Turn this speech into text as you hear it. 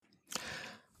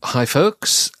Hi,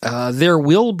 folks. There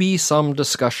will be some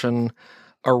discussion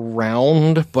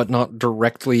around, but not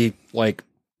directly, like,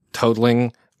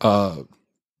 totaling,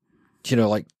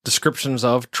 like, descriptions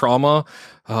of trauma.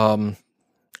 And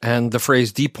the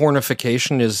phrase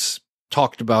depornification is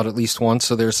talked about at least once,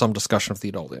 so there's some discussion of the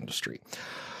adult industry.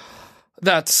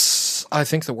 That's, I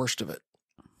think, the worst of it.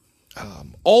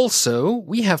 Also,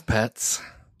 we have pets.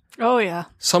 Oh, yeah.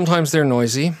 Sometimes they're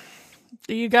noisy.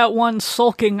 You got one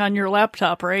sulking on your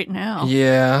laptop right now.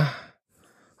 Yeah.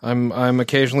 I'm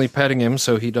occasionally petting him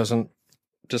so he doesn't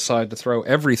decide to throw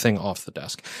everything off the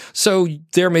desk. So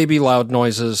there may be loud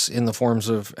noises in the forms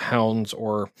of hounds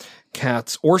or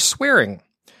cats or swearing,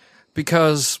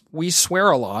 because we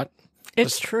swear a lot.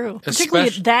 It's true.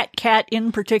 Particularly that cat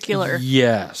in particular.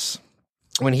 Yes.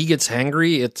 When he gets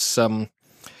hangry, it's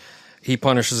he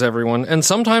punishes everyone. And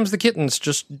sometimes the kittens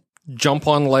just jump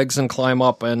on legs and climb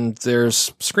up, and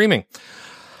there's screaming.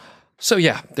 So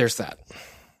yeah, there's that.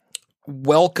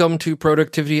 Welcome to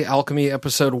Productivity Alchemy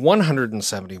episode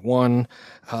 171.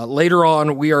 Later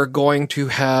on, we are going to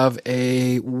have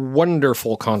a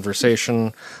wonderful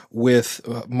conversation with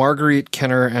Marguerite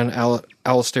Kenner and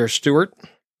Alasdair Stuart,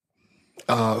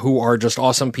 who are just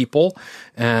awesome people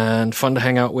and fun to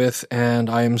hang out with. And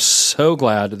I am so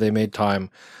glad they made time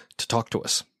to talk to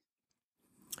us.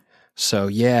 So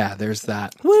yeah, there's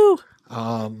that. Woo!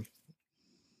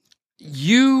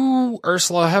 You,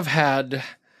 Ursula, have had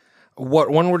what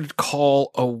one would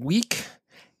call a week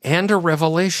and a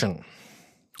revelation.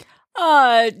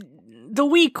 The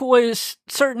week was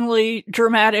certainly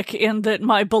dramatic in that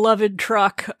my beloved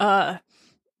truck I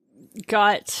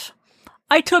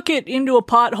took it into a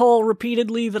pothole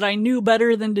repeatedly that I knew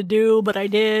better than to do, but I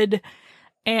did,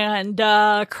 and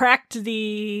cracked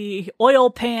the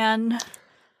oil pan.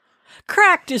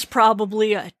 Cracked is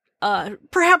probably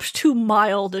perhaps too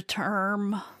mild a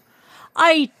term.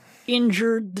 I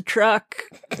injured the truck,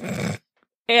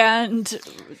 and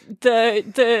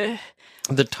the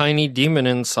tiny demon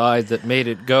inside that made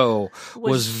it go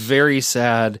was very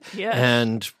sad. Yes.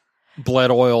 And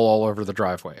bled oil all over the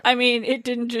driveway. I mean, it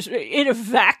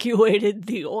evacuated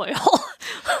the oil.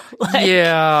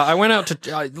 Yeah, I went out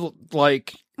to,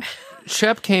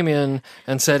 Shep came in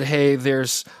and said, hey,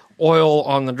 there's oil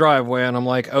on the driveway, and I'm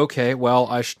like, okay, well,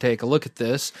 I should take a look at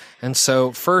this. And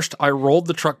so first I rolled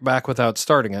the truck back without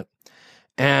starting it,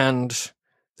 and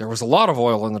there was a lot of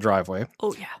oil in the driveway.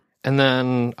 Oh, yeah. And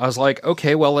then I was like,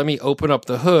 okay, well, let me open up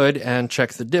the hood and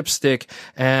check the dipstick,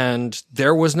 and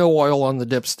there was no oil on the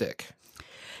dipstick.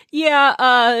 Yeah,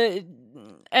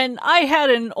 and I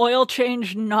had an oil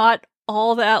change not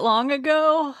all that long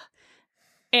ago,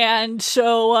 and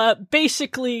so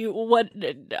basically what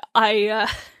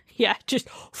just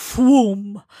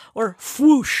whoom, or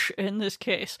whoosh in this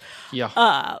case.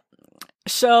 Yeah.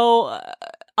 So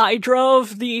I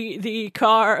drove the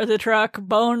truck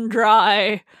bone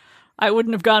dry. I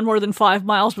wouldn't have gone more than 5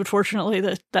 miles, but fortunately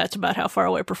that's about how far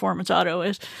away Performance Auto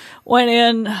is. Went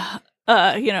in,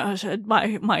 said,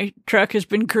 my truck has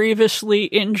been grievously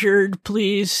injured.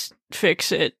 Please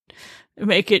fix it,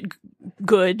 make it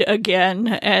good again.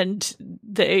 And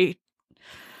they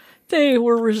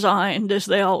were resigned, as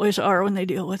they always are when they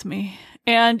deal with me.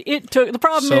 And the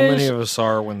problem so is, many of us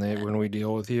are when we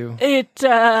deal with you.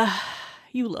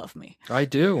 You love me. I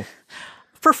do.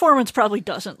 Performance probably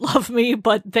doesn't love me,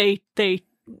 but they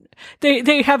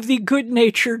have the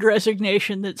good-natured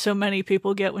resignation that so many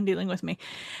people get when dealing with me.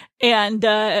 And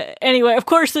anyway, of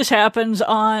course, this happens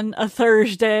on a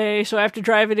Thursday, so I have to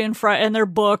drive it in and they're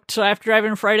booked, so I have to drive it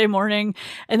in Friday morning,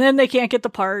 and then they can't get the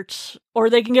parts,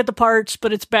 or they can get the parts,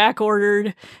 but it's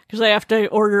back-ordered, because I have to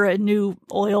order a new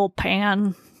oil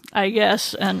pan, I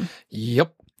guess, and...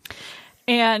 Yep.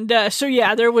 And so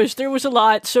yeah, there was a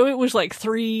lot. So it was like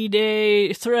 3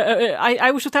 days.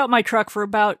 I was without my truck for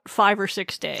about 5 or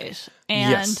 6 days,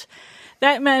 and yes.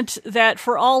 That meant that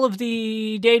for all of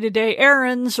the day-to-day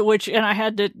errands, and I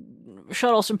had to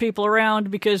shuttle some people around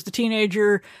because the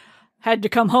teenager had to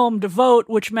come home to vote,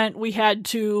 which meant we had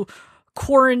to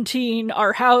quarantine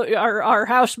our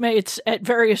housemates at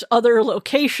various other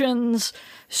locations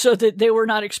so that they were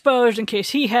not exposed in case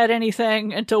he had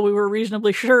anything, until we were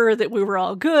reasonably sure that we were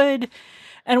all good.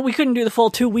 And we couldn't do the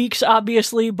full 2 weeks,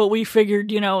 obviously, but we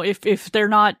figured,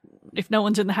 if no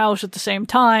one's in the house at the same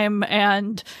time,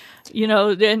 and,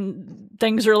 then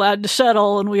things are allowed to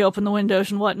settle and we open the windows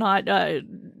and whatnot,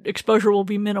 exposure will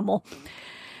be minimal.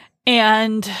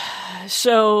 And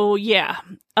so, yeah,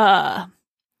 I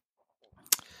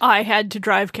had to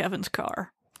drive Kevin's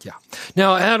car. Yeah.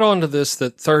 Now, add on to this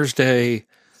that Thursday,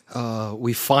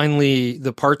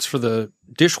 the parts for the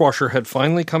dishwasher had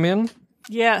finally come in.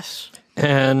 Yes.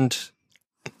 And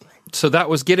so that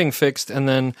was getting fixed and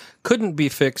then couldn't be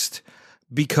fixed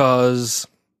because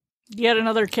yet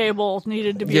another cable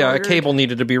needed to be ordered. A cable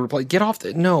needed to be replaced. Get off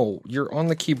no, you're on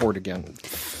the keyboard again.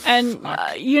 And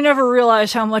you never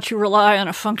realize how much you rely on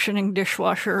a functioning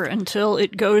dishwasher until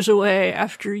it goes away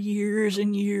after years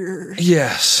and years.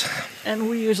 Yes. And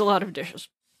we use a lot of dishes.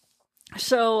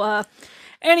 So,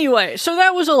 anyway, so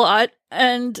that was a lot,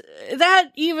 and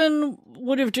that even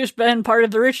would have just been part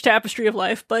of the rich tapestry of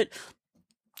life, but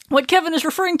what Kevin is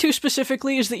referring to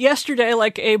specifically is that yesterday,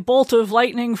 like a bolt of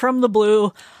lightning from the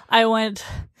blue, I went,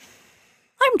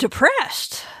 I'm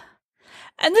depressed.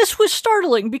 And this was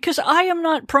startling because I am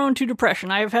not prone to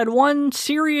depression. I have had one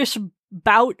serious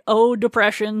bout of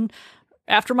depression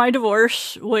after my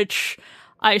divorce, which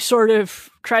I sort of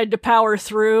tried to power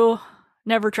through.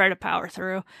 Never try to power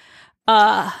through.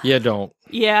 Don't.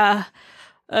 Yeah.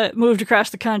 Moved across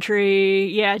the country.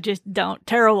 Yeah, just don't.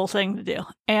 Terrible thing to do.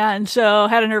 And so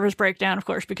had a nervous breakdown, of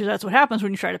course, because that's what happens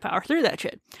when you try to power through that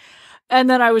shit. And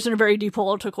then I was in a very deep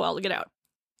hole. It took a while to get out.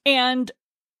 And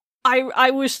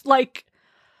I was like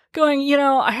going,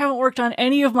 I haven't worked on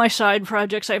any of my side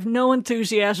projects. I have no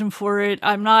enthusiasm for it.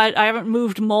 I haven't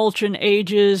moved mulch in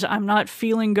ages. I'm not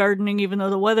feeling gardening, even though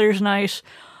the weather's nice.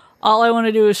 All I want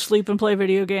to do is sleep and play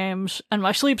video games, and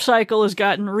my sleep cycle has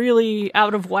gotten really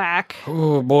out of whack.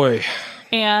 Oh, boy.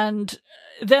 And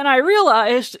then I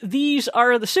realized these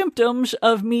are the symptoms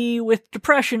of me with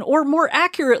depression, or more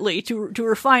accurately, to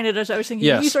refine it as I was thinking,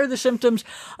 yes. These are the symptoms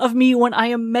of me when I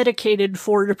am medicated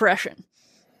for depression.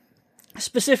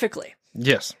 Specifically.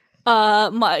 Yes.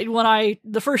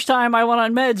 The first time I went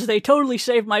on meds, they totally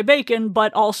saved my bacon,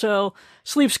 but also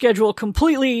sleep schedule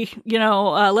completely,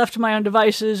 left to my own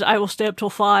devices. I will stay up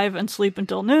till 5 and sleep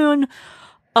until noon.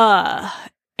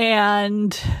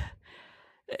 And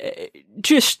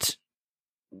just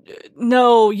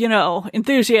no,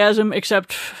 enthusiasm,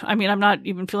 except, I'm not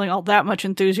even feeling all that much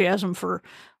enthusiasm for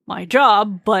my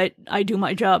job, but I do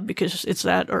my job because it's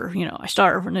that, or, I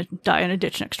starve and die in a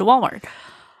ditch next to Walmart.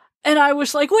 And I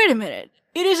was like, wait a minute.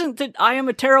 It isn't that I am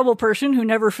a terrible person who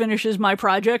never finishes my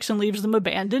projects and leaves them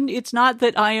abandoned. It's not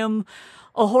that I am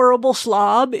a horrible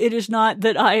slob. It is not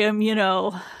that I am,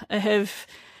 that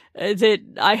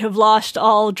I have lost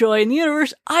all joy in the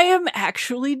universe. I am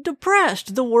actually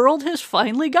depressed. The world has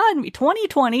finally gotten me.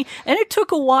 2020, and it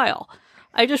took a while.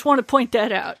 I just want to point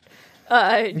that out.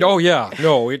 Oh, yeah.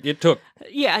 No, it took.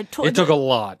 Yeah. It took a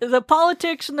lot. The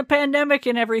politics and the pandemic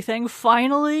and everything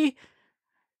finally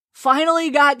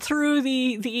got through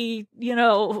the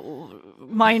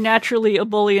my naturally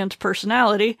ebullient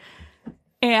personality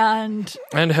and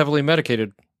heavily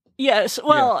medicated. Yes.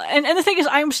 Well, yeah. And the thing is,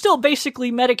 I'm still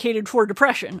basically medicated for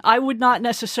depression. I would not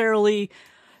necessarily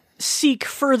seek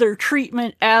further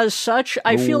treatment as such.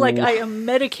 I feel like I am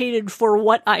medicated for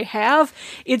what I have.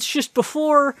 It's just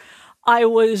before I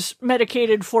was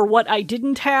medicated for what I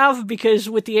didn't have, because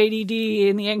with the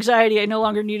ADD and the anxiety, I no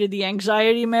longer needed the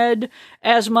anxiety med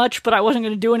as much, but I wasn't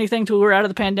going to do anything till we were out of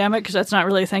the pandemic, because that's not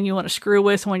really a thing you want to screw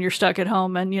with when you're stuck at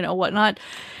home and, whatnot.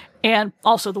 And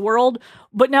also the world.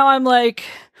 But now I'm like,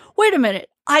 wait a minute,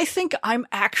 I think I'm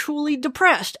actually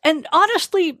depressed. And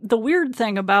honestly, the weird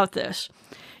thing about this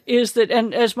is that,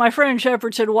 and as my friend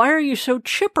Shepard said, why are you so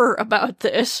chipper about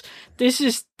this? This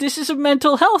is a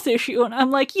mental health issue. And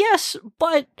I'm like, yes,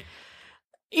 but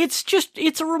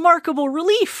it's a remarkable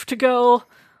relief to go,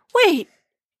 wait,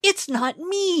 it's not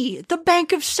me. The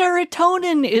bank of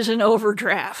serotonin is an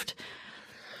overdraft.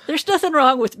 There's nothing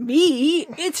wrong with me.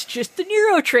 It's just the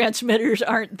neurotransmitters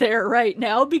aren't there right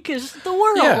now because of the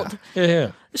world.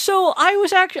 Yeah. So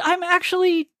I'm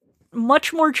actually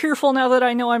much more cheerful now that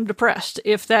I know I'm depressed,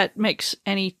 if that makes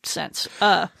any sense.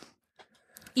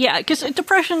 Because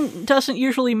depression doesn't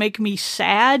usually make me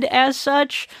sad as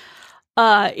such.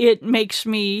 It makes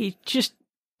me just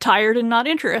tired and not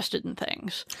interested in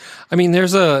things. I mean,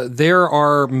 there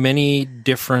are many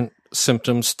different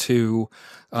symptoms to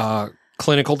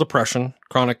clinical depression,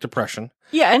 chronic depression.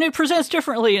 Yeah, and it presents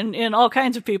differently in all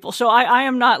kinds of people. So I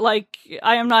am not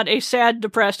a sad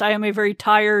depressed. I am a very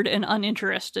tired and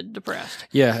uninterested depressed.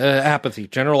 Yeah, apathy,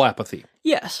 general apathy.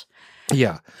 Yes.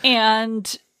 Yeah.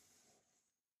 And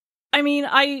I mean,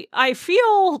 I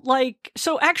feel like,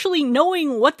 so actually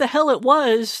knowing what the hell it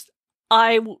was,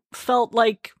 I felt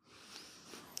like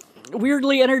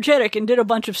weirdly energetic and did a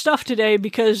bunch of stuff today,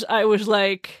 because I was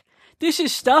like, this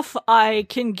is stuff I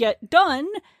can get done,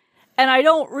 and I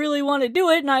don't really want to do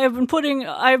it, and I've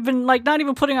been like not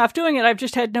even putting off doing it, I've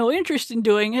just had no interest in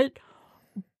doing it.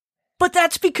 But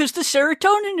that's because the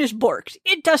serotonin is borked.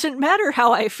 It doesn't matter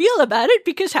how I feel about it,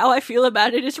 because how I feel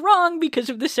about it is wrong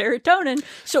because of the serotonin.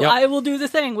 So yep. I will do the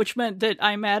thing, which meant that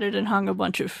I matted and hung a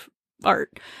bunch of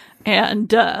art.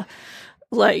 And,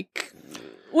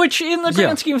 which in the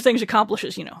grand scheme of things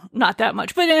accomplishes, not that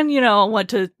much. But then,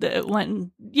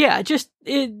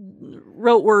 it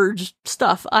wrote words,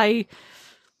 stuff.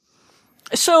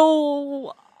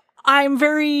 So I'm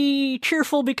very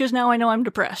cheerful because now I know I'm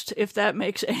depressed, if that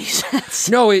makes any sense.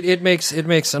 No, it makes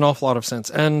an awful lot of sense.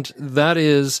 And that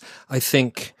is, I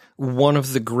think, one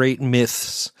of the great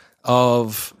myths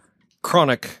of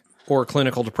chronic or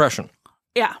clinical depression.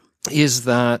 Yeah. Is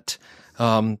that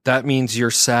that means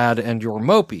you're sad and you're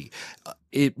mopey.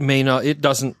 It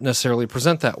doesn't necessarily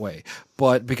present that way,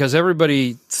 but because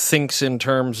everybody thinks in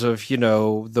terms of, the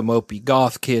mopey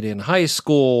goth kid in high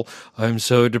school, I'm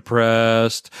so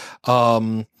depressed,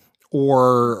 or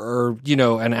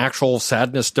an actual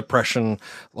sadness, depression,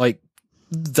 like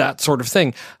that sort of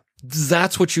thing.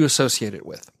 That's what you associate it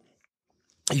with.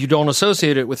 You don't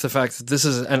associate it with the fact that this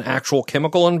is an actual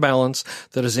chemical imbalance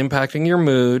that is impacting your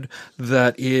mood,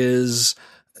 that is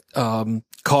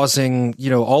causing,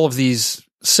 all of these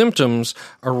symptoms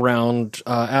around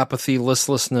apathy,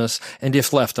 listlessness, and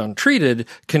if left untreated,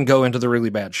 can go into the really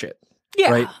bad shit.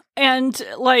 Yeah. Right? And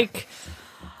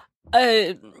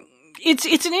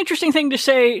it's an interesting thing to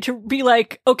say, to be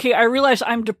like, okay, I realize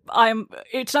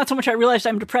it's not so much I realized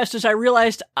I'm depressed as I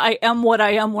realized I am what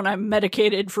I am when I'm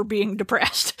medicated for being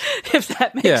depressed, if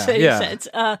that makes any sense.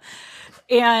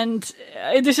 And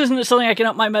this isn't something I can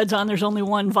up my meds on. There's only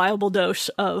one viable dose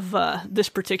of this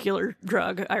particular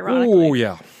drug, ironically. Oh,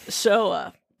 yeah.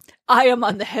 So I am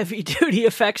on the heavy-duty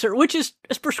Effexor, which is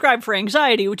prescribed for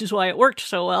anxiety, which is why it worked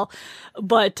so well.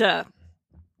 But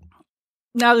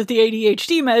now that the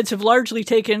ADHD meds have largely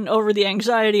taken over the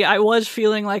anxiety, I was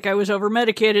feeling like I was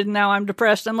over-medicated, and now I'm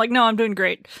depressed. I'm like, no, I'm doing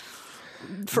great.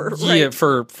 For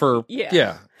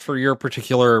your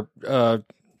particular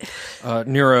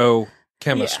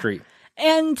neurochemistry. Yeah.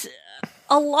 And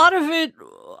a lot of it,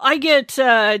 I get,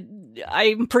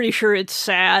 I'm pretty sure it's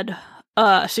SAD,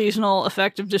 seasonal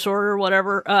affective disorder,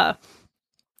 whatever.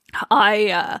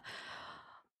 I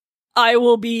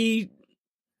will be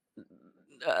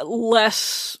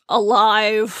less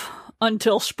alive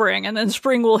until spring, and then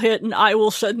spring will hit and I will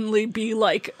suddenly be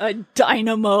like a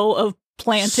dynamo of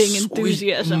planting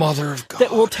enthusiasm, mother of God,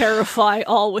 that will terrify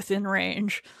all within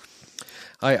range.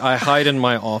 I hide in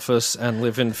my office and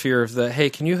live in fear of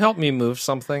hey, can you help me move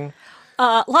something?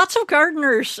 Lots of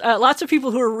gardeners, lots of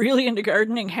people who are really into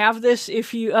gardening have this.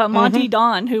 If you, Monty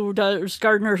Don, who does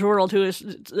Gardener's World, who is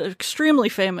extremely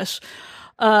famous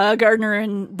gardener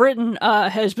in Britain,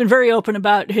 has been very open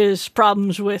about his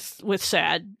problems with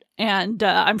SAD, and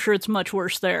I'm sure it's much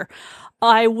worse there.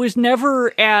 I was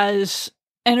never as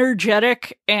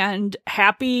energetic and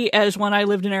happy as when I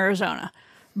lived in Arizona,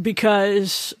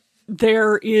 because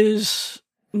there is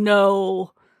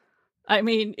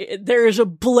there is a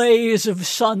blaze of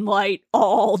sunlight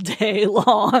all day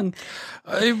long.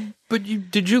 But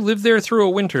did you live there through a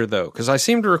winter, though? Because I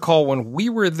seem to recall when we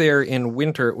were there in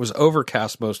winter, it was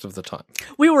overcast most of the time.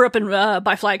 We were up in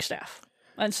by Flagstaff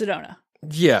and Sedona.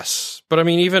 Yes, but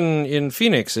even in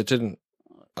Phoenix, it didn't.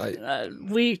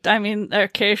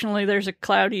 Occasionally there's a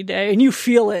cloudy day, and you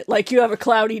feel it. Like, you have a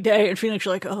cloudy day in Phoenix,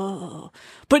 you're like, oh.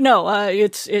 But no,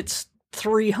 it's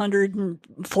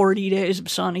 340 days of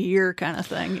sun a year kind of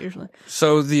thing, usually.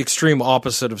 So the extreme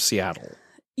opposite of Seattle.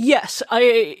 Yes.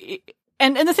 And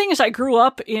the thing is, I grew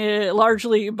up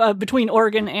largely between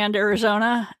Oregon and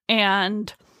Arizona,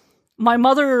 and my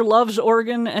mother loves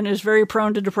Oregon and is very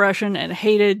prone to depression and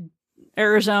hated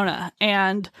Arizona.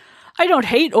 And I don't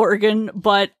hate Oregon,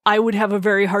 but I would have a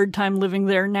very hard time living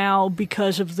there now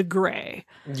because of the gray.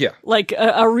 Yeah. Like,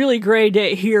 a really gray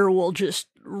day here will just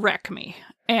wreck me.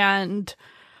 And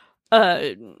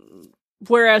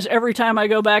whereas every time I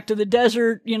go back to the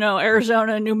desert,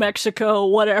 Arizona, New Mexico,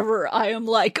 whatever, I am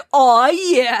like, oh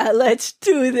yeah, let's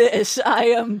do this.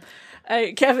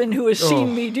 Kevin, who has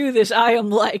seen me do this, I am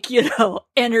like,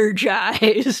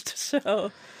 energized.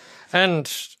 So. And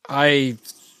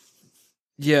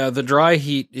the dry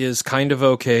heat is kind of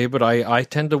okay, but I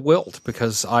tend to wilt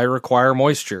because I require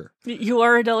moisture. You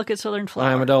are a delicate southern flower.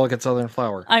 I am a delicate southern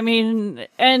flower.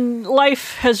 And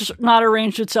life has not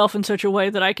arranged itself in such a way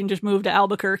that I can just move to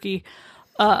Albuquerque.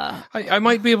 I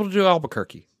might be able to do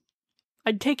Albuquerque.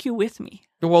 I'd take you with me.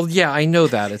 Well, yeah, I know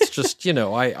that. It's just,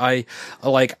 I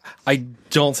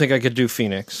don't think I could do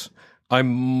Phoenix. I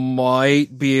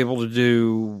might be able to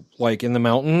do, in the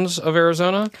mountains of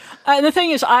Arizona. And the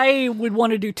thing is, I would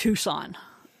want to do Tucson,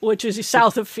 which is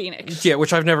south of Phoenix. Yeah,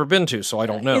 which I've never been to, so I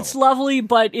don't know. It's lovely,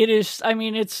 but it is,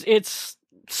 it's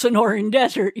Sonoran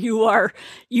Desert. You are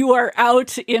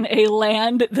out in a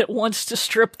land that wants to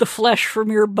strip the flesh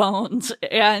from your bones.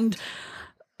 And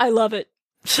I love it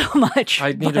so much.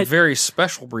 I need a very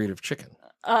special breed of chicken.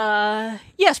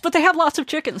 Yes, but they have lots of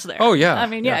chickens there. Oh, yeah. I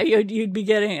mean, yeah. You'd be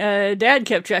getting, Dad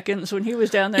kept chickens when he was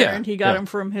down there, and he got them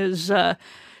from his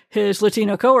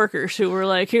Latino coworkers who were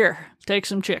like, here, take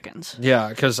some chickens. Yeah,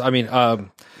 because, I mean,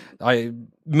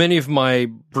 many of my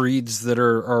breeds that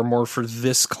are more for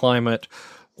this climate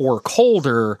or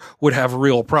colder would have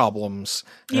real problems.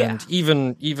 Yeah. And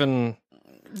even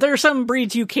there are some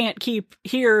breeds you can't keep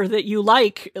here that you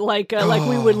like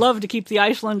we would love to keep the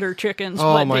Icelander chickens.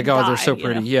 Oh but my God, die, they're so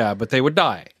pretty. know? Yeah, but they would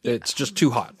die. It's just too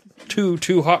hot.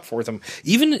 Too hot for them.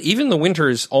 Even the winter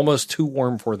is almost too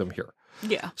warm for them here.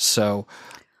 Yeah. So,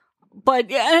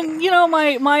 but and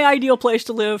my ideal place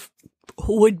to live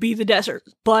would be the desert,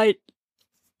 but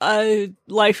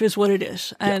life is what it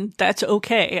is, and that's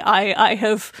okay. I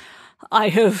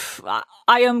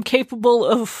am capable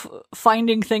of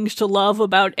finding things to love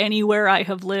about anywhere I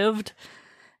have lived.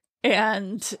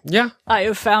 And I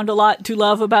have found a lot to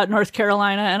love about North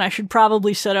Carolina, and I should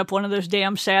probably set up one of those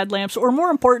damn sad lamps. Or more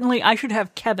importantly, I should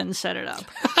have Kevin set it up.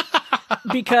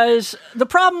 Because the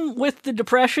problem with the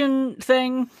depression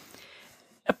thing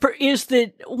is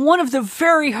that one of the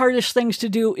very hardest things to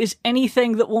do is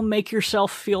anything that will make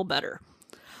yourself feel better.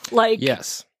 Like,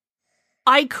 yes.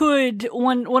 I could,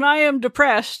 when I am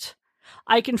depressed,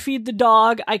 I can feed the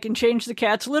dog, I can change the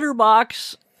cat's litter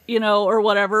box, or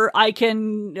whatever. I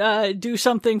can do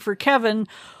something for Kevin,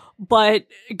 but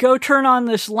go turn on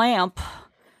this lamp.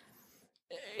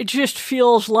 It just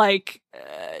feels like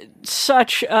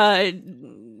such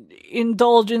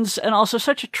indulgence and also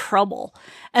such a trouble.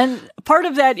 And part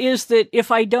of that is that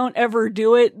if I don't ever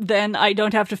do it, then I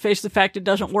don't have to face the fact it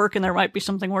doesn't work and there might be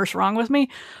something worse wrong with me.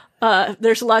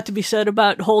 There's a lot to be said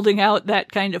about holding out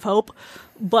that kind of hope,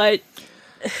 but...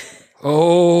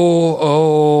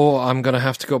 Oh, I'm going to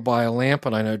have to go buy a lamp,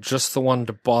 and I know just the one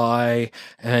to buy.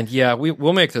 And yeah,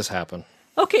 we'll make this happen.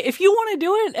 Okay, if you want to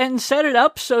do it and set it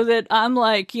up so that I'm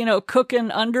like, cooking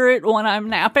under it when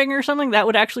I'm napping or something, that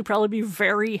would actually probably be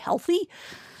very healthy.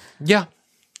 Yeah.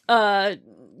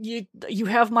 You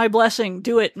have my blessing.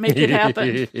 Do it. Make it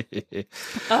happen.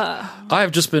 I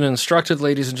have just been instructed,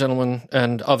 ladies and gentlemen,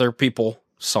 and other people.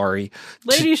 Sorry.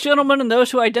 Ladies, gentlemen, and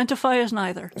those who identify as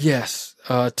neither. Yes.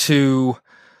 To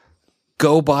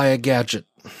go buy a gadget.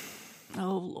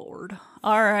 Oh, Lord.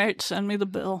 All right, send me the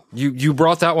bill. You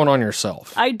brought that one on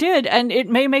yourself. I did, and it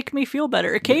may make me feel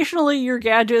better. Occasionally, your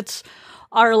gadgets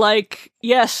are like,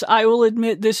 yes, I will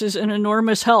admit this is an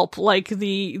enormous help. Like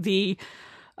the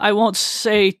I won't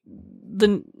say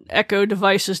the Echo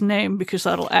device's name because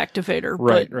that'll activate her.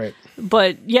 Right.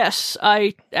 But yes,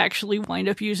 I actually wind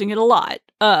up using it a lot.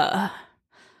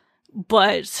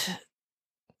 But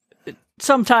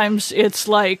sometimes it's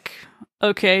like,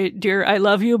 okay, dear, I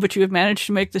love you, but you have managed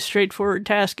to make this straightforward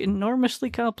task enormously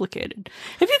complicated.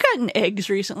 Have you gotten eggs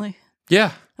recently?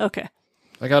 Yeah. Okay.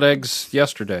 I got eggs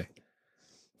yesterday.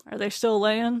 Are they still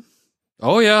laying?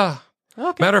 Oh, yeah.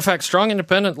 Okay. Matter of fact, Strong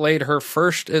Independent laid her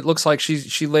first, it looks like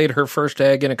she laid her first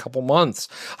egg in a couple months.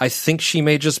 I think she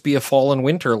may just be a fall and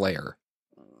winter layer.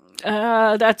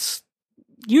 That's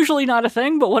usually not a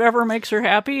thing, but whatever makes her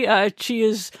happy. She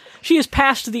is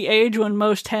past the age when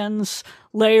most hens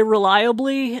lay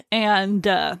reliably,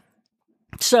 and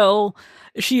so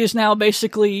she is now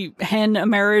basically hen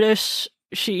emeritus.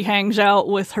 She hangs out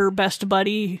with her best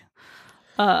buddy.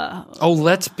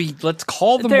 Let's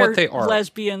call them what they are.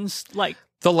 Lesbians, like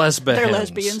the lesbians. They're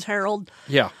lesbians, Harold.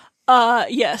 Yeah.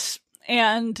 Yes.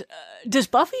 And does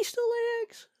Buffy still lay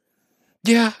eggs?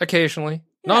 Yeah, occasionally.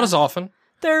 Yeah. Not as often.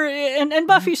 And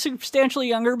Buffy's substantially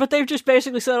younger, but they've just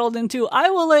basically settled into, I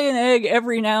will lay an egg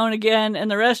every now and again, and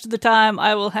the rest of the time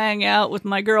I will hang out with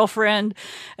my girlfriend,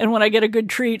 and when I get a good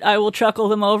treat, I will chuckle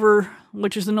them over,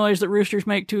 which is the noise that roosters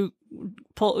make to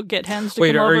get hens to come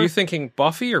over. Wait, are you thinking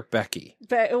Buffy or Becky?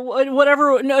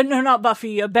 Whatever. No, not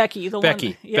Buffy. Becky.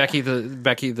 Becky. Becky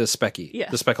the Specky. Yeah.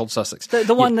 The speckled Sussex.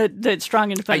 The one that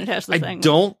Strong Independent has the thing. I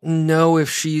don't know if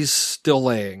she's still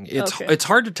laying. It's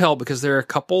hard to tell because there are a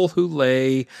couple who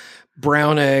lay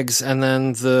brown eggs and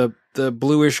then the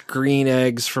bluish green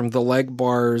eggs from the leg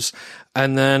bars,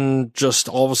 and then just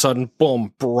all of a sudden,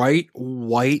 boom, bright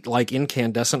white, like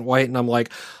incandescent white, and I'm like,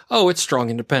 oh, it's Strong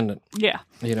Independent. Yeah.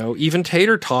 Even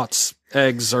Tater Tots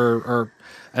eggs are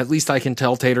at least I can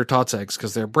tell Tater Tots eggs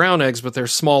because they're brown eggs, but they're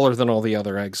smaller than all the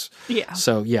other eggs. Yeah.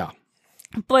 So, yeah.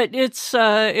 But it's,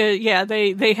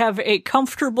 they have a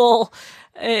comfortable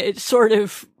sort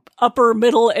of upper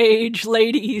middle age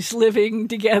ladies living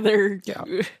together. Yeah.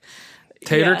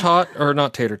 Tater Tot, or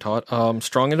not Tater Tot,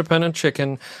 Strong Independent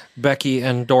Chicken, Becky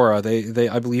and Dora. They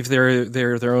I believe they're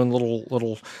their own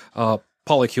little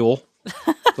polycule.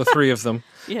 The three of them.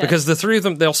 Yes. Because the three of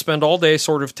them, they'll spend all day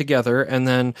sort of together, and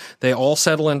then they all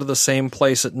settle into the same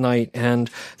place at night, and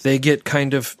they get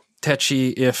kind of tetchy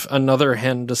if another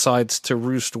hen decides to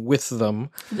roost with them.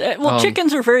 Well,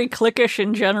 chickens are very cliquish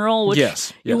in general, which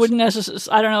yes. you wouldn't necessarily.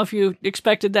 I don't know if you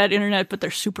expected that, Internet, but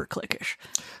they're super cliquish.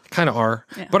 Kind of are.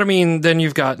 Yeah. But I mean, then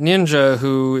you've got Ninja,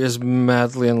 who is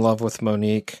madly in love with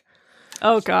Monique.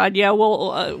 Oh, God, yeah,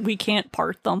 well, we can't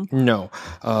part them. No.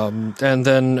 And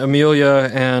then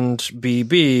Amelia and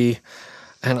BB,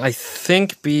 and I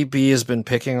think BB has been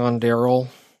picking on Daryl,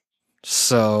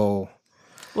 so...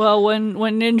 Well, when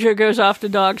Ninja goes off to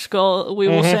Dog Skull, we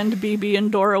will send BB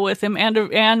and Dora with him,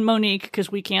 and Monique,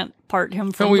 because we can't part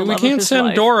him from the love we of can't his send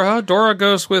life. Dora. Dora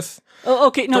goes with... Oh,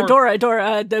 okay, no, Dora,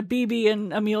 the BB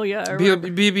and Amelia.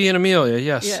 BB and Amelia,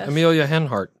 yes. Amelia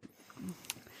Henhart.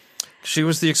 She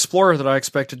was the explorer that I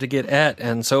expected to get at,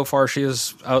 and so far she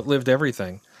has outlived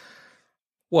everything.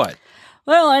 What?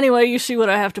 Well, anyway, you see what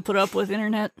I have to put up with,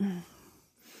 Internet.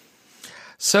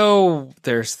 So,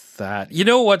 there's that. You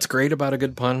know what's great about a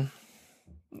good pun?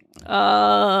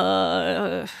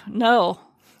 No. No,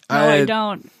 I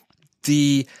don't.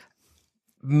 The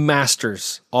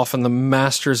masters, often the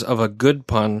masters of a good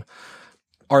pun,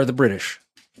 are the British.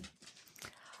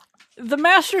 The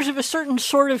masters of a certain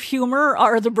sort of humor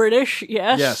are the British,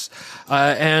 yes. Yes.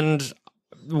 And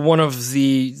one of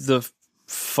the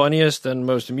funniest and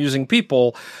most amusing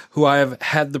people who I have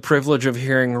had the privilege of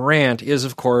hearing rant is,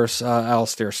 of course,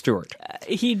 Alasdair Stuart.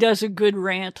 He does a good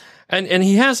rant. And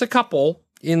he has a couple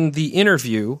in the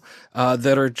interview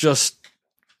that are just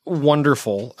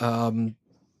wonderful.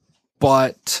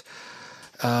 But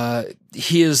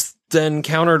he is then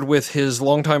countered with his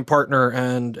longtime partner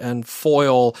and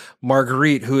foil,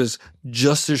 Marguerite, who is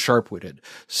just as sharp-witted.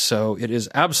 So it is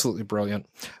absolutely brilliant.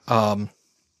 And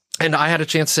I had a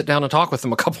chance to sit down and talk with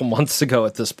him a couple months ago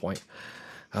at this point.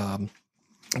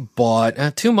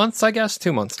 But 2 months, I guess,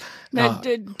 2 months.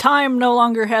 Time no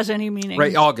longer has any meaning.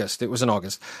 Right, August. It was in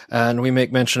August. And we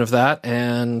make mention of that.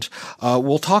 And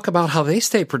we'll talk about how they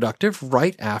stay productive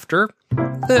right after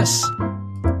this.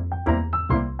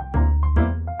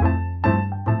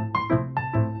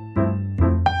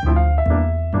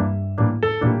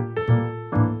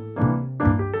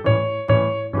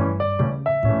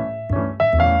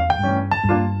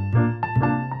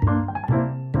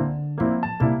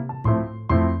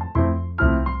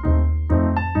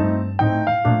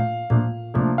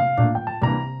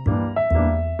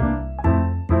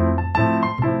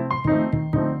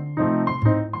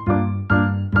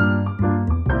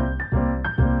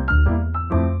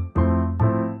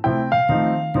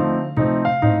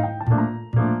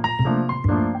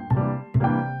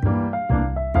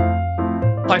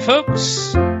 Hi,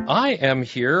 folks. I am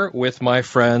here with my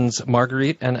friends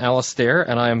Marguerite and Alasdair,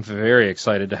 and I am very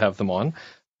excited to have them on.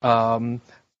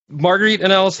 Marguerite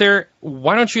and Alasdair,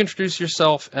 why don't you introduce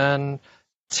yourself and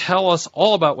tell us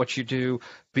all about what you do,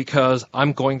 because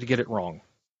I'm going to get it wrong.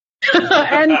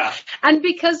 and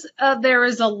because there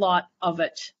is a lot of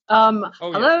it.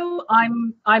 Hello,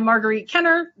 I'm Marguerite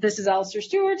Kenner. This is Alasdair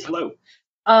Stuart. Hello.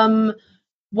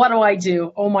 What do I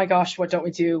do? Oh my gosh, what don't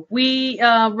we do? We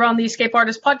run the Escape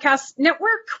Artist Podcast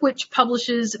Network, which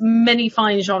publishes many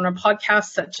fine genre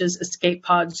podcasts such as Escape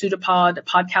Pod, Pseudopod,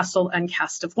 Podcastle, and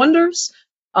Cast of Wonders.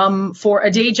 For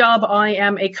a day job, I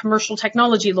am a commercial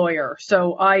technology lawyer,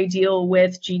 so I deal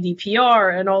with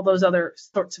GDPR and all those other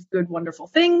sorts of good, wonderful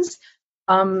things.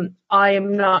 I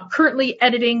am not currently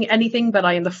editing anything, but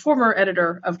I am the former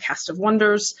editor of Cast of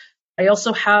Wonders. I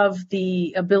also have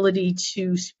the ability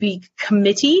to speak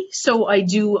committee, so I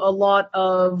do a lot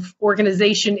of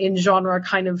organization in genre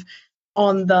kind of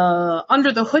on the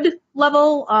under the hood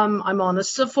level. I'm on a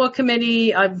SFWA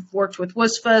committee. I've worked with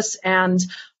WSFUS, and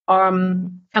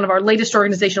kind of our latest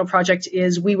organizational project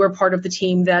is we were part of the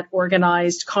team that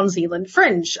organized Con Zealand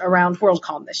Fringe around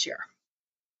Worldcon this year.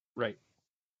 Right.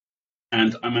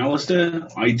 And I'm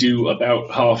Alasdair. I do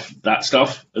about half that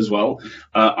stuff as well.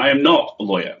 I am not a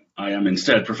lawyer. I am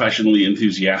instead professionally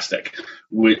enthusiastic,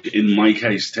 which in my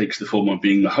case takes the form of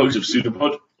being the host of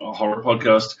Pseudopod, a horror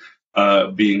podcast,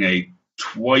 being a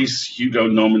twice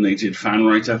Hugo-nominated fan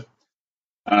writer,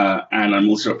 and I'm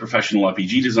also a professional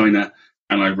RPG designer,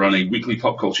 and I run a weekly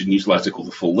pop culture newsletter called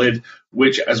The Full Lid,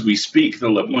 which, as we speak, the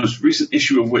most recent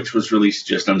issue of which was released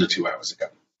just under 2 hours ago.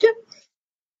 Yep.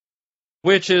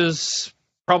 Which is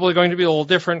probably going to be a little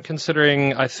different,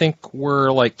 considering I think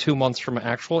we're like 2 months from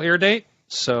actual air date.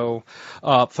 So,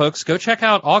 folks, go check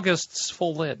out August's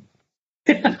Full Lid.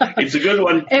 It's a good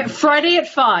one. Friday at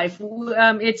 5.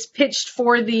 It's pitched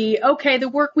for the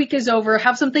work week is over.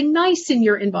 Have something nice in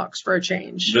your inbox for a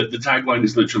change. The tagline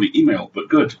is literally email, but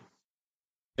good.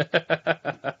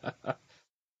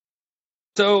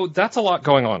 So that's a lot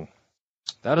going on.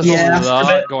 That is Yeah. a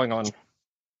lot going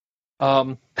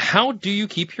on. How do you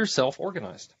keep yourself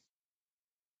organized?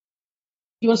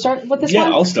 You want to start with this Yeah,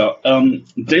 one? I'll start.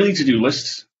 Daily to-do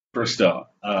lists for a start.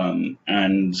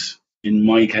 And in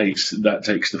my case, that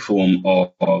takes the form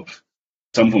of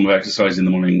some form of exercise in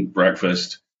the morning,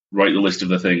 breakfast, write the list of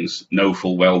the things, know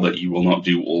full well that you will not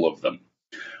do all of them.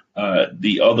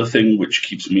 The other thing which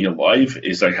keeps me alive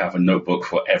is I have a notebook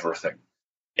for everything.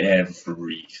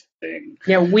 Everything.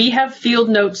 Yeah, we have field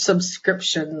note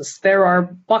subscriptions. There are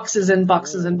boxes and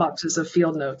boxes and boxes of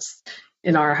field notes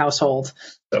in our household.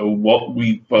 So what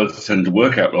we both tend to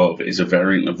work out of is a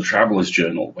variant of the Traveler's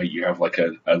Journal, where you have like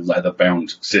a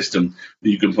leather-bound system that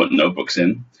you can put notebooks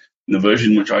in. And the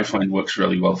version which I find works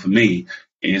really well for me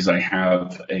is I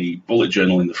have a bullet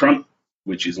journal in the front,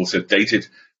 which is also dated,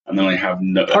 and then I have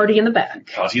Party in the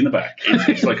back. Party in the back.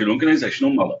 It's like an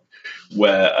organizational mullet,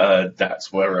 where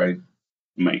that's where I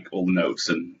make all the notes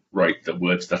and write the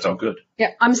words that are good.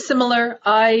 Yeah, I'm similar.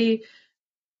 I'm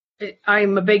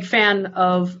a big fan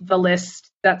of the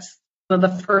list. That's the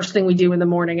first thing we do in the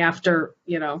morning after,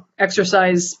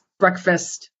 exercise,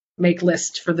 breakfast, make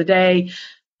list for the day.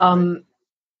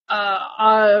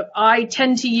 I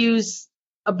tend to use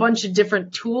a bunch of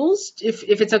different tools. If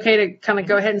it's okay to kind of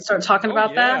go ahead and start talking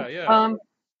about that. Yeah.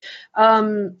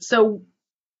 So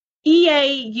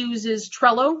EA uses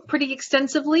Trello pretty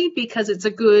extensively because it's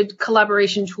a good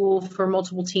collaboration tool for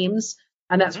multiple teams.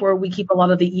 And that's where we keep a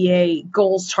lot of the EA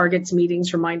goals, targets,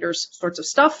 meetings, reminders, sorts of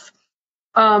stuff.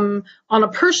 On a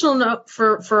personal note,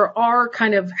 for our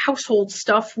kind of household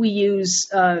stuff, we use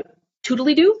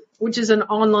Toodly-Doo, which is an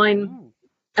online.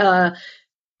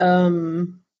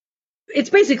 It's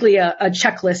basically a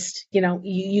checklist.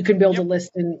 You can build a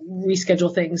list and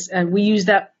reschedule things, and we use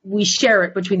that. We share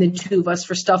it between the two of us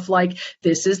for stuff like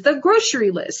this is the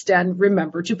grocery list, and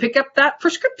remember to pick up that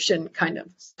prescription kind of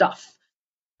stuff.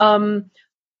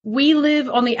 We live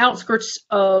on the outskirts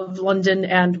of London,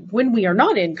 and when we are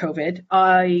not in COVID,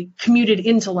 I commuted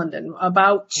into London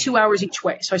about 2 hours each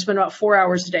way. So I spend about 4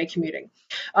 hours a day commuting.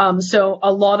 So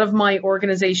a lot of my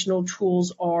organizational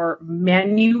tools are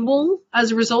manual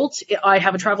as a result. I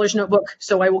have a traveler's notebook,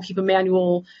 so I will keep a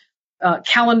manual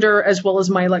calendar as well as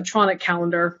my electronic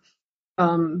calendar.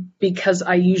 Because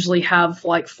I usually have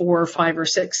like 4 or 5 or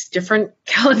 6 different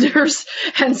calendars.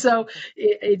 And so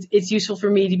it's useful for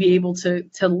me to be able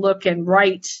to look and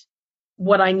write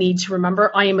what I need to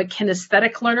remember. I am a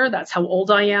kinesthetic learner. That's how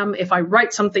old I am. If I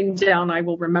write something down, I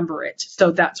will remember it. So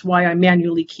that's why I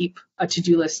manually keep a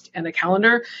to-do list and a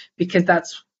calendar, because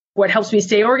that's what helps me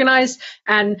stay organized.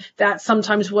 And that's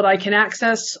sometimes what I can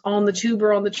access on the tube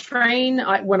or on the train.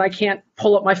 When I can't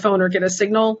pull up my phone or get a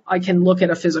signal, I can look at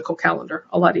a physical calendar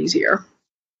a lot easier.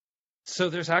 So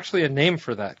there's actually a name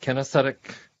for that, kinesthetic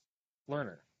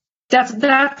learner.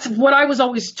 That's what I was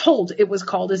always told it was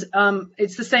called.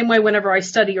 It's the same way whenever I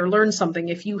study or learn something.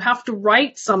 If you have to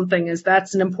write something, as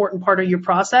that's an important part of your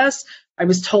process, I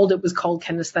was told it was called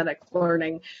kinesthetic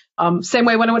learning. Same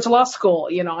way when I went to law school,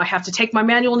 I have to take my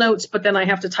manual notes, but then I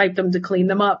have to type them to clean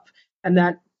them up. And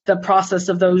that the process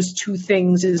of those two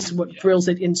things is what drills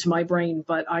it into my brain.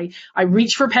 But I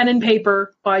reach for pen and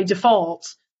paper by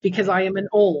default because I am an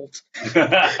old.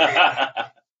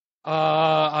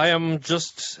 I am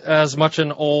just as much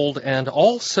an old, and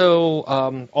also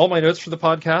all my notes for the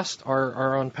podcast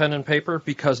are on pen and paper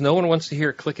because no one wants to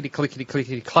hear clickety, clickety,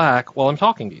 clickety, clack while I'm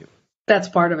talking to you. That's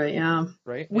part of it, yeah.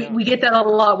 Right? We get that a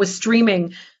lot with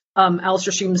streaming.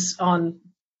 Alasdair streams on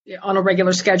a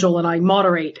regular schedule, and I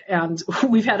moderate. And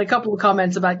we've had a couple of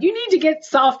comments about, you need to get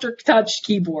softer touch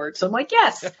keyboard. So I'm like,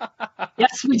 yes.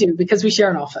 Yes, we do, because we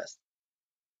share an office.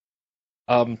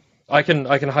 I can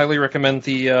highly recommend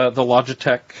the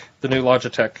Logitech, the new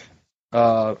Logitech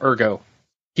Ergo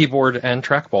keyboard and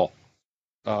trackball.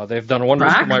 They've done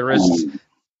wonders for my wrists,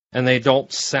 and they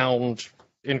don't sound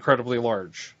incredibly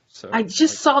large. So I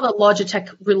just saw that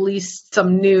Logitech released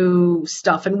some new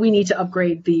stuff, and we need to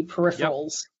upgrade the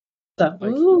peripherals. So,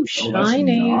 ooh,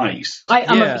 shiny. Nice.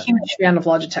 I'm a huge fan of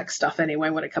Logitech stuff anyway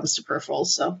when it comes to peripherals.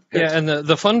 So yeah, and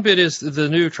the fun bit is the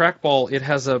new trackball. It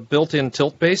has a built-in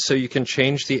tilt base, so you can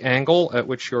change the angle at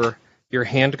which your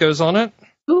hand goes on it.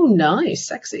 Ooh, nice,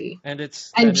 sexy, and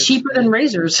it's cheaper than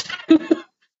razors.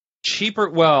 Cheaper?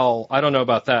 Well, I don't know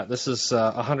about that. This is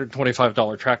a $125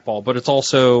 trackball, but it's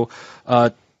also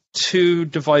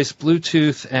 2-device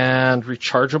Bluetooth and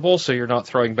rechargeable, so you're not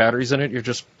throwing batteries in it. You're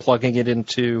just plugging it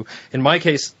into, in my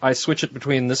case, I switch it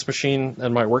between this machine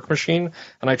and my work machine,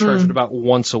 and I charge it about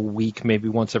once a week, maybe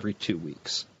once every 2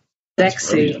 weeks.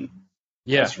 Sexy.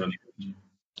 Yeah. That's really good.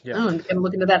 Yeah. Oh, I'm going to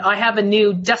look into that. I have a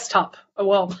new desktop.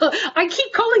 Well, I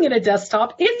keep calling it a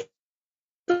desktop. It's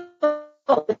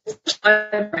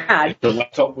I've ever had. The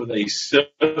laptop with a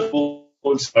surfboard.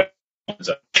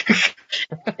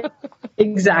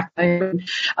 Exactly.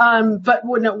 But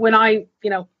when I,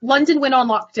 London went on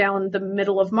lockdown the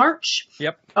middle of March.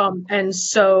 Yep. And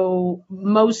so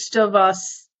most of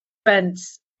us spent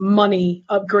money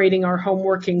upgrading our home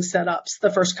working setups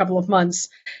the first couple of months.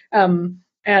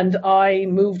 And I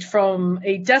moved from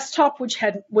a desktop which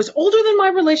was older than my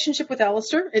relationship with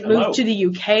Alasdair. It moved to the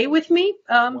UK with me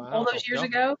all those years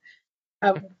ago.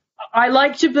 I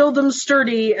like to build them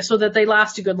sturdy so that they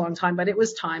last a good long time, but it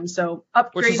was time. So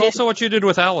upgraded. Which is also what you did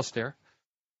with Alasdair.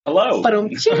 Hello.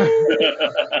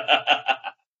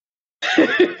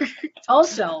 Tall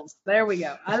shelves. There we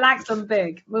go. I like them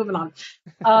big. Moving on.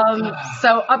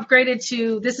 So upgraded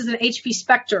to, this is an HP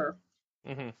Spectre,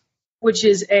 which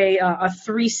is a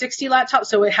 360 laptop.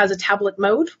 So it has a tablet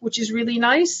mode, which is really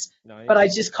nice. But I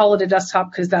just call it a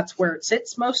desktop because that's where it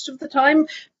sits most of the time.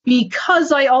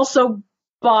 Because I also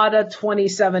bought a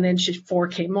 27-inch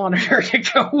 4K monitor to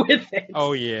go with it.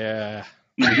 Oh, yeah.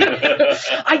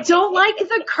 I don't like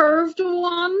the curved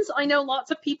ones. I know lots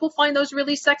of people find those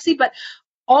really sexy, but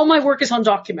all my work is on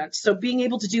documents. So being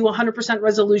able to do 100%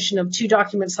 resolution of 2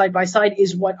 documents side by side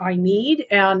is what I need.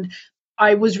 And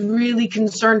I was really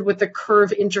concerned with the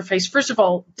curve interface. First of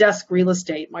all, desk real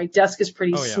estate. My desk is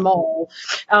pretty small.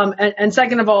 And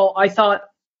second of all, I thought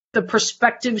the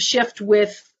perspective shift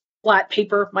with flat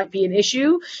paper might be an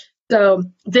issue. So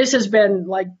this has been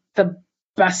like the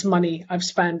best money I've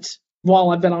spent while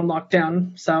I've been on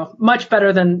lockdown. So much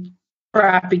better than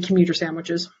crappy commuter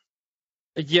sandwiches.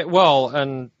 Yeah, well,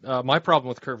 and my problem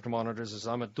with curved monitors is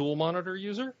I'm a dual monitor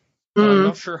user. I'm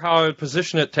not sure how I would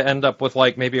position it to end up with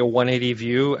like maybe a 180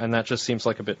 view, and that just seems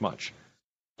like a bit much.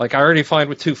 Like I already find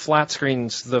with 2 flat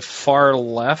screens, the far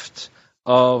left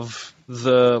of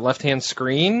the left-hand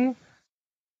screen,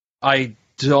 I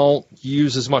don't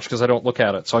use as much because I don't look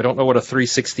at it. So I don't know what a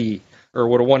 360 or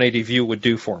what a 180 view would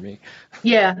do for me.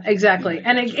 Yeah, exactly.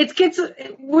 And it gets,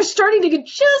 we're starting to get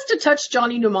just a touch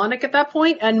Johnny Mnemonic at that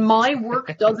point, and my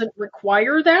work doesn't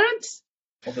require that.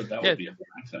 Although that would be a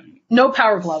bad thing. No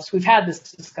power gloves. We've had this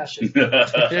discussion.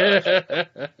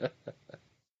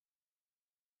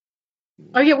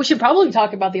 Oh, yeah, we should probably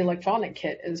talk about the electronic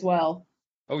kit as well.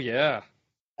 Oh, yeah.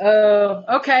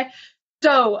 Okay.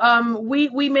 So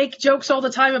we make jokes all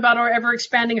the time about our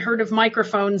ever-expanding herd of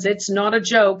microphones. It's not a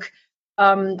joke.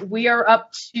 We are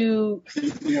up to...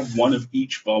 We have one of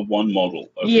each bar one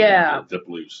model of the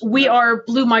blues. We are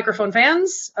blue microphone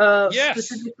fans. Yes.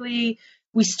 Specifically,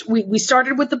 we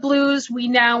started with the blues. We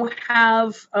now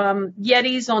have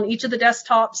Yetis on each of the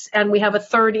desktops, and we have a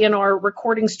third in our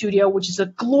recording studio, which is a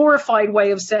glorified way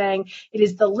of saying it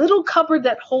is the little cupboard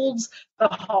that holds the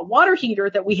hot water heater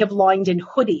that we have lined in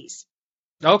hoodies.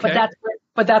 Okay.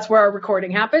 But that's where our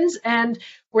recording happens, and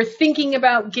we're thinking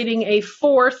about getting a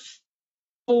fourth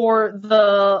for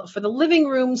the living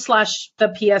room / the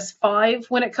PS5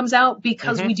 when it comes out,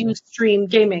 because we do stream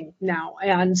gaming now,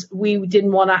 and we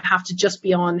didn't want to have to just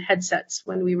be on headsets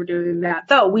when we were doing that.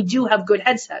 Though we do have good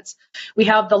headsets. We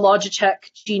have the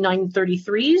Logitech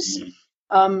G933s.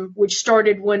 Which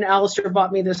started when Alasdair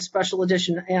bought me this special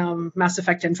edition Mass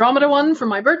Effect Andromeda one for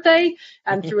my birthday,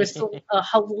 and through a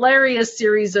hilarious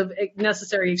series of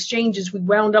necessary exchanges, we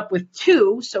wound up with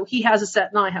 2. So he has a set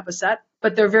and I have a set,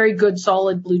 but they're very good,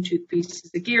 solid Bluetooth pieces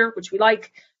of gear, which we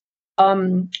like.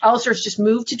 Alasdair's just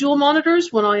moved to dual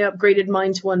monitors when I upgraded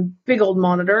mine to one big old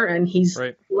monitor, and he's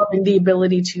loving the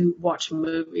ability to watch a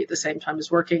movie at the same time as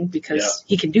working because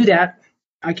he can do that.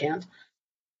 I can't.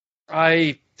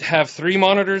 I have 3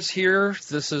 monitors here.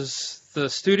 This is the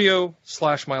studio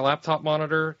 / my laptop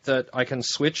monitor that I can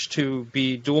switch to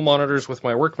be dual monitors with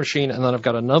my work machine, and then I've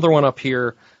got another one up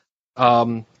here,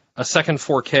 a second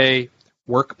 4K.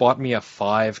 Work bought me a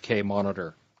 5K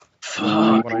monitor when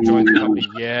I joined the company.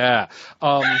 Yeah.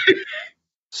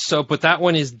 But that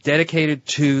one is dedicated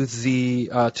to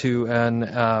to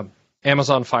an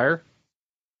Amazon Fire.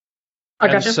 I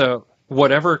gotcha. And so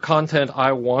whatever content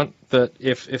I want, that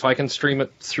if I can stream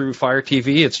it through Fire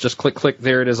TV, it's just click,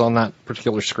 there it is on that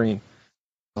particular screen.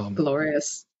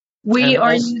 Glorious. We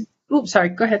are... Oops, sorry,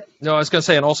 go ahead. No, I was going to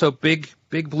say, and also big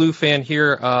blue fan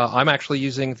here. I'm actually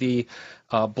using the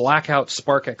Blackout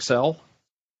Spark XL.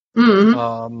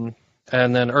 Mm-hmm.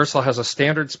 And then Ursula has a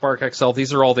standard Spark XL.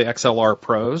 These are all the XLR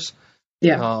Pros.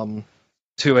 Yeah.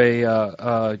 To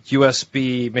a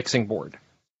USB mixing board.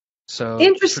 So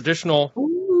traditional...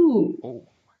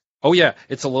 Oh, yeah.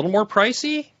 It's a little more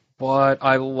pricey, but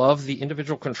I love the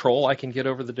individual control I can get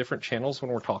over the different channels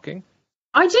when we're talking.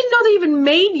 I didn't know they even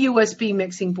made USB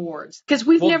mixing boards because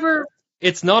we've never.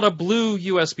 It's not a blue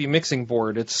USB mixing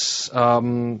board. It's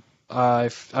I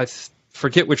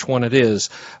forget which one it is.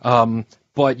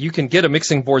 But you can get a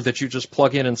mixing board that you just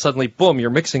plug in, and suddenly, boom,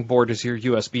 your mixing board is your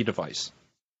USB device.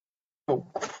 Oh,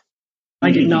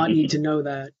 I did not need to know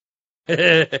that.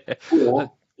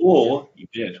 or you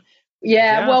did.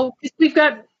 Yeah, well, we've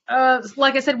got,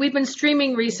 like I said, we've been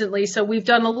streaming recently, so we've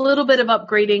done a little bit of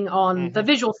upgrading on the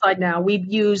visual side now. We've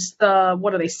used the,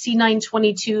 what are they,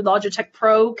 C922 Logitech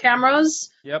Pro cameras,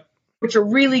 which are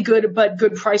really good, but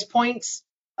good price points.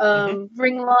 Ring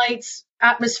lights,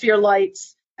 atmosphere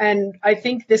lights, and I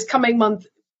think this coming month,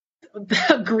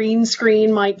 the green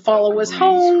screen might follow us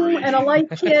home and a light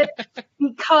kit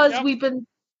because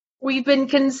we've been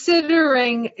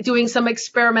considering doing some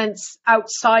experiments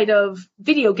outside of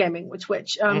video gaming with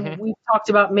Twitch. We've talked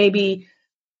about maybe,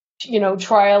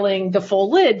 trialing the full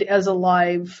lid as a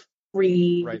live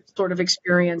sort of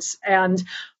experience. And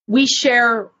we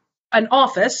share an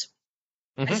office.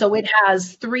 So it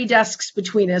has 3 desks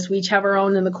between us. We each have our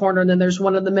own in the corner, and then there's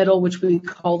one in the middle, which we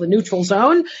call the neutral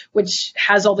zone, which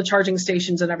has all the charging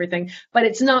stations and everything. But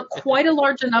it's not quite a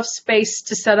large enough space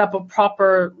to set up a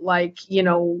proper, white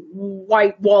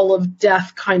wall of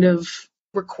death kind of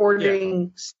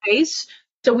recording space.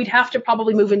 So we'd have to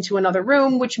probably move into another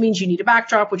room, which means you need a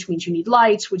backdrop, which means you need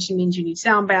lights, which means you need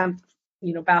sound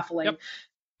baffling.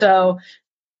 So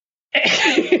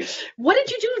what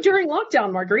did you do during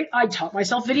lockdown, Marguerite? I taught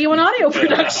myself video and audio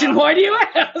production. Why do you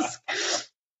ask?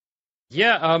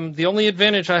 Yeah, the only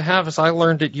advantage I have is I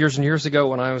learned it years and years ago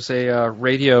when I was a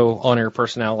radio on-air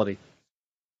personality.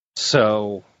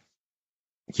 So,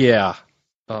 yeah.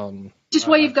 Just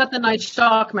why you've got the nice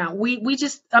shock mount.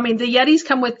 The Yetis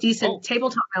come with decent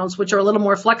tabletop mounts, which are a little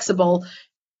more flexible.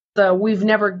 So we've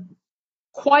never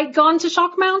quite gone to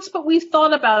shock mounts, but we've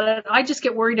thought about it. I just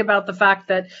get worried about the fact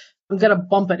that I'm going to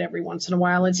bump it every once in a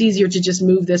while. It's easier to just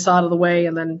move this out of the way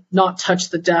and then not touch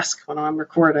the desk when I'm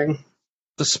recording.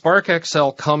 The Spark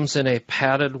XL comes in a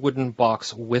padded wooden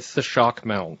box with the shock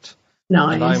mount.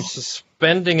 Nice. And I'm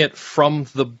suspending it from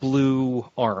the blue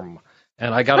arm.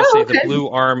 And I got to say, the blue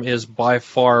arm is by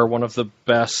far one of the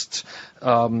best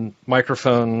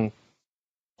microphone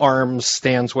arms,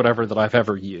 stands, whatever, that I've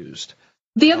ever used.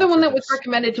 The other one that was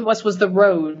recommended to us was the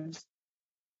Rhodes.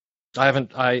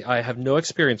 I have no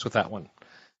experience with that one.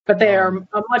 But they are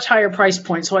a much higher price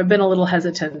point, so I've been a little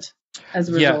hesitant as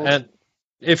a result. Yeah, and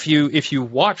if you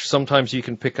watch, sometimes you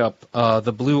can pick up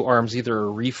the blue arms, either a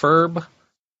refurb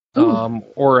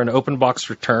or an open box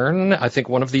return. I think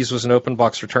one of these was an open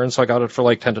box return, so I got it for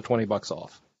like $10 to $20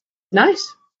 off.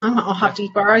 Nice. I'll have to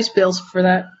keep our eyes peeled for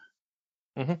that.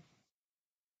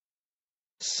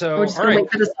 So, we're just going to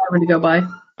wait for the siren to go by.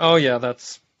 Oh, yeah,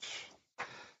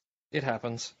 it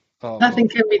happens. Nothing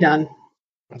can be done.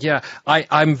 Yeah,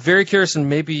 I'm very curious, and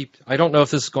maybe, I don't know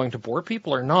if this is going to bore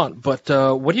people or not, but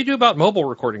what do you do about mobile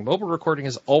recording? Mobile recording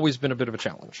has always been a bit of a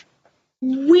challenge.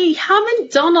 We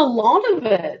haven't done a lot of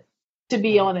it, to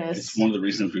be honest. It's one of the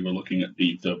reasons we were looking at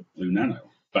the Blue Nano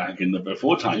back in the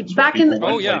before times.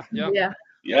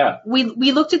 Yeah.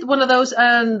 We looked at one of those,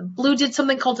 and Blue did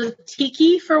something called a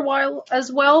Tiki for a while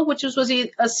as well, which was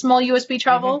a small USB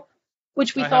travel,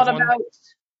 which we thought about.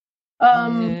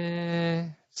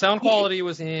 Sound quality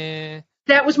was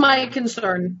That was my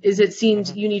concern, is it seemed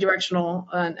unidirectional,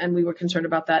 and we were concerned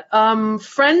about that.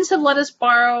 Friends have let us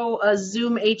borrow a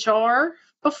Zoom HR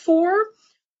before,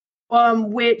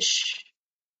 which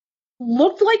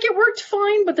looked like it worked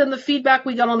fine, but then the feedback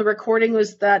we got on the recording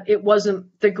was that it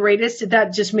wasn't the greatest.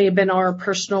 That just may have been our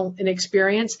personal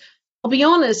inexperience. I'll be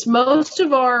honest, most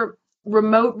of our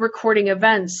remote recording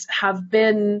events have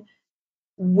been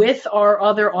with our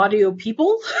other audio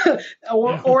people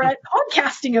or at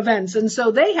podcasting events, and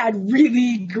so they had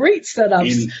really great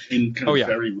setups. In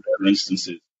very rare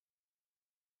instances,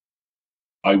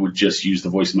 I would just use the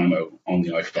voice memo on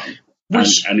the iPhone,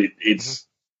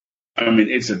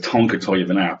 it's a Tonka toy of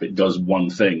an app. It does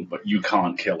one thing, but you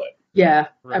can't kill it. Yeah,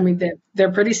 right. I mean,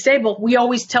 they're pretty stable. We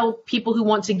always tell people who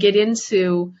want to get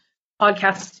into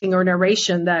podcasting or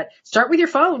narration that start with your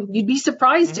phone. You'd be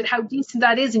surprised at how decent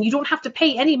that is, and you don't have to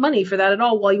pay any money for that at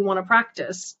all while you want to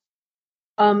practice.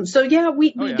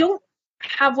 We don't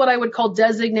have what I would call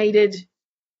designated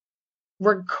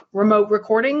remote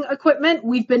recording equipment.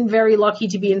 We've been very lucky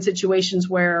to be in situations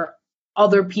where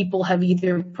other people have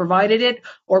either provided it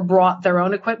or brought their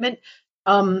own equipment.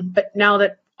 But now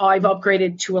that I've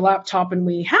upgraded to a laptop and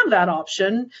we have that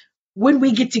option, when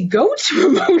we get to go to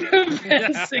remote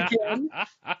events again,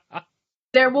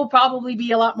 there will probably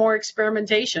be a lot more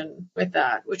experimentation with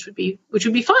that, which would be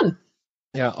fun.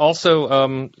 Yeah.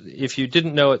 Also, if you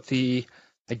didn't know it,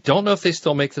 I don't know if they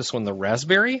still make this one. The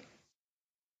Raspberry,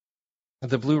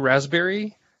 the blue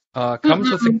Raspberry, comes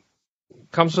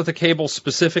with a cable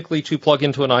specifically to plug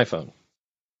into an iPhone.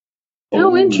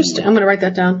 Oh, interesting. I'm going to write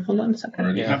that down. Hold on a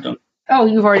second. Yeah. Oh,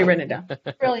 you've already written it down.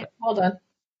 Brilliant. Well done.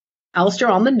 Alasdair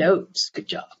on the notes. Good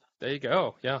job. There you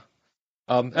go. Yeah.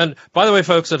 And by the way,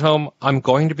 folks at home, I'm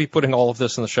going to be putting all of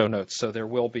this in the show notes, so there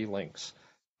will be links.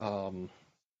 A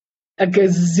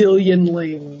gazillion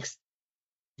links.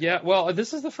 Yeah, well,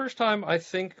 this is the first time I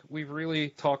think we've really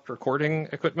talked recording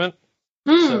equipment.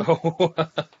 So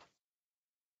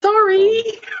sorry.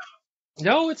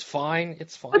 No, it's fine.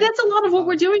 It's fine. But that's a lot of what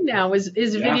we're doing now is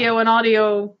video and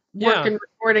audio work and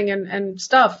recording and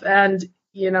stuff. And,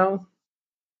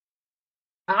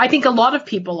 I think a lot of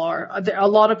people are. A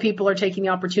lot of people are taking the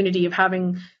opportunity of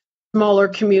having smaller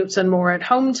commutes and more at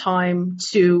home time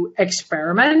to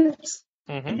experiment.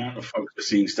 The amount of folks we're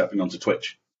seeing stepping onto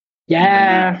Twitch.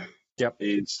 Yeah. Yep.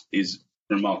 Is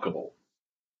remarkable.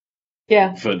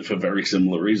 Yeah. For very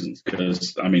similar reasons.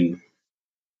 Because, I mean,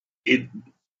 I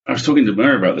was talking to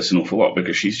Mary about this an awful lot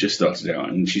because she's just started out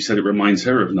and she said it reminds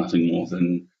her of nothing more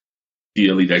than the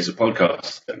early days of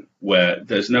podcasting, where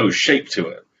there's no shape to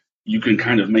it. You can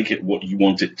kind of make it what you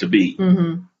want it to be.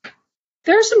 Mm-hmm.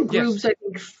 There are some groups, I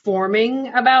think,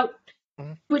 forming about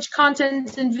Twitch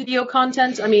content and video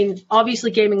content. I mean,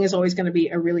 obviously gaming is always going to be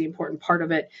a really important part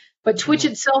of it, but Twitch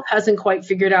itself hasn't quite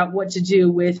figured out what to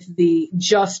do with the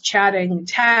just chatting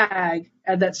tag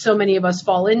that so many of us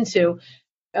fall into,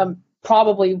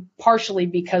 probably partially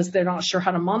because they're not sure how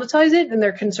to monetize it and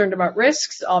they're concerned about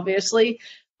risks, obviously.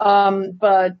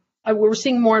 But we're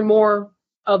seeing more and more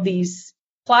of these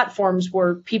platforms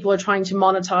where people are trying to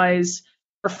monetize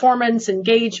performance,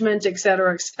 engagement, et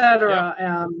cetera,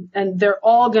 and they're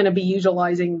all going to be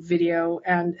utilizing video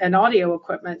and audio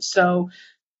equipment. So,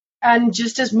 and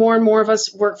just as more and more of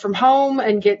us work from home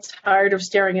and get tired of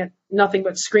staring at nothing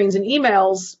but screens and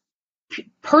emails,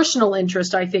 personal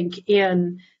interest, I think,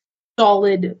 in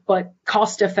solid but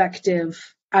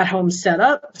cost-effective at-home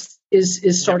setups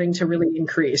is starting to really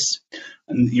increase.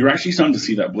 And you're actually starting to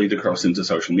see that bleed across into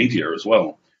social media as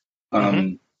well.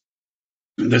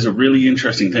 There's a really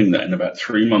interesting thing that in about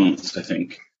 3 months, I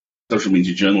think, social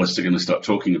media journalists are going to start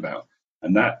talking about,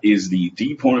 and that is the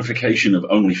depornification of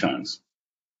OnlyFans.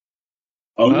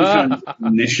 OnlyFans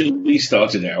initially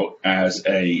started out as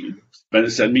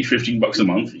send me $15 a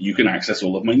month, you can access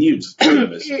all of my nudes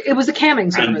service. It was a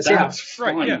camming service, and that's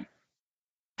fine. Right, yeah.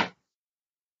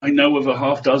 I know of a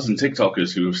half dozen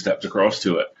TikTokers who have stepped across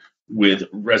to it with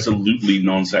resolutely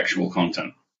non-sexual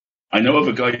content. I know of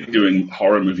a guy doing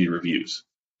horror movie reviews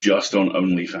just on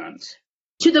OnlyFans.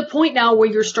 To the point now where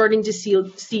you're starting to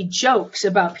see jokes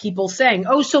about people saying,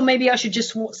 oh, so maybe I should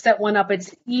just set one up.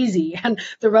 It's easy. And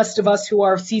the rest of us who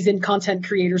are seasoned content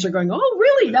creators are going, oh,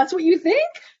 really? That's what you think?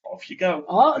 Off you go.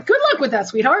 Oh, good luck with that,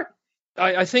 sweetheart.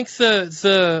 I think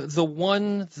the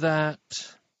one that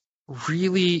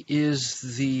really is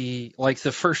the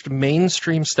first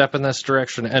mainstream step in this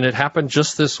direction, and it happened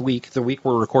just this week, the week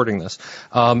we're recording this,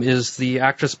 is the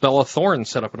actress Bella Thorne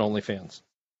set up an OnlyFans.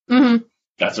 Mm-hmm.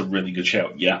 That's a really good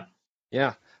shout, yeah.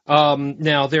 Yeah.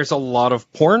 Now, there's a lot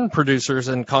of porn producers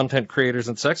and content creators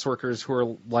and sex workers who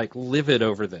are, livid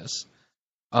over this.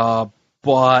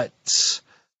 But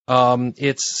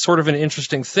it's sort of an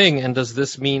interesting thing, and does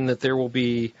this mean that there will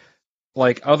be,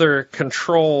 other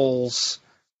controls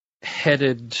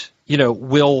headed,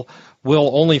 will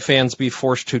OnlyFans be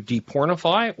forced to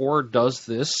depornify, or does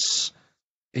this,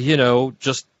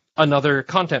 just another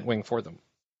content wing for them?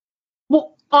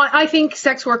 Well, I think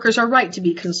sex workers are right to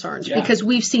be concerned because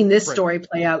we've seen this story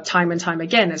play out time and time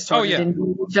again. It started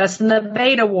just in the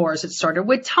beta wars. It started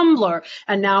with Tumblr,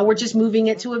 and now we're just moving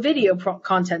it to a video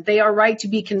content. They are right to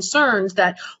be concerned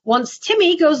that once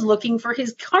Timmy goes looking for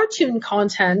his cartoon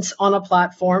content on a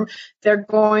platform, they're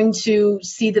going to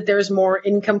see that there's more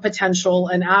income potential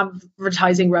and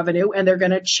advertising revenue, and they're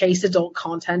going to chase adult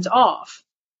content off,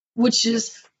 which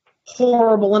is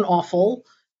horrible and awful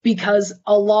because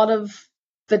a lot of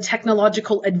the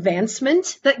technological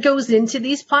advancement that goes into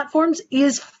these platforms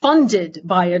is funded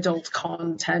by adult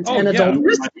content and adult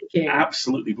risk-taking.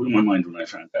 Absolutely blew my mind when I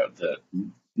found out that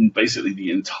basically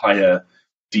the entire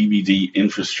DVD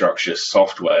infrastructure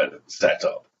software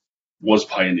setup was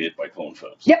pioneered by porn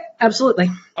firms. Yep, absolutely.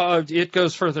 It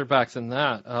goes further back than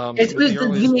that.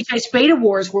 The VHS beta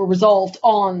wars were resolved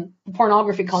on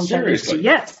pornography content. Seriously?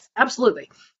 Yes, absolutely.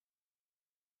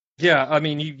 Yeah, I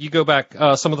mean, you go back,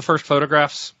 some of the first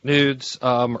photographs, nudes,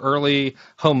 early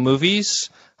home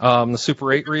movies, the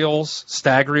Super 8 reels,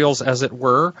 stag reels, as it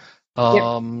were.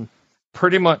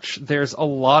 pretty much there's a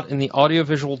lot in the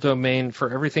audiovisual domain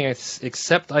for everything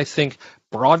except, I think,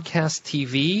 broadcast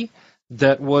TV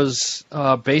that was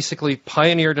basically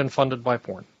pioneered and funded by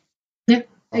porn. Yeah,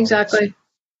 exactly.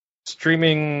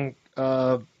 Streaming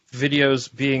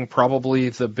videos being probably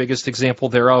the biggest example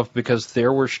thereof, because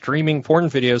there were streaming porn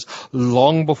videos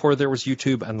long before there was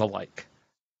YouTube and the like.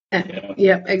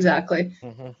 Yeah, exactly.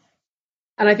 Mm-hmm.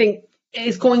 And I think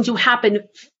it's going to happen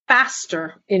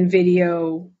faster in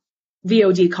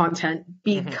VOD content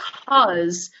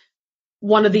because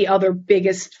one of the other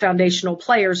biggest foundational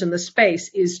players in the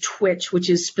space is Twitch, which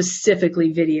is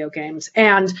specifically video games.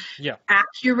 And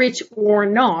accurate or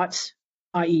not,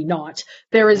 i.e. not,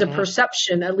 there is a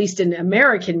perception, at least in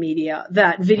American media,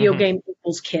 that video game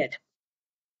equals kid.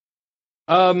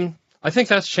 I think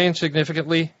that's changed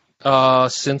significantly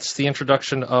since the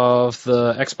introduction of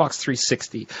the Xbox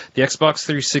 360. The Xbox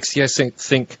 360, I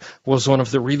think, was one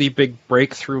of the really big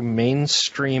breakthrough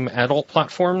mainstream adult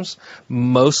platforms,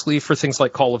 mostly for things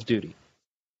like Call of Duty.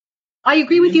 I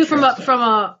agree with you from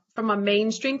a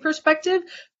mainstream perspective.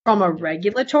 From a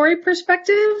regulatory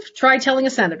perspective, try telling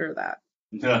a senator that.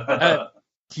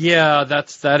 Yeah,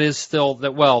 that is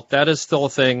still a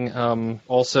thing.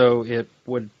 Also, it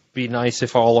would be nice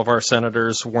if all of our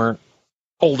senators weren't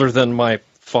older than my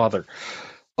father,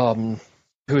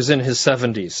 who's in his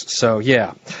 70s. So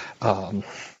yeah. Wow.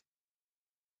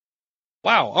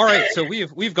 All right. So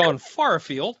we've gone far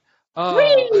afield.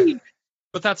 But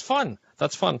that's fun.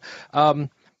 That's fun.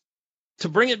 To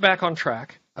bring it back on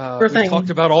track, we talked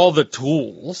about all the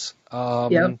tools.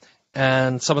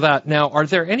 And some of that. Now, are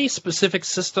there any specific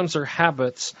systems or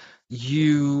habits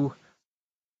you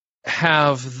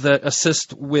have that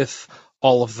assist with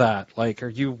all of that? Like, are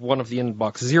you one of the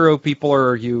inbox zero people,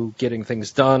 or are you getting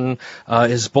things done?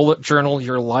 Is bullet journal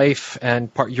your life and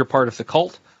you're part of the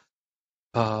cult?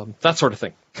 That sort of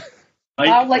thing.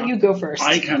 I'll let you go first.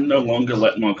 I can no longer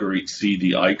let Marguerite see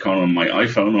the icon on my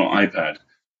iPhone or iPad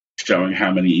showing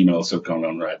how many emails have gone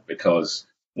unread, because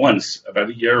once, about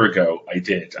a year ago, I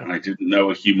did, and I didn't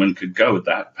know a human could go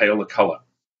that pale a color.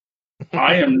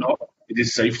 I am not, it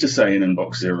is safe to say, an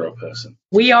inbox zero person.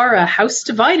 We are a house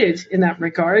divided in that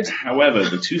regard. However,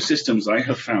 the two systems I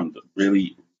have found that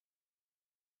really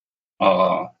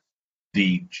are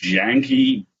the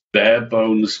janky, bare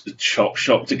bones,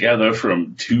 chop together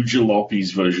from two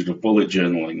jalopies version of bullet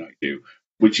journaling I do,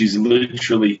 which is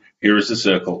literally, here is a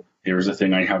circle, here is a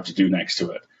thing I have to do next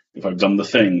to it. If I've done the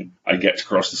thing, I get to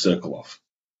cross the circle off.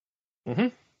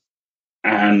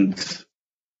 And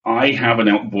I have an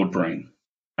outboard brain.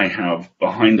 I have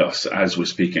behind us, as we're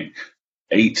speaking,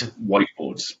 8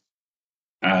 whiteboards,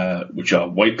 which are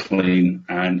white clean,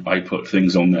 and I put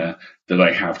things on there that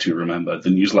I have to remember. The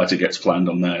newsletter gets planned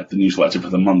on there. The newsletter for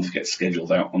the month gets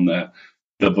scheduled out on there.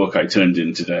 The book I turned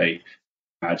in today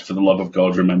had, for the love of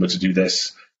God, remember to do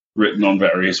this, written on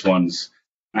various ones.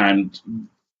 And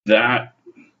that,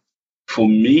 for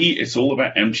me, it's all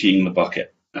about emptying the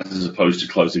bucket as opposed to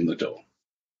closing the door.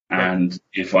 And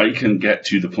if I can get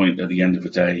to the point at the end of the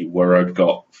day where I've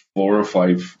got 4 or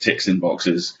 5 ticks in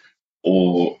boxes,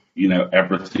 or,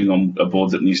 everything on a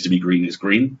board that needs to be green is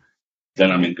green,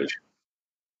 then I'm in good shape.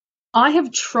 I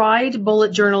have tried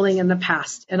bullet journaling in the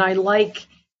past, and I like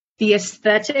the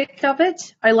aesthetic of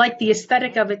it. I like the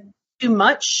aesthetic of it too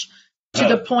much, to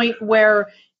the point where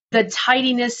the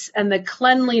tidiness and the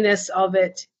cleanliness of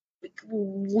it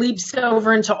leaps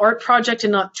over into art project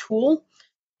and not tool.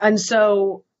 And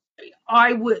so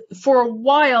I would, for a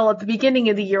while at the beginning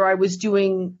of the year, I was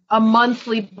doing a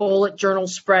monthly bullet journal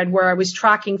spread where I was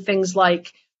tracking things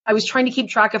like, I was trying to keep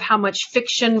track of how much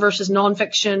fiction versus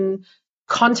nonfiction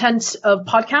content of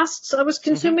podcasts I was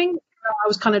consuming. I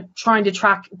was kind of trying to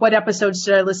track what episodes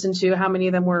did I listen to, how many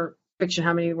of them were fiction,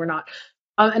 how many were not.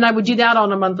 And I would do that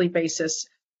on a monthly basis.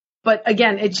 But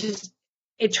again,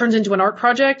 it turns into an art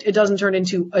project. It doesn't turn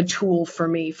into a tool for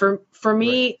me. For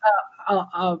me,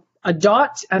 a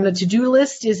dot and a to-do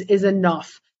list is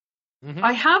enough.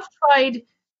 I have tried.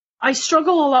 I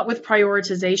struggle a lot with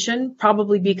prioritization,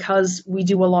 probably because we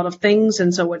do a lot of things,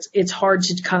 and so it's hard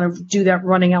to kind of do that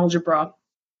running algebra.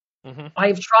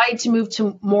 I've tried to move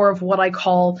to more of what I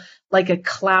call like a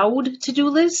cloud to-do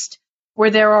list,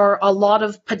 where there are a lot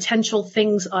of potential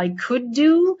things I could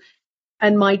do.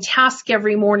 And my task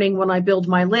every morning when I build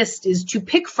my list is to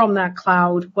pick from that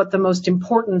cloud what the most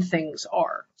important things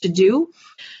are to do.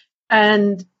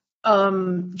 And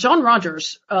John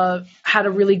Rogers had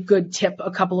a really good tip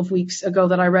a couple of weeks ago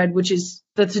that I read, which is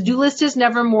the to-do list is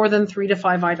never more than 3 to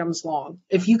 5 items long.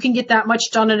 If you can get that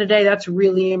much done in a day, that's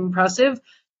really impressive.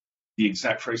 The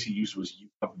exact phrase he used was, "You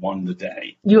have won the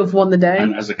day." You have won the day.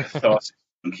 And as a catharsis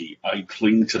monkey, I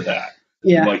cling to that.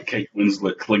 Yeah. like Kate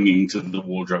Winslet clinging to the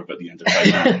wardrobe at the end of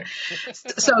Titanic.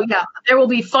 So yeah, there will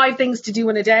be 5 things to do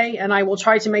in a day, and I will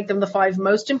try to make them the 5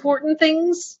 most important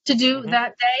things to do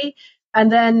that day.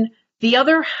 And then the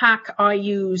other hack I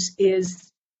use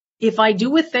is if I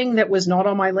do a thing that was not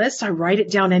on my list, I write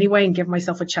it down anyway and give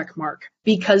myself a check mark,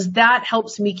 because that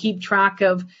helps me keep track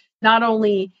of not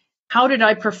only how did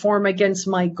I perform against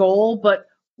my goal, but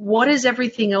what is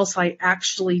everything else I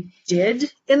actually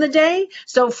did in the day?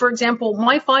 So, for example,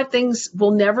 my 5 things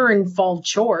will never involve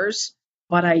chores,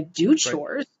 but I do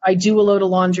chores. Right. I do a load of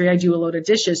laundry. I do a load of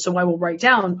dishes. So I will write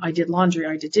down, I did laundry,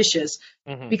 I did dishes,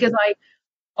 because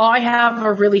I have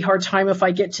a really hard time if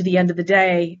I get to the end of the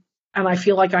day and I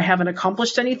feel like I haven't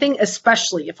accomplished anything,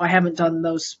 especially if I haven't done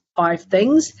those 5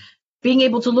 things. Being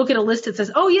able to look at a list that says,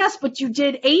 oh, yes, but you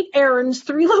did 8 errands,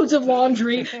 3 loads of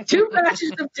laundry, 2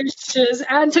 batches of dishes,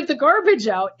 and took the garbage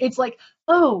out. It's like,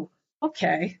 oh,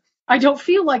 okay. I don't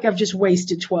feel like I've just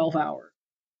wasted 12 hours.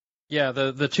 Yeah,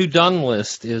 the to done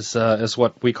list is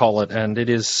what we call it, and it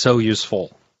is so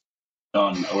useful.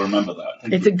 Done. I'll remember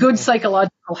that. It's a good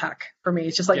psychological hack for me.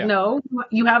 It's just like, no,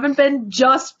 you haven't been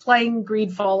just playing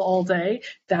Greedfall all day.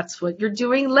 That's what you're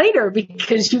doing later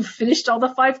because you finished all the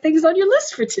 5 things on your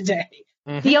list for today.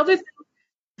 The other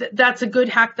thing that's a good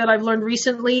hack that I've learned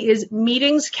recently is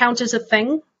meetings count as a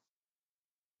thing.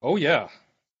 Oh, yeah.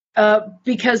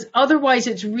 Because otherwise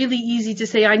it's really easy to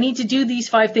say, I need to do these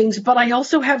 5 things, but I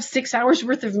also have 6 hours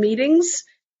worth of meetings.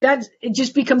 That it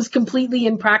just becomes completely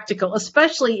impractical,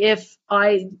 especially if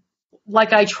I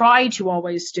try to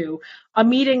always do. A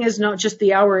meeting is not just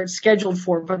the hour it's scheduled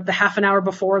for, but the half an hour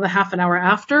before and the half an hour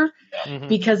after,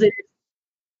 because it's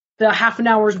the half an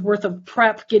hour's worth of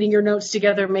prep, getting your notes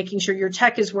together, making sure your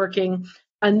tech is working,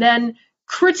 and then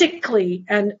critically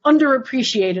and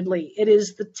underappreciatedly, it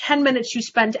is the 10 minutes you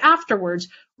spend afterwards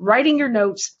writing your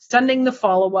notes, sending the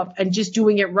follow-up, and just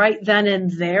doing it right then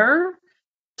and there.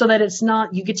 So that it's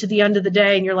not, you get to the end of the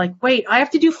day and you're like, wait, I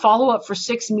have to do follow-up for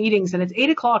 6 meetings and it's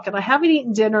 8 o'clock and I haven't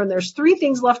eaten dinner and there's 3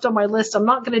 things left on my list. I'm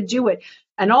not going to do it.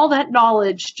 And all that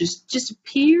knowledge just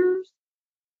disappears.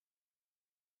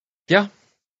 Yeah,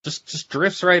 just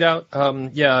drifts right out.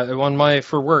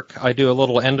 For work, I do a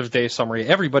little end of day summary.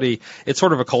 Everybody, it's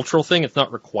sort of a cultural thing. It's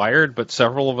not required, but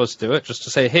several of us do it just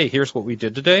to say, hey, here's what we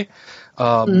did today.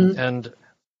 And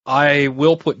I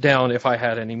will put down if I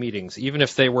had any meetings, even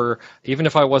if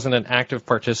I wasn't an active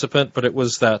participant, but it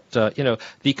was that,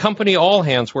 the company all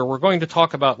hands where we're going to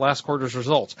talk about last quarter's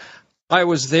results. I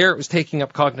was there. It was taking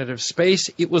up cognitive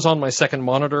space. It was on my second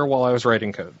monitor while I was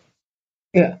writing code.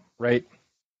 Yeah. Right.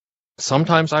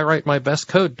 Sometimes I write my best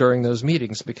code during those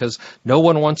meetings because no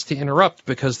one wants to interrupt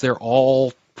because they're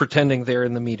all pretending they're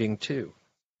in the meeting too.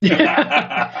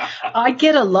 I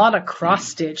get a lot of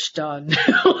cross-stitch done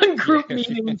on group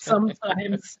meetings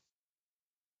sometimes.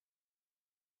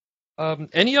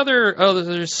 Any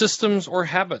other systems or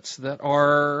habits that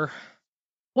are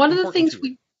one of the things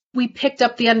we picked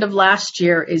up the end of last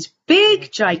year is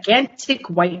big, gigantic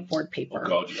whiteboard paper.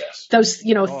 Oh, God, yes. Those,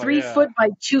 3 foot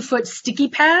by 2 foot sticky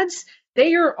pads,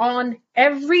 they are on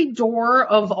every door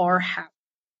of our house.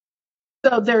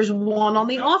 So there's one on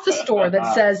the office door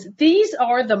that says, these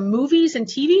are the movies and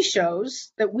TV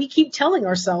shows that we keep telling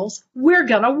ourselves we're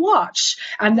going to watch.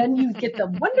 And then you get the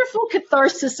wonderful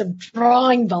catharsis of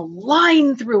drawing the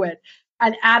line through it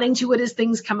and adding to it as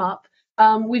things come up.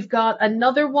 We've got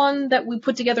another one that we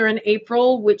put together in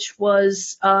April, which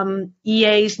was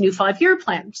EA's new 5-year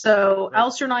plan. So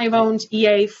Alasdair and I have owned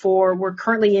EA we're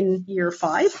currently in year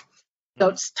 5. So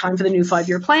it's time for the new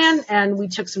 5-year plan, and we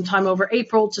took some time over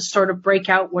April to sort of break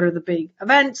out what are the big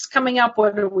events coming up,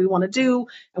 what do we want to do,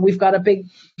 and we've got a big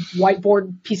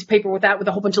whiteboard piece of paper with that with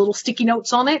a whole bunch of little sticky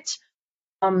notes on it.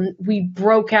 We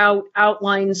broke out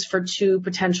outlines for 2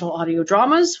 potential audio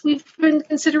dramas we've been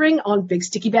considering on big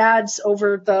sticky pads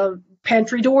over the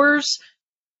pantry doors.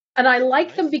 And I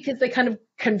like them because they kind of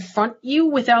confront you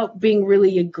without being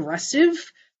really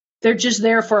aggressive. They're just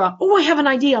there for, I have an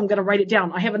idea, I'm going to write it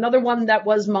down. I have another one that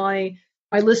was my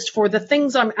list for the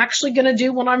things I'm actually going to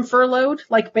do when I'm furloughed,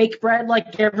 like bake bread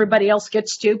like everybody else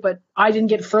gets to, but I didn't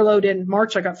get furloughed in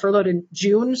March. I got furloughed in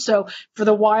June. So for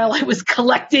the while, I was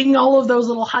collecting all of those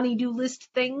little honey-do list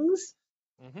things.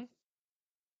 Mm-hmm.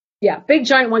 Yeah, big,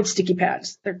 giant white sticky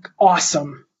pads. They're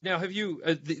awesome. Now, have you,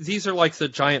 these are like the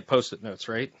giant Post-it notes,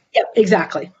 right? Yeah,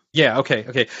 exactly. Yeah,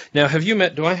 okay. Now,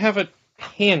 do I have it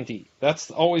handy?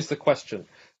 That's always the question.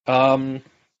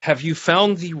 Have you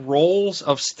found the rolls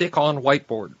of stick-on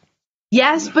whiteboard?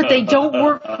 Yes, but they don't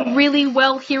work really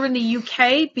well here in the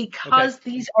UK because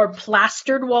these are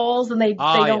plastered walls and they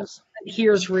don't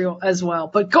adhere as real as well.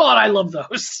 But God, I love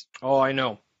those. Oh, I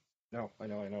know. No, I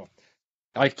know.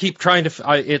 I keep trying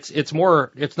to. It's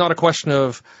more. It's not a question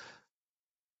of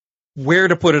where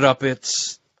to put it up.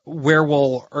 It's where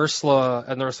will Ursula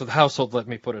and the rest of the household let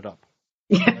me put it up.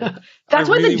 Yeah. That's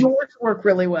why the doors work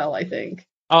really well, I think.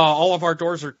 All of our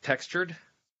doors are textured.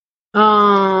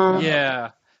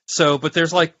 Yeah. So, but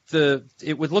there's like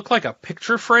it would look like a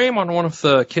picture frame on one of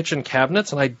the kitchen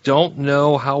cabinets, and I don't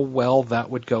know how well that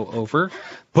would go over,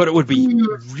 but it would be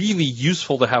really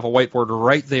useful to have a whiteboard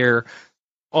right there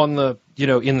on the,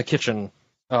 in the kitchen.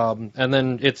 And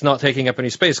then it's not taking up any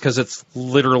space because it's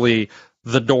literally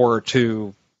the door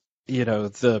to,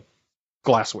 the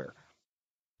glassware.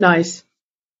 Nice.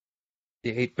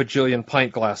 The 8 bajillion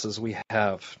pint glasses we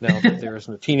have now that there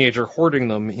isn't a teenager hoarding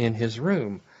them in his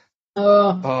room.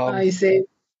 Oh, I see.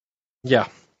 Yeah.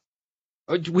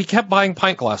 We kept buying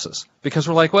pint glasses because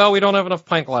we're like, well, we don't have enough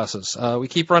pint glasses. We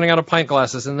keep running out of pint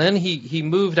glasses. And then he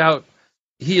moved out.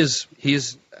 He's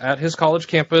at his college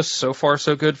campus. So far,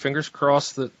 so good. Fingers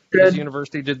crossed that his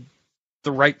university did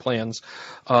the right plans.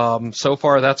 So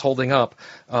far, that's holding up.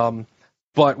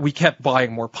 But we kept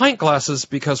buying more pint glasses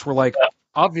because we're like,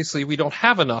 obviously, we don't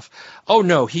have enough. Oh,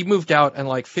 no, he moved out and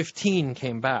like 15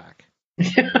 came back.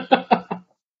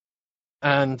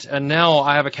 And now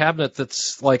I have a cabinet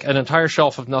that's like an entire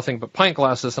shelf of nothing but pint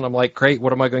glasses, and I'm like, great,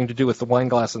 what am I going to do with the wine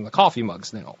glass and the coffee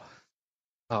mugs now?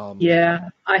 Yeah,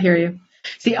 I hear you.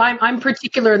 See, I'm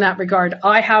particular in that regard.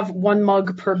 I have one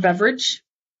mug per beverage.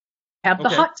 I have the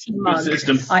hot tea mug.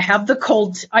 I have the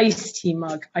cold iced tea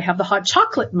mug. I have the hot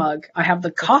chocolate mug. I have the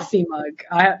coffee mug.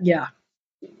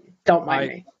 Don't mind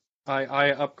me.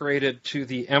 I upgraded to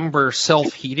the Ember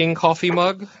self-heating coffee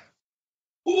mug.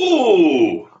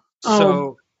 Ooh!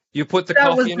 So you put the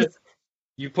coffee in it,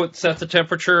 set the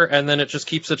temperature, and then it just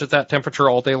keeps it at that temperature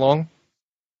all day long?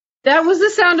 That was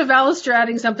the sound of Alasdair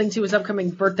adding something to his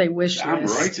upcoming birthday wish list. I'm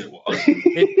right, it was.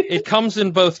 It comes in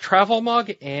both travel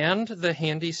mug and the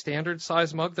handy standard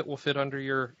size mug that will fit under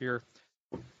your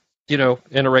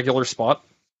in a regular spot.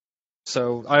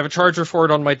 So I have a charger for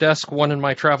it on my desk, one in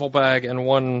my travel bag, and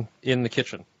one in the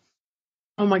kitchen.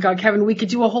 Oh my God, Kevin, we could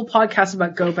do a whole podcast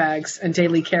about go bags and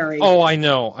daily carry. Oh, I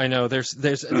know. There's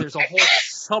a whole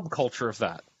subculture of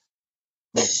that.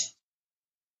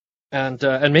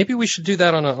 And maybe we should do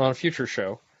that on a future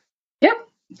show. Yep.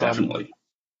 Definitely.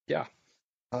 Yeah.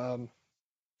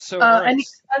 So any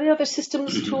other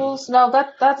systems tools? No,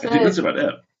 that's I think that's about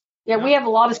it. Yeah, we have a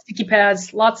lot of sticky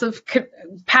pads, lots of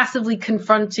passively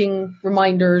confronting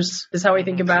reminders is how I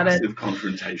think about Passive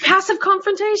confrontation. Passive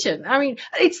confrontation. I mean,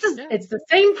 it's the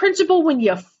same principle when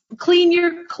you clean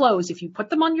your clothes. If you put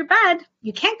them on your bed,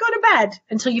 you can't go to bed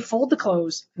until you fold the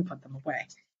clothes and put them away.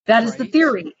 That is the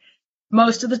theory.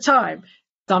 Most of the time.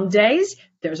 Some days,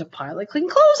 there's a pile of clean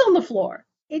clothes on the floor.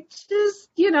 It's just,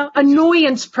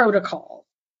 annoyance protocol.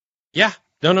 Yeah.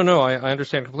 No, I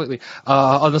understand completely.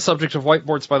 On the subject of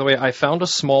whiteboards, by the way, I found a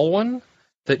small one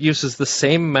that uses the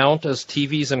same mount as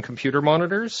TVs and computer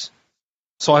monitors.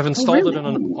 So I've installed it in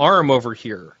an arm over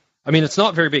here. I mean, it's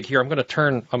not very big. Here, I'm going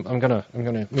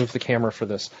to move the camera for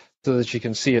this so that you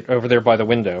can see it over there by the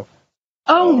window.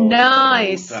 Oh,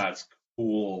 nice. That's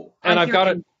cool. And I've got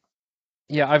it.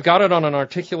 Yeah, I've got it on an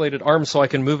articulated arm so I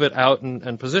can move it out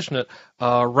and position it.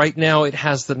 Right now, it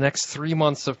has the next 3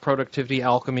 months of productivity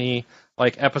alchemy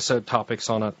episode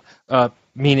topics on it,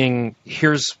 meaning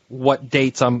here's what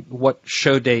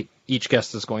show date each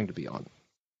guest is going to be on.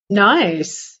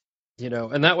 Nice.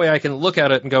 And that way I can look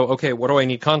at it and go, okay, what do I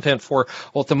need content for?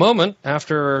 Well, at the moment,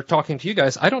 after talking to you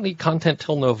guys, I don't need content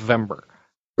till November.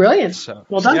 Brilliant. So,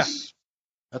 well done. Yeah,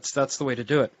 that's the way to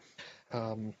do it.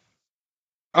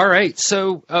 All right,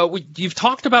 so you've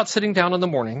talked about sitting down in the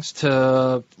mornings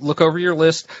to look over your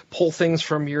list, pull things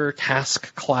from your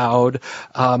task cloud.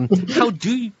 How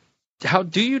do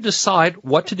you decide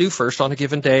what to do first on a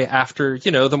given day after,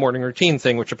 the morning routine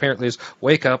thing, which apparently is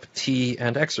wake up, tea,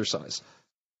 and exercise?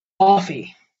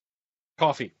 Coffee.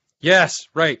 Yes,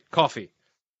 right, coffee.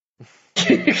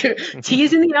 Tea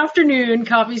is in the afternoon,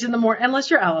 coffee's in the morning,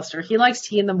 unless you're Alasdair. He likes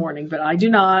tea in the morning, but I do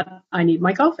not. I need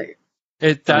my coffee.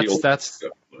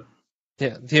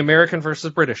 Yeah, the American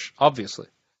versus British, obviously.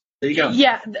 There you go.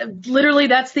 Yeah, literally,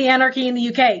 that's the anarchy in the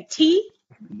UK. Tea?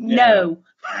 No.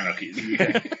 Anarchy in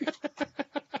the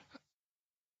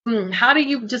UK. How do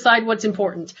you decide what's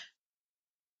important?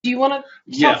 Do you want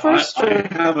to talk first? I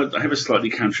have a slightly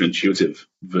counterintuitive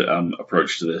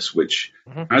approach to this, which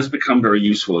has become very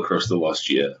useful across the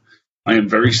last year. I am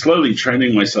very slowly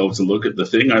training myself to look at the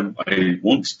thing I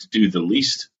want to do the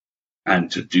least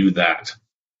and to do that.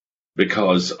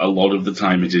 Because a lot of the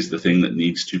time it is the thing that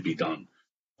needs to be done.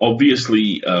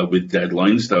 Obviously, with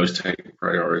deadlines, those take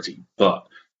priority. But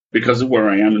because of where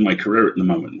I am in my career at the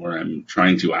moment, where I'm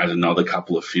trying to add another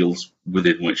couple of fields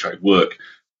within which I work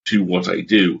to what I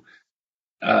do,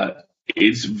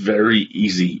 it's very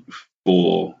easy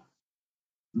for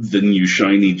the new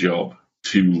shiny job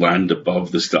to land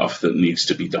above the stuff that needs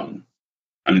to be done.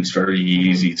 And it's very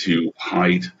easy to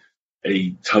hide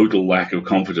a total lack of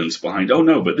confidence behind, oh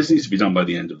no, but this needs to be done by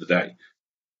the end of the day.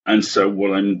 And so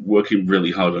what I'm working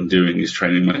really hard on doing is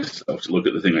training myself to look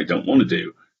at the thing I don't want to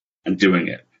do and doing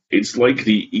it. It's like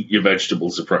the eat your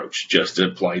vegetables approach, just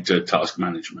applied to task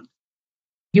management.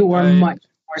 You are much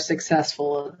more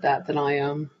successful at that than I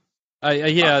am.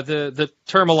 Yeah, the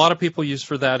term a lot of people use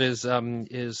for that is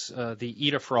the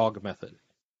eat a frog method.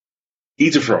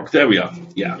 Eat a frog. There we are.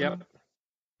 Yeah. Yep.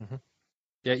 Mm-hmm.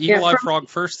 Yeah, eat a live frog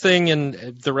first thing, and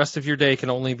the rest of your day can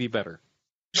only be better.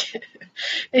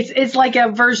 It's like a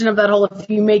version of that whole if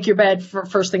you make your bed for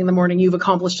first thing in the morning, you've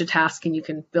accomplished a task and you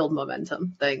can build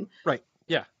momentum thing. Right.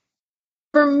 Yeah.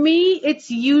 For me,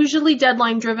 it's usually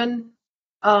deadline driven.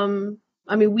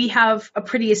 I mean, we have a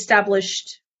pretty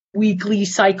established weekly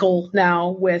cycle now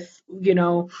with,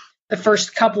 the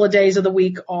first couple of days of the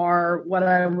week are what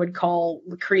I would call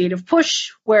the creative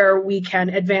push, where we can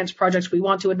advance projects we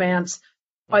want to advance.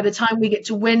 By the time we get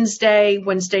to Wednesday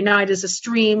night is a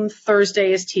stream,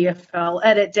 Thursday is TFL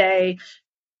edit day.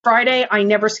 Friday, I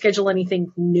never schedule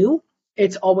anything new.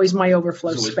 It's always my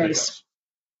overflow space.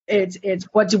 It's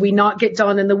what do we not get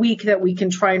done in the week that we can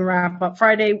try and wrap up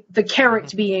Friday. The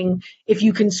carrot being, if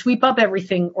you can sweep up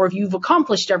everything or if you've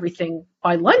accomplished everything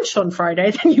by lunch on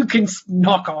Friday, then you can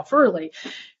knock off early.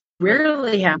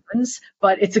 Rarely happens,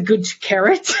 but it's a good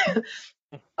carrot.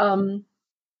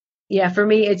 Yeah, for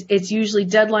me, it's usually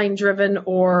deadline driven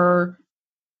or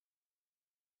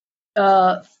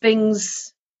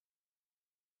things,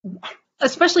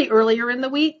 especially earlier in the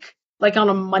week. Like on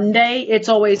a Monday, it's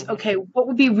always, okay, what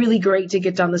would be really great to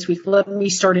get done this week? Let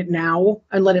me start it now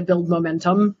and let it build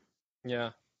momentum. Yeah.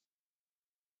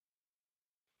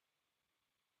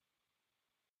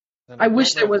 I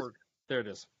wish there was. There it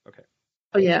is. Okay.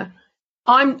 Oh yeah,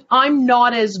 I'm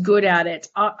not as good at it.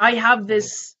 I have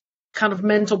this kind of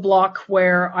mental block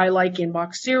where I like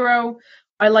inbox zero.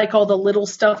 I like all the little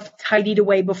stuff tidied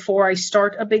away before I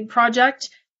start a big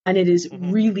project. And it is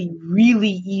really,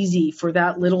 really easy for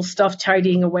that little stuff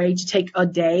tidying away to take a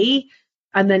day.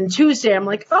 And then Tuesday, I'm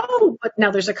like, oh, but now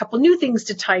there's a couple new things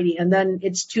to tidy. And then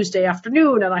it's Tuesday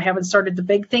afternoon and I haven't started the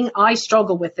big thing. I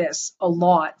struggle with this a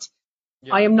lot.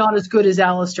 Yeah. I am not as good as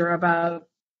Alasdair about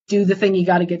do the thing you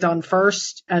got to get done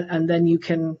first, and then you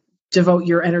can devote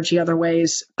your energy other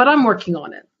ways. But I'm working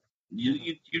on it.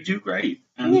 You do great.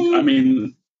 And I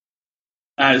mean,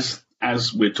 as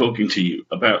we're talking to you,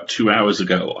 about 2 hours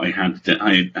ago, I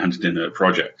handed in a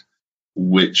project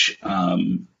which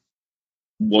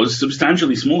was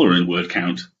substantially smaller in word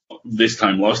count this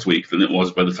time last week than it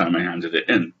was by the time I handed it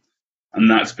in. And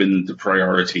that's been the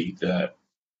priority that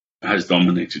has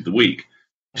dominated the week.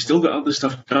 I've still got other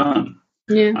stuff done.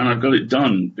 Yeah. And I've got it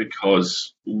done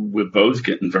because we're both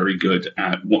getting very good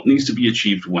at what needs to be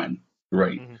achieved when.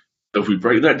 Right. Mm-hmm. So if we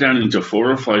break that down into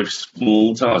 4 or 5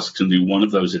 small tasks and do one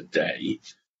of those a day,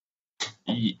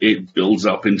 it builds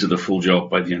up into the full job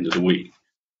by the end of the week.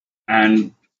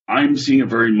 And I'm seeing a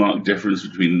very marked difference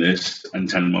between this and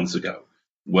 10 months ago,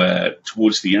 where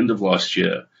towards the end of last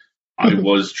year, I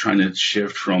was trying to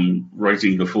shift from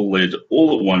writing the full lid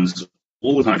all at once,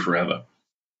 all the time forever,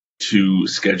 to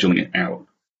scheduling it out.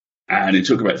 And it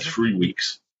took about 3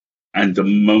 weeks. And the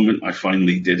moment I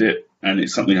finally did it, and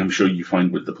it's something I'm sure you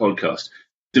find with the podcast,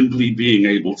 simply being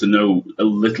able to know a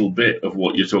little bit of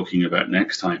what you're talking about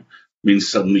next time means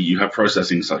suddenly you have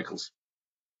processing cycles,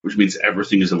 which means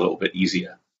everything is a little bit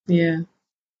easier. Yeah.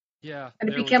 Yeah. And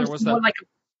it becomes more like a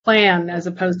plan as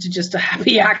opposed to just a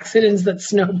happy accidents that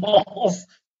snowballs.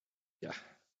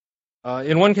 Yeah.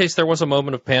 In one case, there was a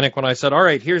moment of panic when I said, all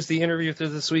right, here's the interview through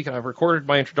this week, and I've recorded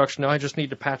my introduction. Now I just need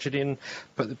to patch it in,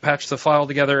 patch the file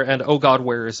together, and oh God,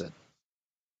 where is it?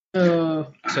 So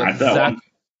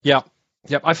yeah,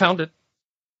 I found it.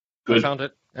 Good. I found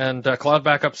it, and cloud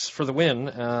backups for the win,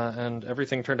 and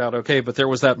everything turned out okay. But there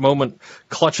was that moment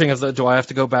clutching of do I have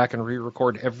to go back and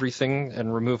re-record everything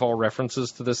and remove all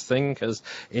references to this thing because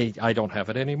I don't have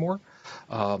it anymore.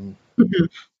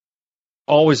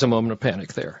 Always a moment of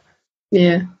panic there.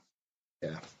 Yeah.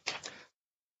 Yeah.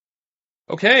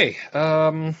 Okay.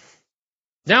 Now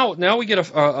we get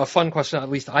a fun question. At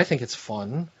least I think it's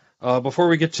fun. Before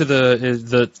we get to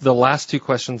the last two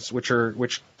questions,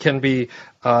 which can be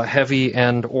heavy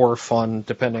and or fun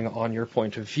depending on your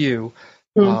point of view.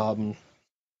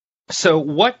 So,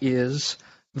 what is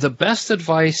the best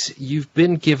advice you've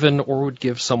been given or would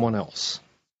give someone else?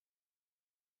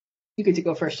 you get to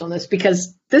go first on this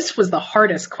because this was the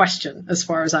hardest question as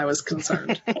far as I was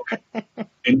concerned.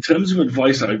 In terms of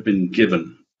advice I've been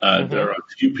given, there are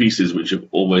two pieces which have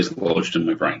always lodged in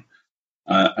my brain.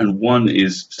 And one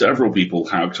is several people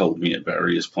have told me at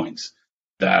various points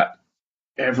that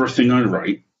everything I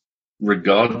write,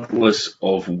 regardless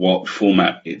of what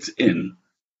format it's in,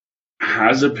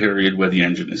 has a period where the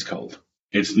engine is cold.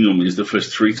 It's normally the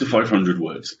first 300 to 500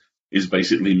 words is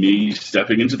basically me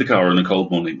stepping into the car on a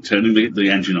cold morning, turning the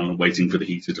engine on and waiting for the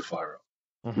heater to fire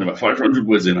up. And about 500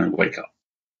 words in, I wake up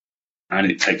and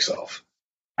it takes off.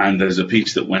 And there's a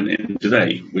piece that went in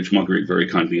today, which Marguerite very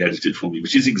kindly edited for me,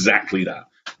 which is exactly that.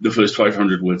 The first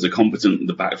 500 words are competent, and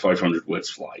the back 500 words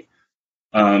fly.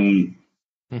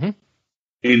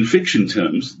 In fiction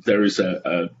terms, there is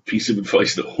a piece of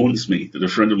advice that haunts me that a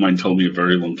friend of mine told me a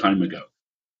very long time ago,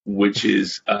 which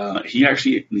is he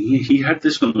had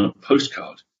this on a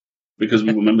postcard because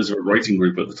we were members of a writing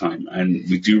group at the time, and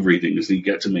we do readings, and he'd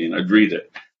get to me, and I'd read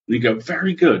it, and he'd go,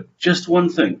 very good, just one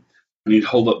thing. And he'd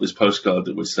hold up this postcard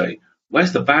that would say,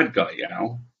 where's the bad guy,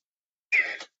 Al?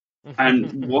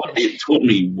 And what it taught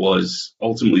me was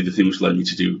ultimately the thing which led me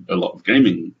to do a lot of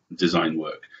gaming design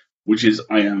work, which is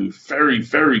I am very,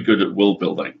 very good at world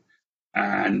building.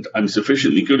 And I'm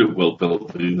sufficiently good at world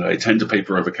building that I tend to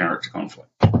paper over character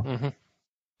conflict.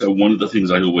 So one of the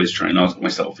things I always try and ask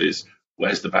myself is,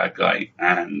 where's the bad guy?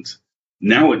 And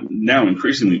now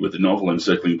increasingly with the novel I'm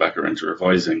circling back around to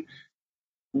revising,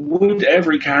 would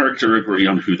every character agree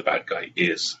on who the bad guy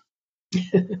is?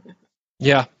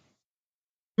 Yeah.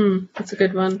 That's a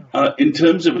good one. In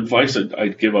terms of advice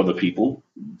I'd give other people,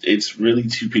 it's really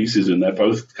two pieces, and they're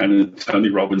both kind of Tony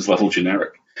Robbins level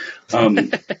generic.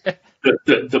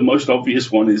 The most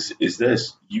obvious one is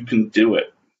this: you can do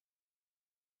it.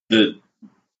 That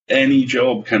any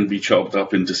job can be chopped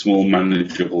up into small,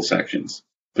 manageable sections.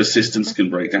 Persistence can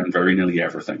break down very nearly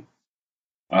everything.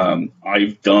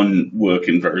 I've done work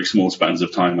in very small spans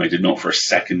of time I did not for a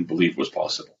second believe was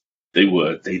possible. They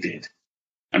did.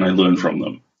 And I learned from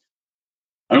them.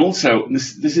 And also,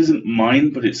 this isn't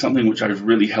mine, but it's something which I've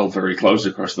really held very close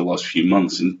across the last few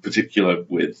months, in particular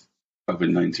with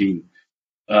COVID-19.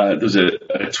 There's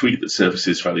a tweet that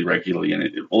surfaces fairly regularly, and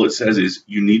all it says is,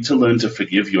 you need to learn to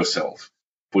forgive yourself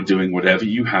for doing whatever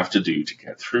you have to do to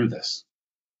get through this.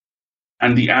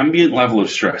 And the ambient level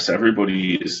of stress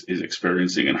everybody is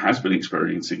experiencing and has been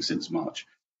experiencing since March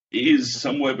is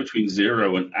somewhere between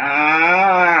 0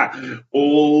 and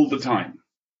all the time.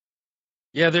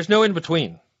 Yeah, there's no in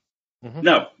between.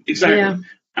 No, exactly. Yeah.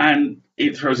 And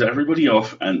it throws everybody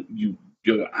off, and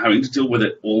you're having to deal with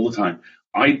it all the time.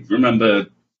 I remember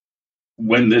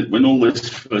when all this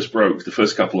first broke, the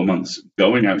first couple of months,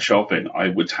 going out shopping, I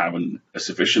would have a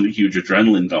sufficiently huge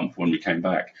adrenaline dump when we came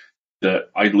back that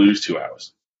I'd lose 2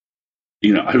 hours.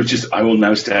 I will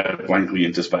now stare blankly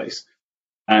into space.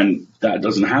 And that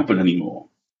doesn't happen anymore.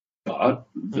 But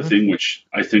the thing which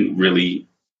I think really,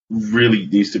 really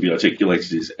needs to be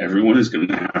articulated is everyone is going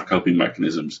to have coping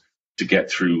mechanisms to get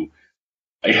through.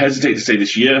 I hesitate to say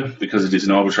this year because it is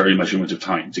an arbitrary measurement of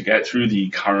time to get through the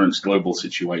current global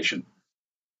situation.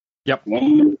 Yep. As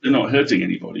long as they're not hurting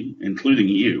anybody, including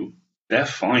you, they're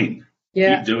fine.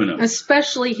 Yeah, keep doing it.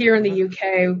 Especially here in the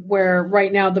UK, where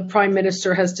right now the Prime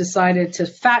Minister has decided to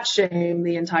fat shame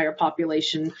the entire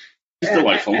population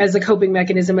as a coping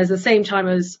mechanism, at the same time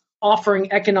as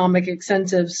offering economic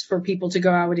incentives for people to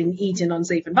go out and eat in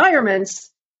unsafe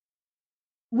environments.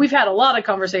 We've had a lot of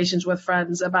conversations with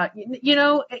friends about,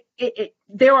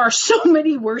 there are so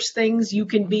many worse things you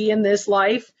can be in this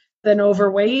life than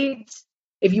overweight.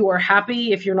 If you are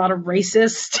happy, if you're not a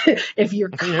racist, if you're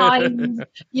kind,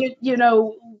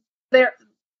 their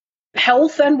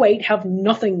health and weight have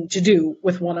nothing to do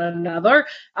with one another,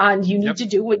 and you need to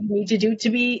do what you need to do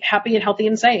to be happy and healthy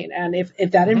and sane. And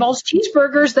if that involves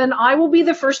cheeseburgers, then I will be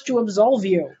the first to absolve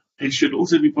you. It should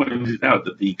also be pointed out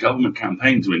that the government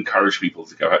campaign to encourage people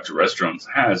to go out to restaurants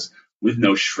has, with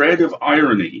no shred of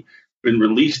irony, been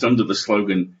released under the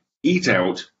slogan, "Eat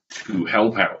out to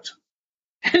help out."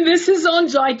 And this is on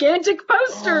gigantic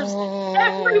posters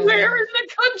everywhere in the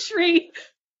country.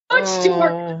 Much to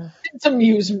our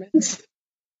amusement.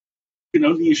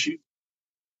 The issue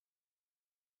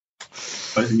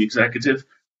by the executive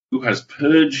who has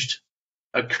purged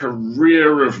a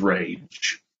career of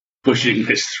rage pushing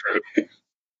this through.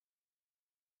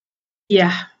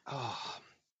 Yeah.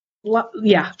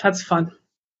 Yeah, that's fun.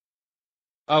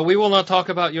 We will not talk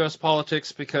about U.S.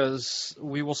 politics because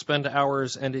we will spend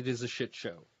hours and it is a shit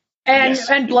show.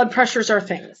 And blood pressures are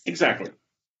things. Exactly.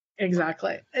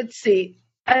 Let's see.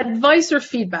 Advice or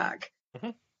feedback.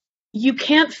 You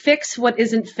can't fix what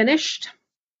isn't finished.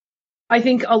 I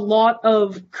think a lot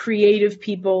of creative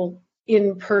people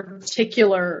in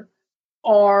particular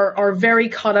are very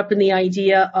caught up in the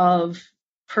idea of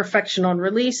perfection on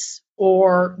release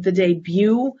or the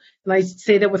debut. And I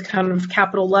say that with kind of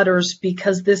capital letters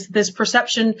because this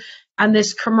perception and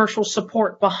this commercial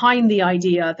support behind the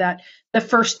idea that the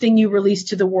first thing you release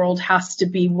to the world has to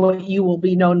be what you will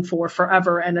be known for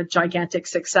forever and a gigantic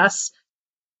success.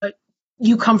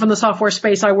 You come from the software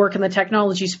space. I work in the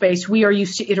technology space. We are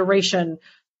used to iteration.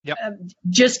 Yep.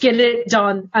 Just get it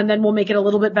done, and then we'll make it a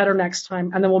little bit better next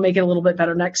time, and then we'll make it a little bit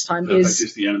better next time. Perfect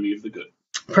is the enemy of the good.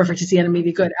 Perfect is the enemy of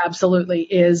the good. Absolutely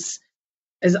is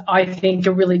I think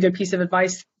a really good piece of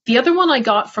advice. The other one I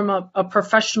got from a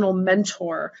professional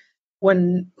mentor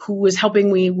who was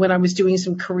helping me when I was doing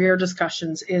some career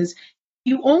discussions is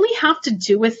you only have to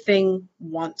do a thing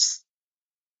once.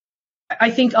 I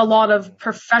think a lot of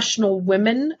professional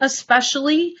women,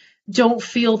 especially, don't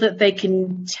feel that they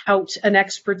can tout an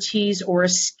expertise or a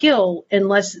skill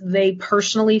unless they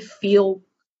personally feel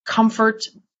comfort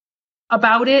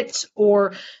about it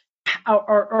or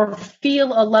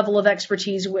feel a level of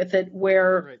expertise with it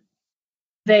where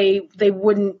they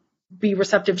wouldn't be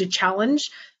receptive to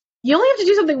challenge. You only have to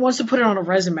do something once to put it on a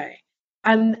resume.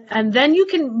 And then you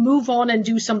can move on and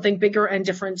do something bigger and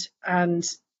different and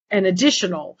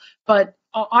additional. But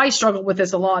I struggle with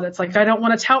this a lot. It's like I don't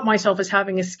want to tout myself as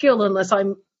having a skill unless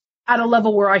I'm at a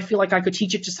level where I feel like I could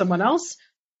teach it to someone else.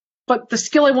 But the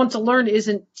skill I want to learn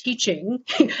isn't teaching,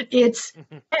 it's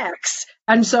X.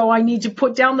 And so I need to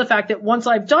put down the fact that once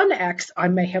I've done X, I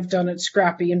may have done it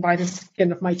scrappy and by the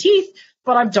skin of my teeth,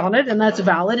 but I've done it and that's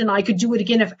valid. And I could do it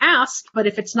again if asked, but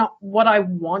if it's not what I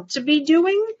want to be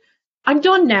doing, I'm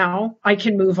done now. I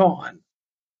can move on.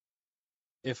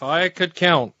 If I could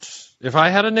count, if I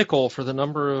had a nickel for the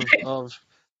number of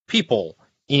people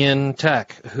in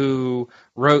tech who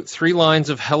wrote 3 lines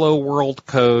of hello world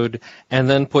code and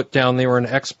then put down they were an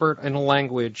expert in a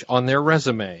language on their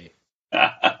resume,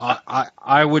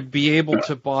 I would be able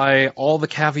to buy all the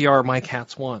caviar my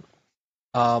cats want.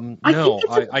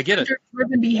 I get it.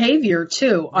 Driven behavior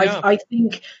too. Yeah. I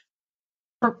think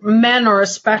men are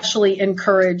especially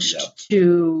encouraged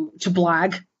to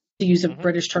blag, to use a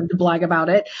British term, to blag about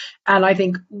it. And I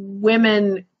think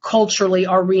women culturally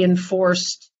are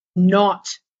reinforced not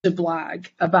to blag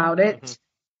about it.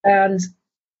 And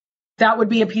that would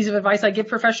be a piece of advice I give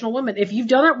professional women. If you've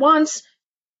done it once,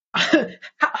 how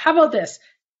about this?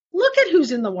 Look at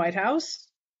who's in the White House.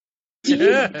 Do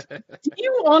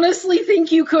you honestly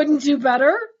think you couldn't do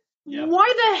better? Yep.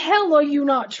 Why the hell are you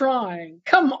not trying?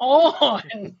 Come on.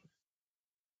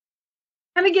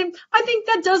 And again, I think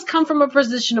that does come from a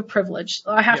position of privilege.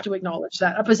 I have to acknowledge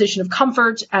that. A position of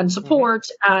comfort and support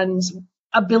and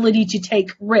ability to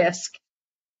take risk.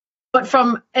 But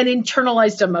from an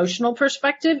internalized emotional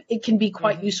perspective, it can be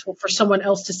quite useful for someone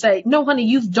else to say, no, honey,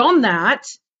 you've done that.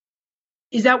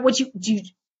 Is that what do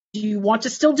you want to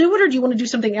still do it or do you want to do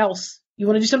something else? You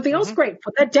want to do something else? Great.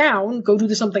 Put that down. Go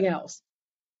do something else.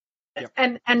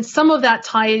 Yep. And some of that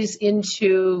ties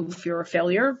into fear of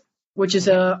failure, which is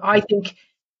I think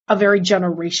a very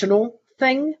generational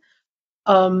thing.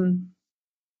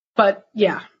 But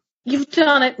yeah, you've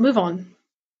done it. Move on.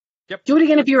 Yep. Do it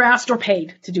again if you're asked or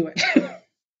paid to do it.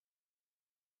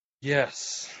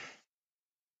 Yes.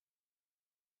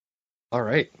 All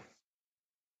right.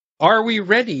 Are we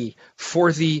ready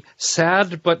for the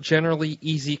sad but generally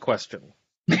easy question?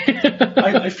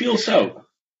 I feel so.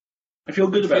 I feel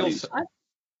good about these.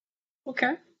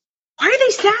 Okay. Why are they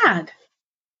sad?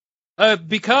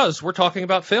 Because we're talking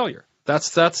about failure.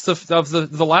 That's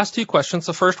the last 2 questions.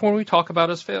 The first one we talk about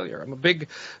is failure. I'm a big.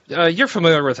 You're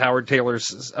familiar with Howard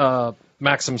Taylor's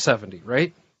Maxim 70,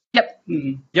 right? Yep.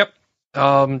 Mm-hmm. Yep.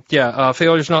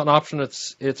 Failure is not an option.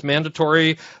 It's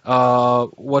mandatory.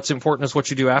 What's important is what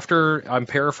you do after. I'm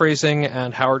paraphrasing,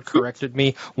 and Howard corrected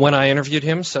me when I interviewed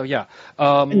him. So yeah.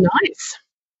 Nice.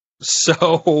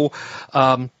 So,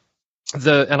 I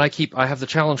have the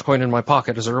challenge coin in my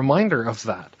pocket as a reminder of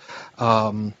that.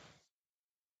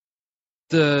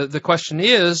 The question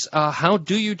is, how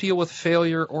do you deal with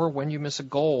failure or when you miss a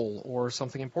goal or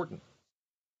something important?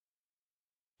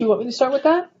 You want me to start with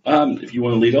that? If you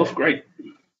want to lead off, great.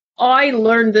 I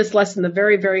learned this lesson the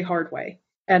very, very hard way,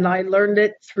 and I learned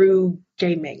it through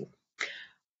gaming.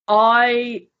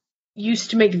 I used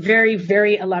to make very,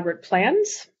 very elaborate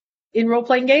plans in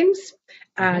role-playing games,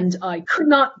 and I could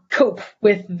not cope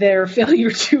with their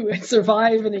failure to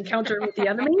survive an encounter with the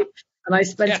enemy, and I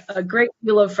spent a great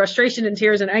deal of frustration and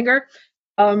tears and anger,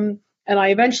 and I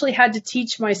eventually had to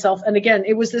teach myself, and again,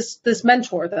 it was this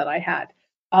mentor that I had,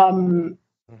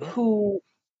 who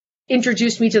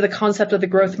introduced me to the concept of the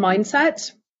growth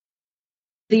mindset.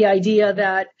 the idea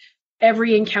that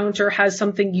every encounter has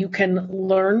something you can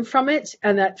learn from it,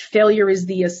 and that failure is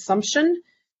the assumption.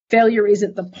 Failure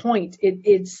isn't the point.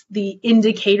 It's the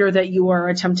indicator that you are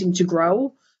attempting to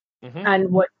grow,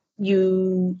 and what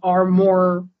you are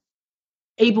more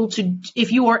able to,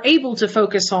 if you are able to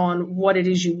focus on what it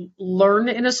is you learn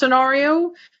in a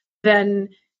scenario, then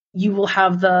you will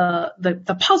have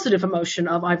the positive emotion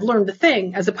of I've learned the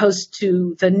thing, as opposed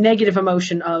to the negative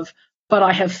emotion of but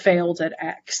I have failed at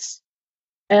X.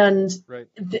 And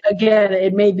again,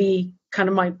 it may be kind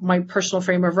of my personal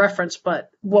frame of reference,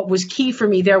 but what was key for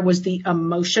me there was the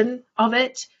emotion of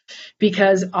it,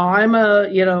 because I'm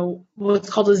what's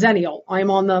called a Xennial.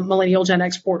 I'm on the Millennial Gen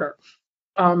X border.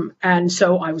 And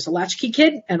so I was a latchkey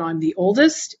kid, and I'm the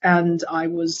oldest, and I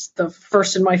was the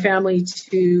first in my family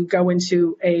to go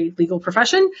into a legal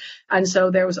profession. And so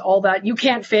there was all that. You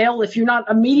can't fail. If you're not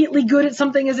immediately good at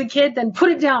something as a kid, then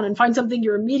put it down and find something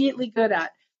you're immediately good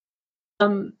at.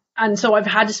 And so I've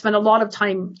had to spend a lot of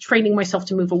time training myself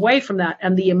to move away from that.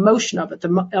 And the emotion of it,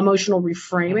 the emotional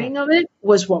reframing of it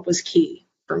was what was key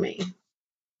for me.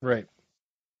 Right.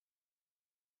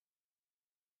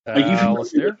 Are you familiar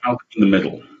with Malcolm in the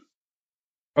Middle?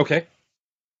 Okay.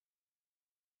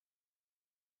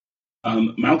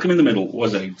 Malcolm in the Middle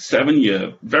was a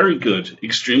 7-year, very good,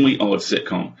 extremely odd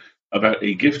sitcom about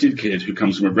a gifted kid who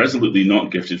comes from a resolutely not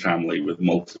gifted family with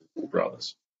multiple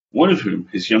brothers, one of whom,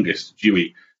 his youngest,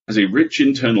 Dewey, has a rich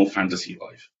internal fantasy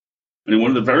life. And in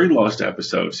one of the very last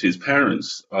episodes, his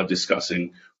parents are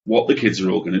discussing what the kids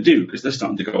are all going to do because they're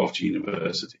starting to go off to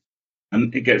university.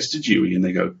 And it gets to Dewey and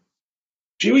they go,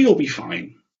 Dewey will be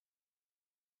fine.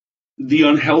 The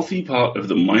unhealthy part of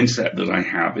the mindset that I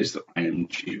have is that I am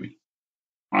Dewey.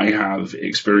 I have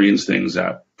experienced things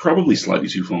at probably slightly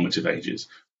too formative ages,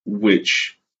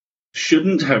 which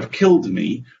shouldn't have killed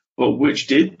me, but which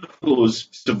did cause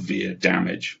severe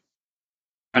damage.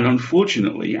 And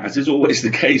unfortunately, as is always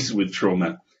the case with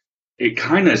trauma, it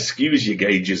kind of skews your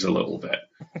gauges a little bit.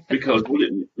 Because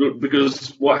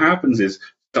what happens is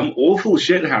some awful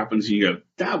shit happens and you go,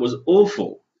 that was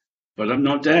awful, but I'm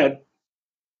not dead.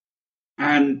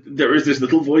 And there is this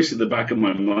little voice in the back of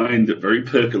my mind that very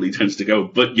perkily tends to go,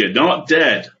 but you're not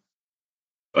dead.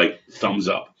 Like, thumbs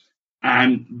up.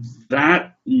 And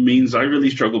that means I really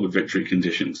struggle with victory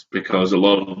conditions because a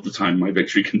lot of the time my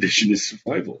victory condition is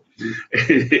survival.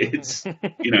 It's,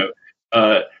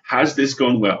 has this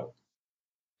gone well?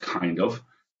 Kind of.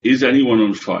 Is anyone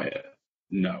on fire?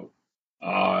 No.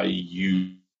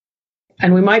 You.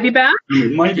 And we might be back?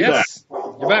 You might be back.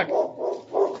 You're back.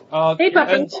 Hey,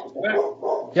 puppy.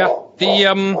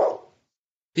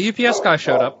 The UPS guy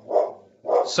showed up.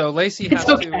 So Lacey has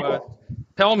to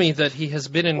tell me that he has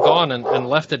been and gone and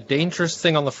left a dangerous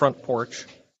thing on the front porch.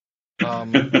 You're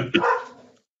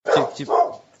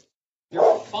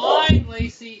fine,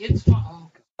 Lacey. It's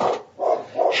fine.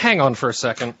 Oh, hang on for a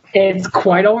second. It's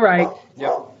quite all right.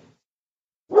 Yep.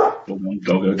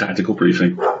 Doggo tactical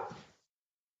briefing.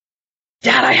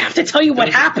 Dad, I have to tell you what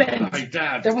happened. Hi,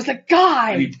 Dad. There was a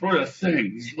guy. He brought a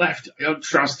thing. He's left. I don't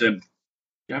trust him.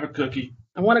 You have a cookie?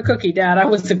 I want a cookie, Dad. I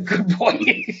was a good boy.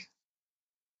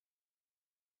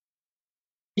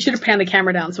 You should have panned the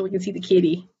camera down so we can see the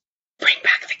kitty. Bring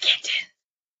back the kitten.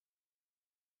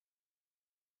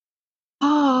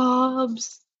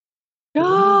 Hobbs.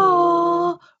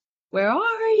 No. Where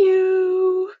are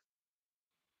you?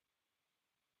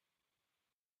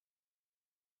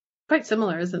 Quite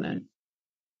similar, isn't it?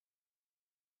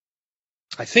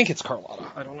 I think it's Carlotta.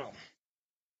 I don't know.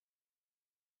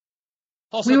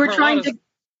 Also, We were trying to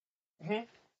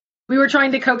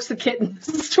coax the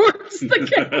kittens towards the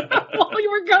camera while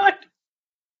you were gone.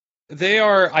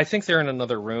 I think they're in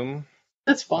another room.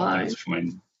 That's fine. That's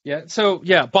fine. Yeah, so,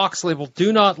 box label,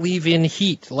 do not leave in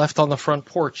heat left on the front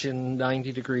porch in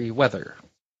 90-degree weather.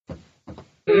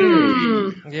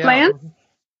 Yeah. Plan?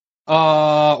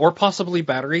 Or possibly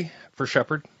battery for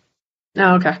Shepherd.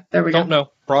 Oh, okay. There we go. Don't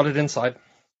know. Brought it inside.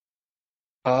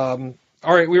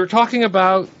 All right, we were talking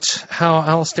about how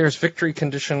Alasdair's victory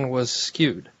condition was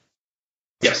skewed.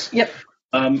 Yes. Yep.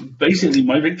 Basically,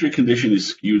 my victory condition is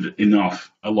skewed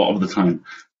enough a lot of the time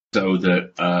so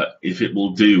that if it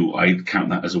will do, I count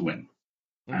that as a win.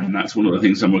 Mm-hmm. And that's one of the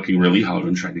things I'm working really hard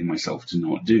on training myself to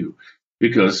not do.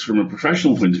 Because from a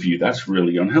professional point of view, that's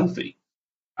really unhealthy.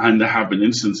 And there have been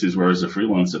instances where, as a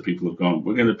freelancer, people have gone,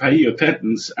 we're going to pay you a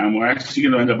pittance, and we're actually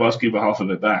going to end up asking for half of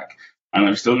it back. And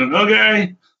I'm still going,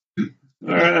 okay.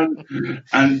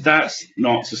 And that's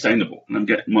not sustainable. And I'm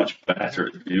getting much better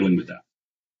at dealing with that.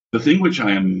 The thing which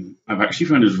I've actually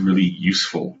found is really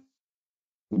useful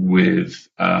with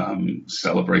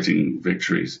celebrating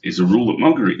victories is a rule that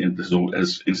Marguerite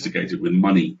has instigated with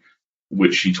money,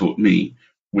 which she taught me,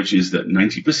 which is that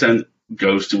 90%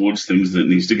 goes towards things that it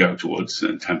needs to go towards,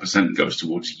 and 10% goes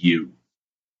towards you.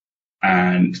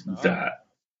 And that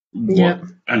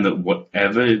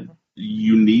whatever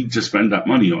you need to spend that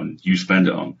money on, you spend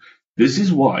it on. This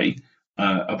is why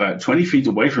about 20 feet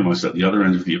away from us at the other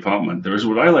end of the apartment, there is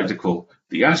what I like to call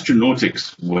the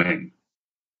astronautics wing,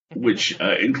 which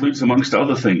includes, amongst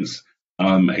other things,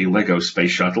 a Lego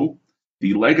space shuttle,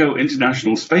 the Lego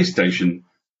International Space Station,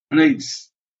 and a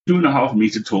 2.5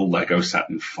 meter tall Lego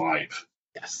Saturn V.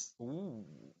 Yes. Ooh.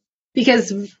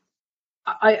 Because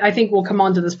I think we'll come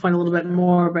on to this point a little bit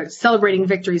more, but celebrating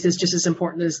victories is just as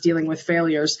important as dealing with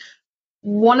failures.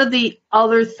 One of the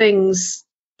other things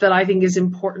that I think is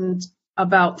important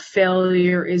about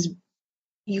failure is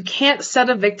you can't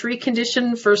set a victory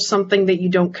condition for something that you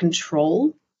don't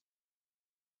control.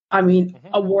 I mean,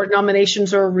 award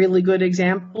nominations are a really good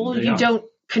example. You don't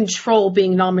control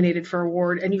being nominated for an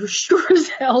award, and you sure as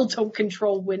hell don't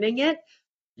control winning it.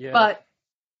 Yeah.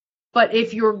 But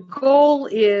if your goal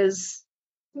is,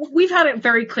 we've had a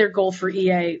very clear goal for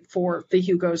EA for the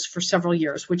Hugos for several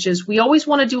years, which is we always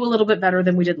want to do a little bit better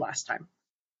than we did last time.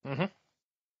 Mm-hmm.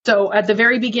 So at the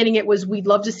very beginning, it was we'd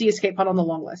love to see Escape Pod on the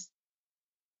long list.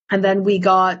 And then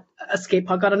Escape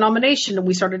Pod got a nomination, and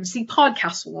we started to see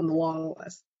Podcastle on the long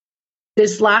list.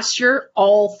 This last year,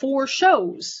 all 4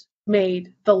 shows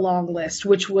made the long list,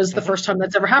 which was the first time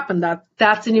that's ever happened.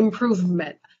 That's an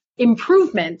improvement.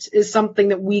 Improvement is something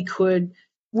that we could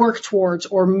work towards,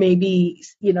 or maybe,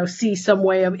 see some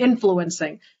way of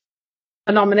influencing.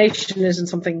 A nomination isn't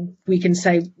something we can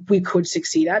say we could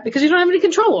succeed at because you don't have any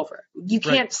control over it. You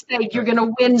can't say you're going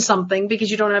to win something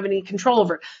because you don't have any control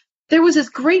over it. There was this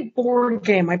great board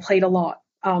game I played a lot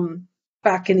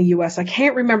back in the US. I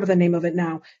can't remember the name of it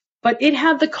now, but it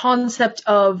had the concept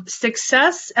of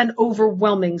success and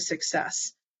overwhelming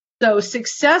success. So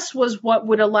success was what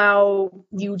would allow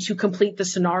you to complete the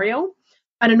scenario.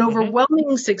 And an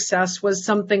overwhelming success was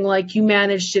something like you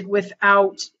managed it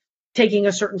without taking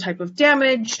a certain type of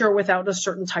damage or without a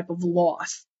certain type of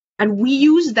loss. And we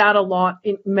use that a lot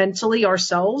mentally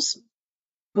ourselves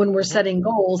when we're setting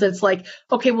goals. It's like,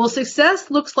 okay, well,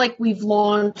 success looks like we've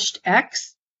launched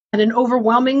X, and an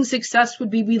overwhelming success would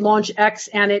be we launch X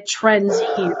and it trends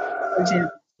here, for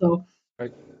example. So.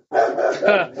 Right.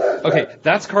 Okay,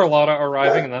 that's Carlotta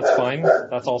arriving, and that's fine.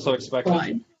 That's also expected.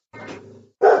 Fine.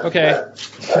 Okay.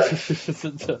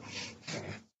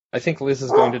 I think Liz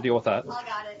is going to deal with that. I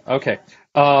got it. Okay.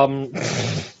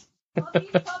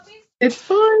 It's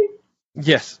fine.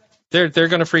 Yes, they're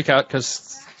going to freak out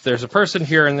because there's a person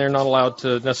here, and they're not allowed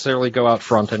to necessarily go out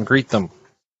front and greet them.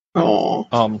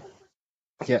 Oh.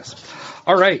 Yes.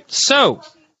 All right. So,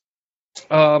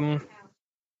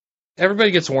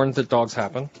 everybody gets warned that dogs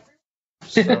happen.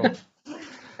 So.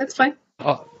 That's fine.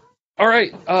 All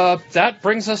right. That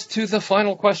brings us to the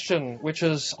final question, which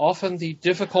is often the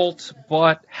difficult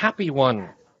but happy one.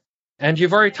 And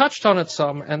you've already touched on it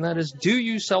some, and that is, do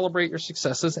you celebrate your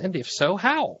successes? And if so,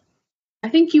 how? I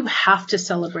think you have to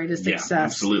celebrate a success. Yeah,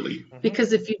 absolutely.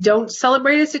 Because if you don't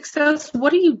celebrate a success,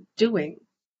 what are you doing?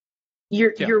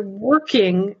 You're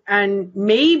working, and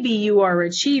maybe you are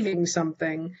achieving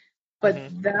something, but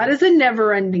that is a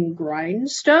never-ending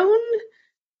grindstone.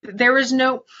 There is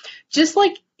no, just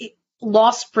like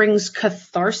loss brings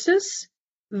catharsis,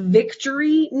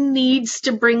 victory needs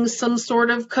to bring some sort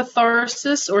of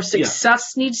catharsis, or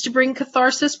success needs to bring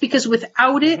catharsis, because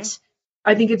without it,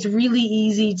 I think it's really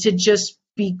easy to just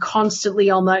be constantly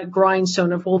on that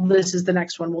grindstone of, well, this is the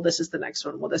next one, well, this is the next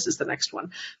one, well, this is the next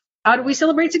one. How do we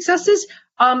celebrate successes?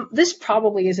 This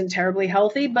probably isn't terribly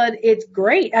healthy, but it's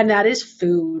great, and that is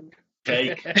food.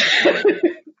 Cake.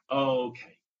 Okay.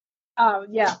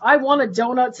 Yeah, I want a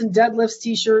donuts and deadlifts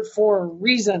t-shirt for a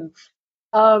reason.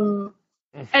 And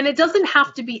it doesn't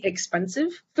have to be expensive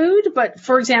food, but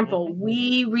for example,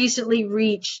 we recently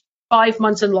reached 5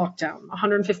 months in lockdown,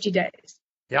 150 days.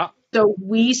 Yeah. So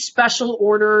we special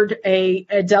ordered a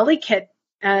deli kit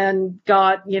and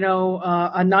got,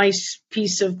 a nice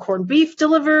piece of corned beef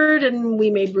delivered, and we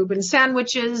made Reuben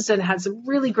sandwiches and had some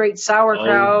really great sauerkraut.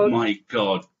 Oh my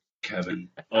God, Kevin.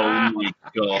 Oh my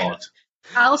God.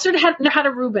 Alasdair had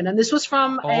a Reuben, and this was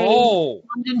from a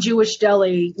London Jewish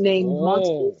deli named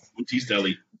Monty's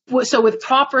Deli. So with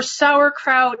proper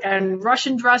sauerkraut and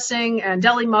Russian dressing and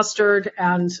deli mustard,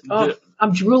 and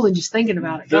I'm drooling just thinking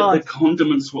about it. The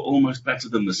condiments were almost better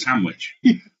than the sandwich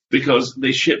because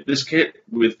they shipped this kit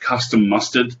with custom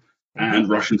mustard and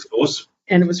Russian sauce.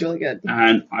 And it was really good.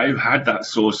 And I've had that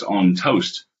sauce on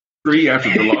toast 3 out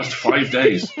of the last 5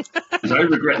 days, and I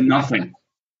regret nothing.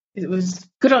 It was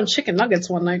good on chicken nuggets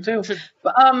one night too.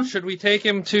 Should we take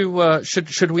him to?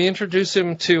 Should we introduce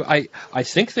him to? I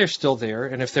think they're still there,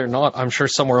 and if they're not, I'm sure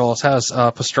somewhere else has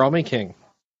Pastrami King.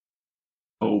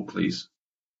 Oh, please.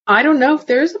 I don't know if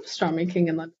there is a pastrami king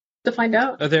in London. To find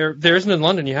out. There isn't in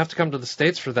London. You have to come to the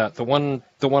States for that. The one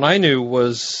I knew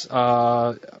was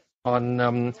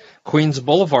on Queens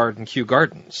Boulevard in Kew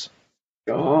Gardens.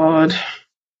 God,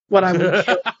 what I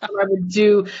would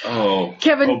do. Oh,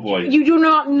 Kevin, oh boy. You do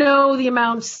not know the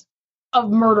amounts of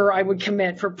murder I would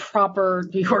commit for proper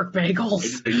New York bagels.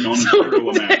 It's a non-zero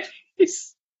amount.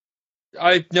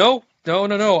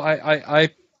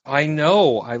 I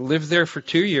know. I lived there for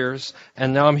 2 years,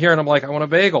 and now I'm here, and I'm like, I want a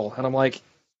bagel, and I'm like,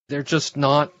 they're just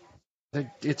not.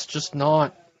 It's just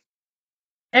not.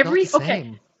 Okay.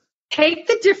 Same. Take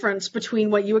the difference between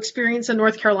what you experience in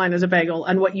North Carolina as a bagel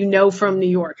and what you know from New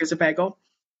York as a bagel.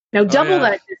 Now double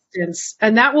that distance,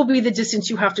 and that will be the distance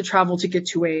you have to travel to get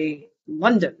to a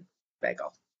London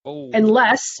bagel.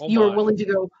 Unless you are willing to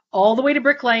go all the way to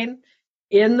Brick Lane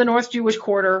in the North Jewish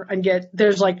Quarter and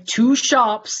there's like 2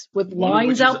 shops with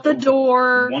lines out the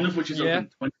door. One of which is open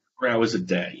 24 hours a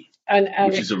day.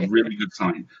 Which is a really good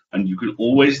sign. And you can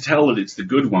always tell that it's the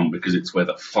good one because it's where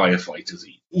the firefighters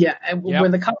eat. Yeah, and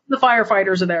when the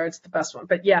firefighters are there, it's the best one.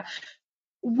 But yeah,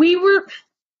 we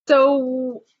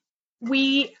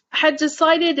had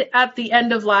decided at the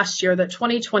end of last year that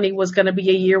 2020 was going to be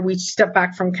a year we step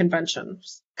back from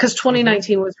conventions because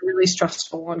 2019 was really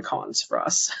stressful on cons for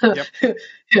us. Yep.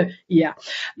 Yeah.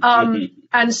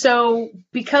 And so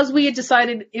because we had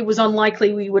decided it was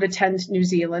unlikely we would attend New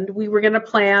Zealand, we were going to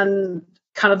plan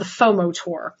kind of the FOMO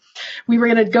tour. We were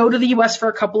going to go to the US for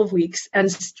a couple of weeks and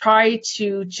try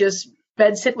to just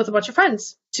bed sit with a bunch of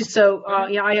friends.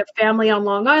 I have family on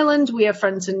Long Island. We have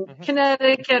friends in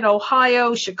Connecticut,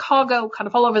 Ohio, Chicago, kind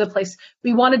of all over the place.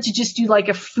 We wanted to just do like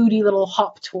a foodie little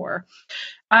hop tour.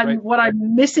 And what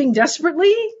I'm missing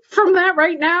desperately from that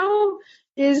right now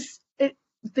is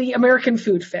the American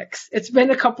food fix. It's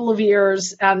been a couple of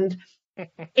years and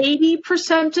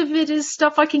 80% of it is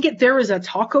stuff I can get. There is a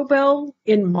Taco Bell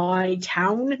in my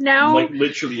town now. Like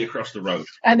literally across the road.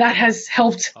 And that has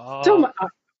helped so much.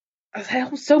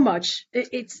 So much.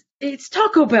 It's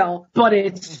Taco Bell, but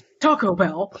it's Taco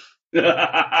Bell.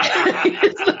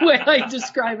 It's the way I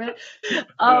describe it.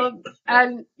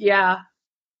 And yeah.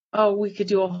 Oh, we could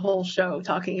do a whole show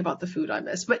talking about the food I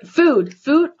miss. But food,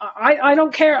 I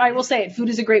don't care. I will say it. Food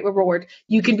is a great reward.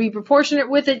 You can be proportionate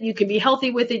with it. You can be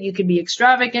healthy with it. You can be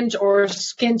extravagant or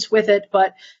skint with it.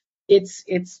 But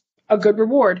it's a good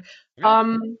reward.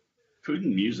 Food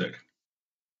and music.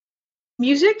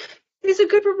 Music is a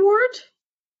good reward.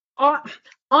 I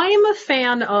am a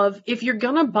fan of if you're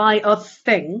going to buy a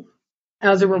thing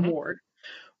as a reward,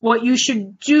 what you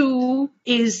should do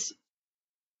is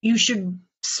you should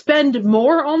spend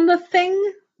more on the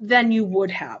thing than you would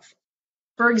have.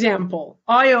 For example,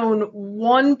 I own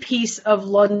one piece of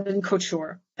London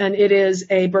couture, and it is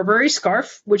a Burberry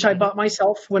scarf, which I bought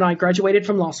myself when I graduated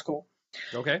from law school.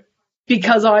 Okay.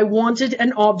 Because I wanted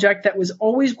an object that was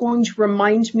always going to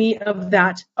remind me of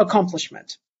that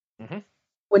accomplishment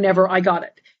whenever I got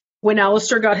it. When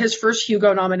Alasdair got his first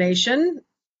Hugo nomination,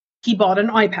 he bought an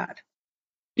iPad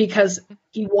because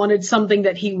he wanted something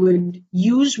that he would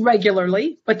use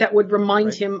regularly, but that would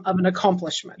remind him of an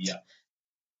accomplishment.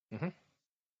 Yeah.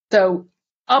 So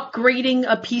upgrading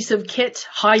a piece of kit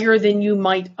higher than you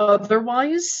might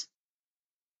otherwise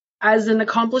as an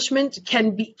accomplishment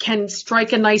can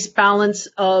strike a nice balance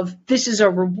of this is a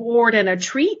reward and a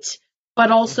treat,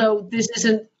 but also this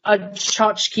isn't a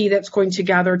tchotchke that's going to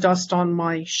gather dust on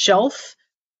my shelf.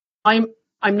 I'm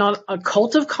not a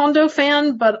cult of condo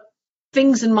fan, but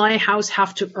things in my house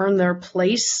have to earn their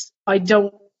place. I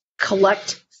don't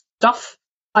collect stuff.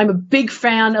 I'm a big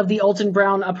fan of the Alton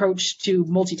Brown approach to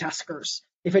multitaskers.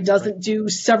 If it doesn't do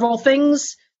several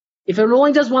things, if it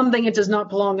only does one thing, it does not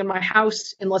belong in my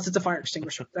house unless it's a fire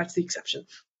extinguisher. That's the exception.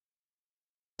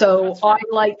 So I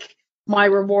like my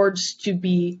rewards to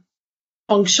be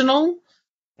functional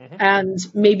and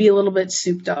maybe a little bit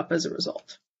souped up as a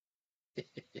result.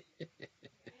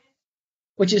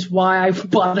 Which is why I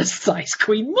bought a size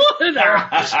queen monitor.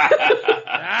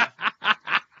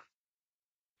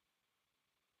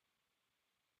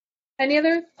 Any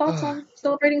other thoughts on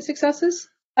celebrating successes?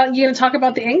 You going to talk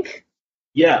about the ink?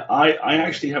 Yeah, I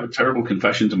actually have a terrible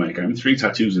confession to make. I have 3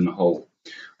 tattoos in the hole.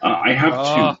 I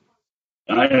have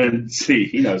 2. See,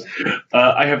 he knows.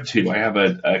 I have 2. I have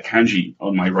a kanji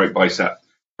on my right bicep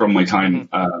from my time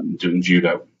doing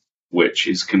judo, which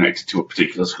is connected to a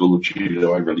particular school of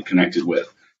judo I really connected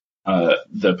with.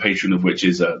 the patron of which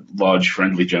is a large,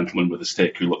 friendly gentleman with a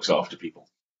stick who looks after people,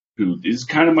 who is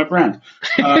kind of my brand.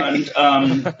 And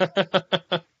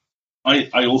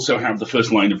I also have the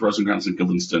first line of Rosencrantz and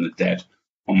Guildenstern are Dead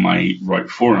on my right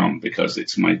forearm because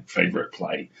it's my favorite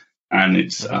play. And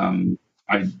it's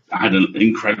I had an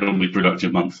incredibly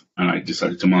productive month, and I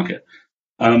decided to mark it.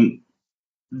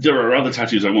 There are other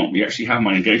tattoos I want. We actually have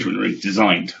my engagement ring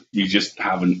designed. You just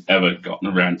haven't ever gotten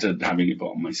around to having it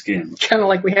put on my skin. Kind of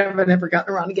like we haven't ever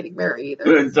gotten around to getting married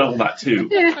either. All that too.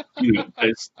 Yeah. You know,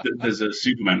 there's a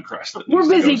Superman crest. That We're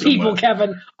needs to busy go people,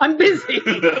 Kevin. I'm busy.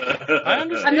 I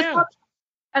understand.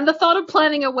 And the thought of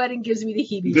planning a wedding gives me the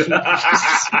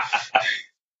heebie-jeebies.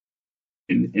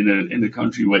 in a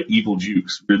country where evil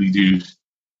dukes really do.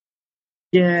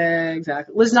 Yeah,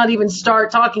 exactly. Let's not even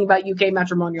start talking about UK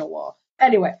matrimonial law.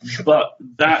 Anyway. But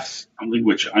that's something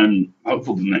which I'm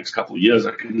hopeful in the next couple of years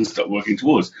I can start working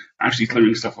towards, actually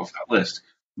clearing stuff off that list,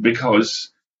 because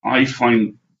I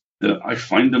find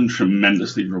them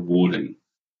tremendously rewarding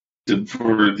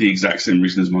for the exact same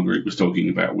reason as Marguerite was talking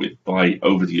about, with by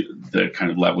over the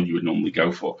kind of level you would normally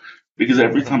go for. Because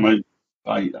every time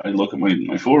I look at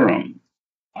my forearm,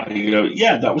 I go,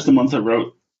 yeah, that was the month I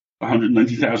wrote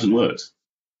 190,000 words.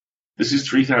 This is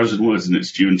 3,000 words and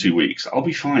it's due in 2 weeks. I'll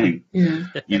be fine. Yeah.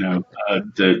 You know,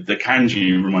 the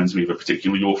kanji reminds me of a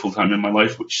particularly awful time in my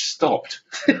life which stopped.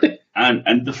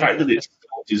 and the fact that it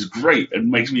stopped is great and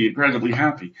makes me incredibly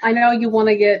happy. I know you want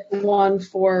to get one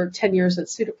for 10 years at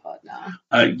Pseudopod now.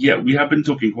 Yeah, we have been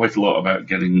talking quite a lot about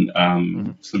getting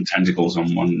some tentacles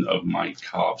on one of my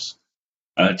calves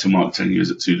to mark 10 years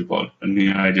at Pseudopod. And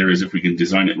the idea is if we can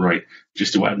design it right,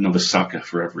 just to add another sucker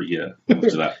for every year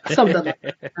after that. Something like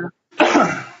that.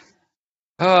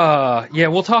 Yeah,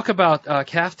 we'll talk about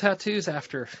calf tattoos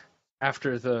after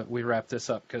we wrap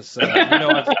this up, because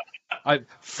I've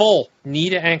full knee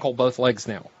to ankle, both legs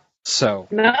now. So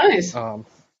Nice.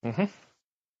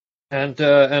 And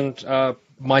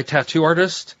my tattoo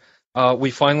artist,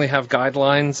 we finally have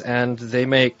guidelines, and they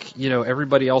make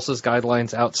everybody else's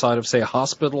guidelines outside of, say,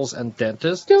 hospitals and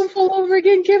dentists. Don't fall over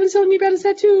again. Kevin's telling me about his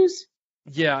tattoos.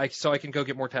 Yeah, so I can go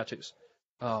get more tattoos.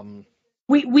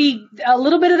 We a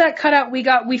little bit of that cut out.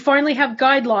 We finally have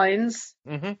guidelines.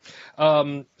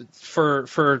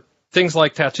 For things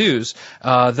like tattoos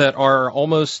that are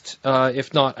almost,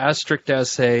 if not as strict as,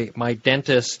 say, my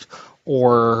dentist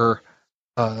or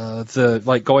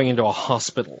going into a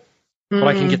hospital. But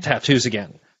I can get tattoos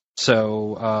again.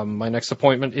 So my next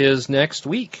appointment is next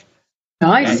week.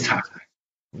 Nice.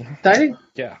 Exciting.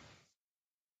 Yeah.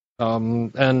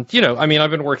 And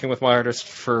I've been working with my artist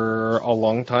for a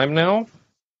long time now.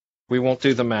 We won't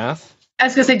do the math. I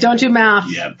was gonna say, don't do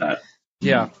math. Yeah, that.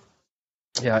 Yeah.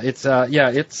 It's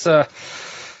a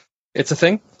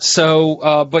thing.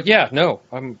 So, but yeah, no.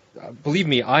 Believe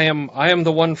me, I am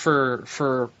the one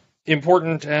for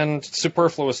important and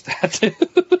superfluous tattoos.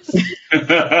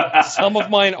 Some of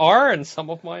mine are, and some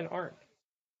of mine aren't.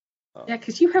 Yeah,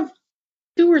 because you have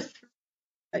 2 or 3,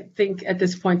 I think, at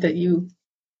this point that you'd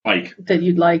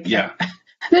like. Yeah.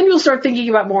 Then you'll start thinking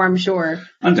about more, I'm sure.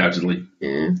 Undoubtedly.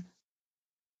 Yeah.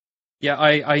 Yeah,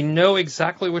 I know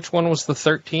exactly which one was the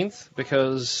 13th,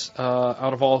 because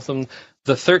out of all of them,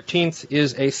 the 13th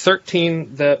is a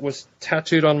 13 that was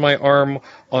tattooed on my arm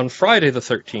on Friday the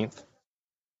 13th.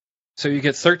 So you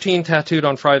get 13 tattooed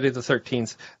on Friday the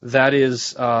 13th. That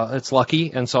is, it's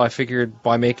lucky, and so I figured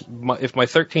if my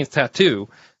 13th tattoo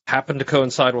happened to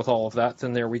coincide with all of that,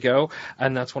 then there we go,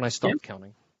 and that's when I stopped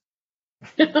counting.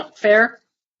 Fair.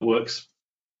 Works.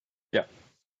 Yeah.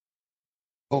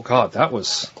 Oh God, that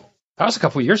was a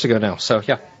couple of years ago now. So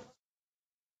yeah.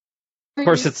 Of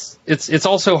course, it's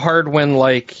also hard when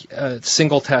a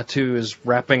single tattoo is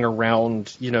wrapping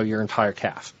around your entire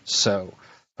calf. So.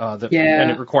 And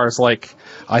it requires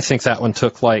I think that one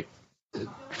took 5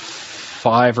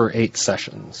 or 8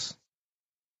 sessions,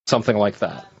 something like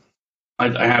that.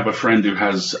 I have a friend who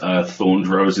has thorned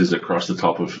roses across the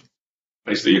top of,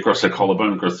 basically across her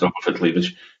collarbone, across the top of her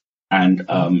cleavage, and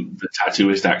the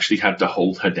tattooist actually had to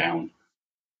hold her down.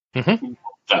 Mm-hmm.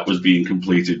 That was being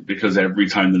completed because every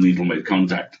time the needle made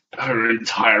contact, her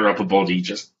entire upper body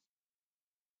just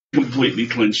completely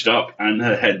clenched up, and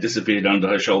her head disappeared under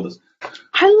her shoulders.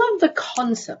 I love the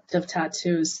concept of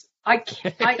tattoos. I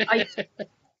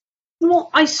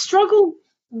struggle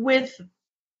with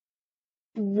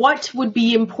what would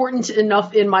be important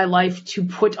enough in my life to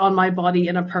put on my body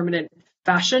in a permanent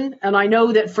fashion. And I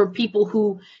know that for people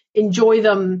who enjoy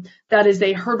them, that is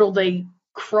a hurdle they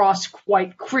cross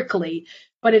quite quickly.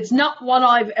 But it's not one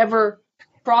I've ever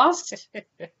crossed.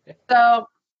 So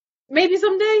maybe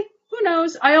someday. who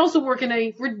knows? I also work in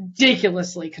a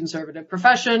ridiculously conservative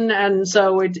profession, and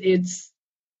so it's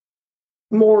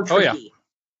more tricky.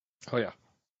 Oh yeah.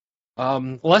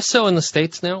 Less so in the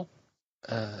States now,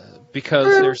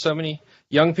 because there's so many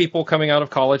young people coming out of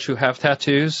college who have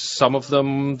tattoos, some of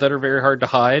them that are very hard to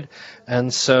hide,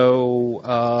 and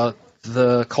so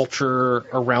the culture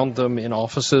around them in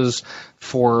offices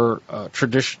for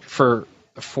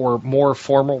for more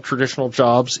formal traditional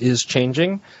jobs is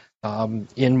changing.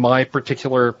 In my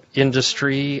particular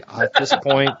industry, at this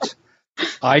point,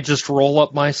 I just roll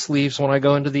up my sleeves when I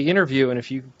go into the interview, and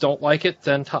if you don't like it,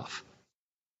 then tough.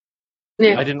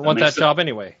 Yeah. I didn't want that job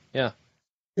anyway. Yeah.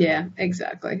 Yeah,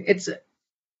 exactly.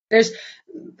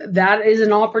 That is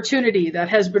an opportunity that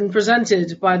has been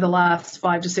presented by the last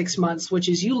 5 to 6 months, which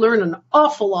is you learn an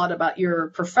awful lot about your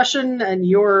profession and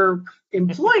your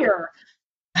employer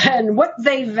and what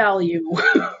they value.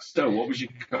 So, what was your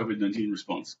COVID-19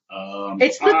 response?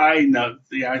 It's I know.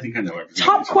 Yeah, I think I know everything.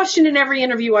 Top question in every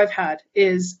interview I've had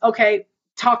is, okay,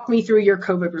 talk me through your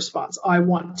COVID response. I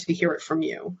want to hear it from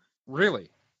you. Really?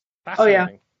 Oh, yeah.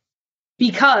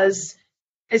 Because,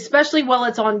 especially while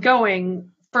it's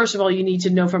ongoing, first of all, you need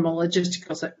to know from a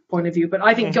logistical point of view. But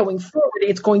I think going forward,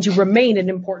 it's going to remain an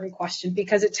important question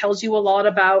because it tells you a lot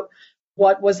about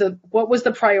what was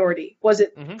the priority. Was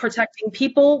it protecting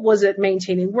people? Was it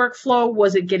maintaining workflow?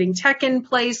 Was it getting tech in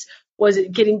place? Was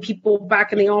it getting people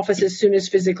back in the office as soon as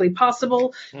physically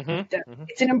possible?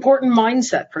 It's an important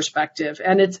mindset perspective.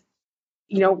 And it's,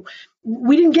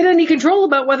 we didn't get any control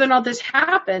about whether or not this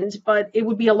happened, but it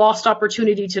would be a lost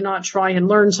opportunity to not try and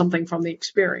learn something from the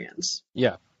experience.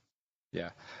 Yeah.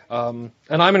 Yeah. And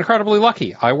I'm incredibly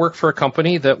lucky. I work for a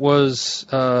company that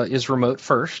is remote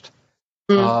first.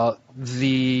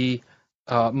 The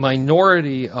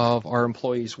minority of our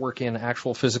employees work in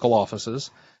actual physical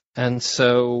offices. And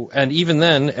even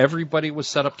then, everybody was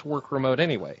set up to work remote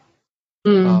anyway.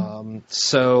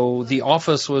 So the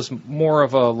office was more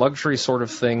of a luxury sort of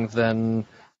thing than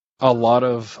a lot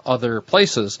of other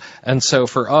places. And so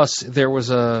for us,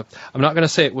 I'm not going to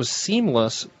say it was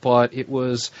seamless, but it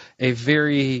was a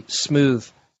very smooth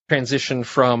transition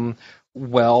from,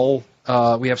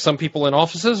 we have some people in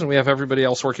offices and we have everybody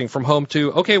else working from home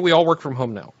to, okay, we all work from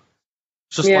home now.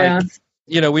 It's just like,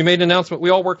 we made an announcement, we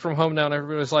all work from home now, and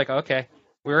everybody was like, okay,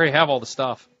 we already have all the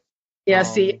stuff. Yeah,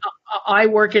 see, I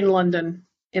work in London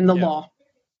in the law,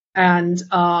 and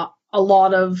a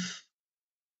lot of,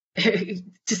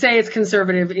 to say it's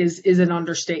conservative is an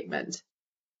understatement.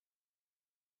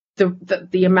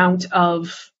 The amount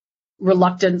of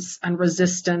reluctance and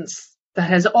resistance that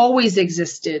has always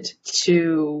existed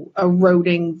to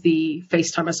eroding the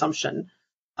FaceTime assumption.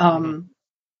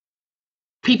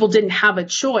 People didn't have a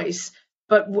choice,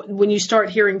 but when you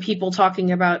start hearing people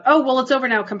talking about, oh, well, it's over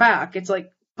now, come back. It's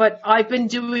like, but I've been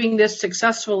doing this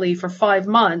successfully for 5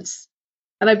 months,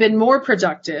 and I've been more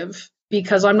productive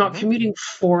because I'm not commuting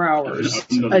 4 hours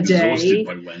a day.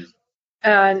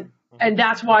 And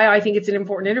that's why I think it's an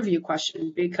important interview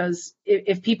question, because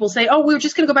if people say, oh, we're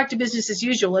just going to go back to business as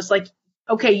usual, it's like,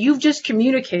 okay, you've just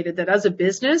communicated that as a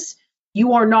business,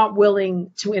 you are not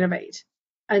willing to innovate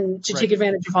and to take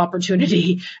advantage of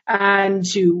opportunity and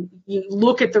to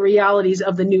look at the realities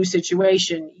of the new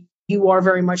situation. You are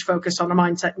very much focused on a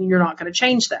mindset, and you're not going to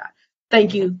change that.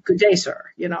 Thank you. Good day, sir.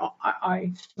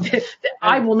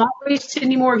 I will not waste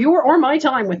any more of your or my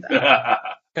time with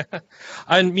that.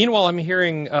 And meanwhile, I'm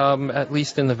hearing, at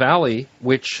least in the Valley,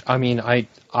 which,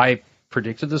 I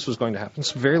predicted this was going to happen,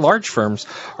 some very large firms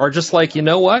are just like, you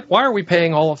know what? Why are we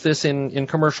paying all of this in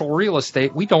commercial real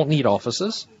estate? We don't need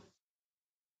offices.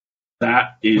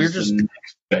 That is the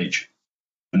next stage.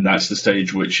 And that's the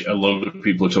stage which a lot of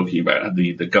people are talking about,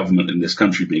 the government in this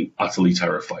country being utterly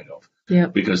terrified of. Yeah.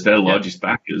 Because their largest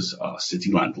backers are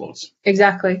city landlords.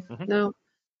 Exactly. No.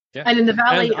 Yeah. And in the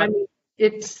Valley,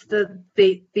 it's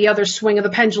the other swing of the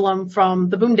pendulum from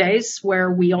the boom days where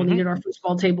we all needed our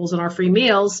foosball tables and our free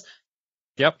meals.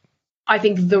 Yep. I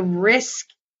think the risk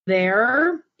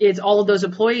there is all of those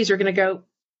employees are going to go,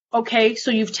 okay,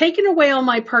 so you've taken away all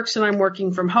my perks and I'm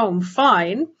working from home.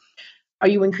 Fine. Are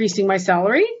you increasing my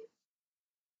salary?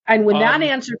 And when that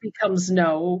answer becomes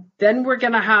no, then we're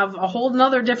going to have a whole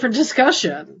nother different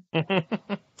discussion.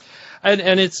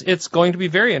 And it's going to be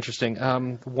very interesting.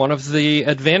 One of the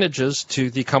advantages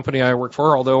to the company I work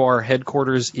for, although our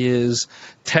headquarters is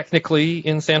technically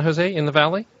in San Jose in the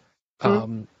Valley,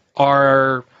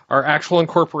 our actual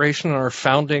incorporation and our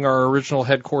founding, our original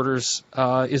headquarters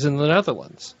is in the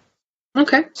Netherlands.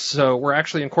 Okay. So we're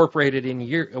actually incorporated in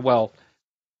Europe,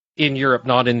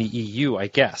 not in the EU, I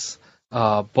guess.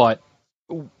 But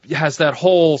has that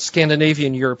whole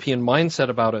Scandinavian European mindset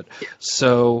about it.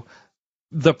 So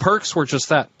the perks were just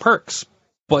that, perks,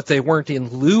 but they weren't in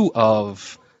lieu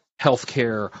of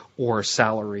healthcare or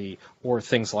salary or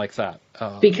things like that.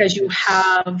 Because you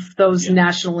have those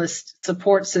nationalist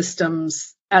support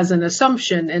systems as an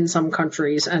assumption in some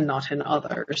countries and not in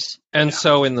others. And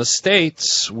so in the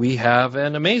States, we have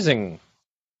an amazing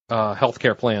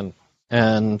healthcare plan,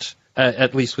 and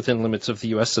at least within limits of the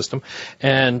U.S. system.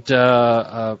 And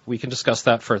we can discuss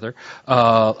that further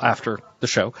after the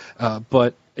show.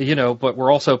 But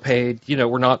we're also paid,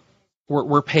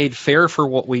 we're paid fair for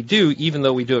what we do, even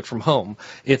though we do it from home.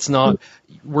 It's not,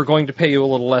 we're going to pay you a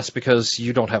little less because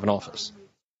you don't have an office.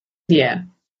 Yeah.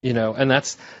 And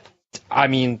that's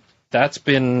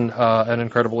been an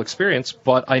incredible experience,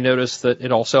 but I noticed that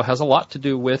it also has a lot to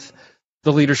do with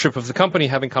the leadership of the company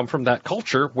having come from that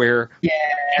culture where... Yeah,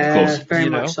 of course, very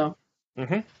much so.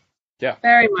 Mm-hmm. Yeah.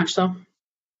 Very much so.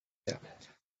 Yeah.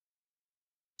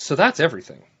 So that's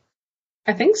everything.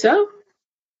 I think so.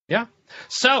 Yeah.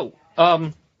 So,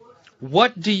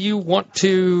 what do you want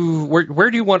to...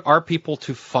 Where do you want our people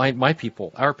to find...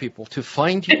 our people, to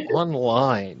find you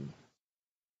online?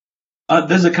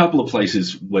 There's a couple of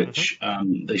places which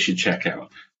they should check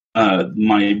out.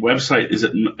 My website is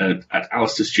at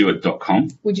alasdairstuart.com.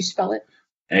 Would you spell it?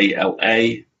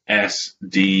 ALASD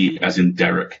as in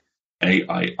Derek,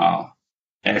 AIRSTU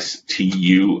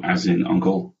as in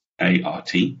Uncle,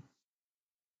 ART.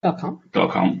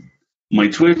 .com. My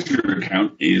Twitter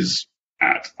account is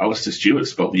at Alasdair Stuart,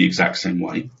 spelled the exact same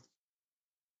way.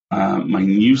 My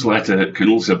newsletter can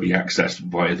also be accessed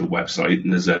via the website,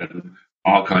 and there's an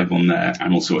archive on there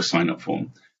and also a sign-up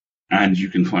form. And you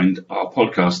can find our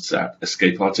podcasts at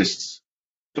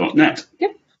escapeartists.net.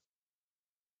 Yep.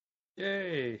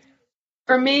 Yay.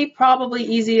 For me, probably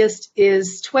easiest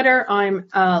is Twitter. I'm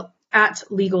at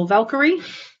Legal Valkyrie.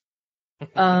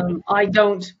 I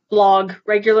don't blog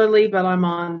regularly, but I'm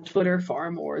on Twitter far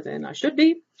more than I should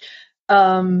be.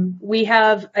 We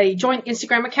have a joint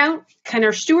Instagram account,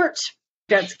 Kenner Stuart.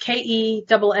 That's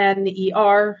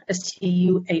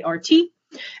KENNERSTUART.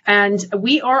 And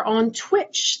we are on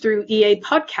Twitch through EA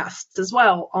Podcasts as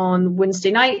well on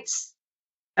Wednesday nights.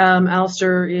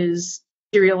 Alasdair is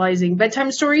serializing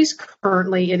bedtime stories.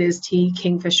 Currently, it is T.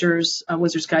 Kingfisher's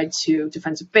Wizard's Guide to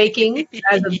Defensive Baking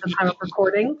as of the time of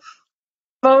recording.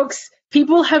 Folks,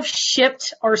 people have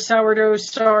shipped our sourdough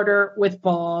starter with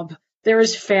Bob. There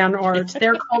is fan art.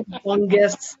 They're called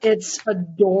Bungus. It's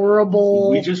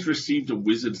adorable. We just received a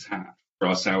wizard's hat for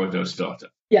our sourdough starter.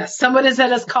 Yes, someone has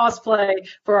sent us cosplay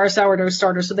for our sourdough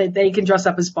starter so that they can dress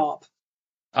up as Bob.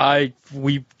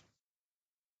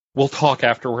 We'll talk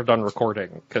after we're done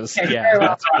recording, because, Okay,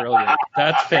 that's brilliant.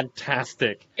 That's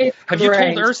fantastic. Have you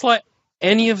told Ursula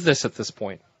any of this at this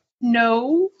point?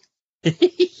 No.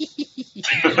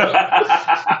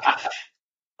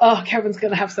 Oh, Kevin's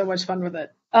going to have so much fun with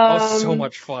it. So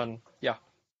much fun. Yeah.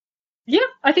 Yeah,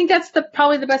 I think that's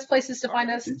probably the best places to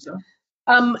find us.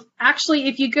 Actually,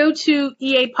 if you go to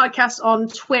EA Podcast on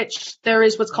Twitch, there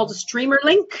is what's called a streamer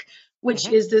link, which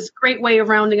is this great way of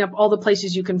rounding up all the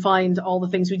places you can find all the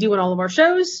things we do in all of our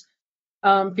shows,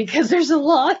 because there's a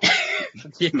lot.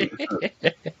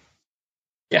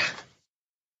 Yeah.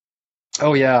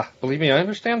 Oh, yeah. Believe me, I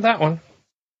understand that one.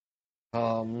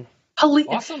 Awesome.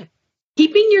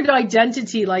 Keeping your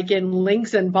identity like in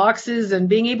links and boxes and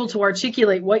being able to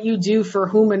articulate what you do for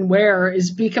whom and where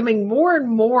is becoming more and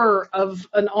more of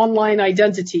an online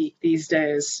identity these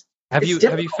days. Have you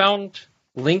found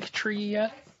Linktree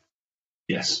yet?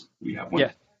 Yes, we have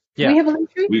one. Yeah. We have a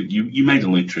Linktree? You made a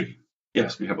Linktree.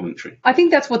 Yes, we have a Linktree. I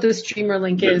think that's what the streamer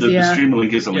link is, The streamer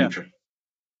link is a Linktree.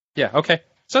 Yeah, okay.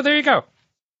 So there you go.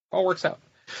 All works out.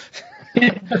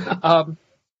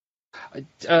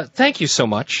 Thank you so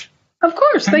much. Of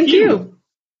course, thank you.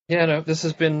 Yeah, no, this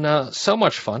has been so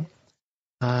much fun.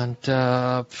 And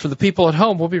for the people at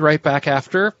home, we'll be right back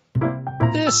after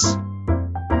this.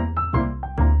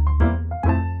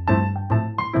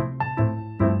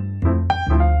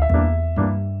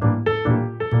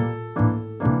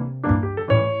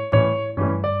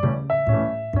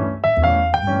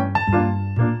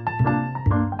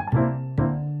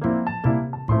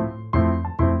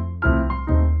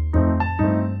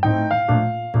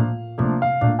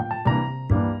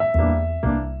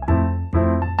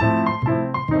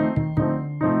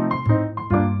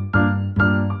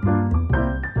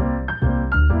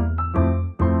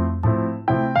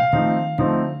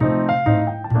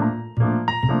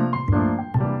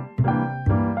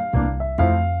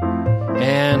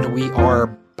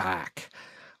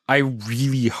 I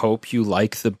really hope you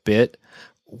like the bit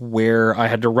where I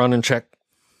had to run and check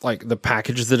like the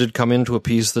package that had come in to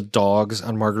appease the dogs,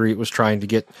 and Marguerite was trying to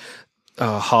get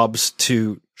Hobbs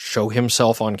to show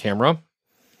himself on camera,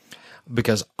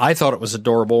 because I thought it was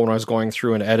adorable when I was going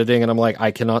through and editing, and I'm like, I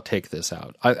cannot take this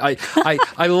out.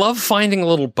 I love finding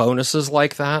little bonuses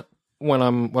like that when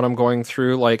I'm going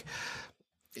through. Like,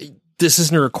 this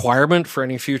isn't a requirement for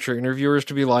any future interviewers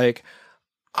to be like,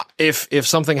 if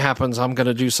something happens, I'm going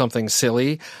to do something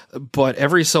silly, but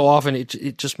every so often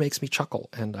it just makes me chuckle,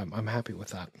 and I'm happy with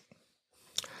that.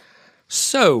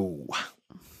 So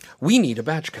we need a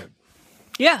badge code.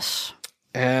 Yes.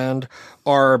 And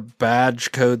our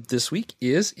badge code this week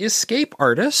is Escape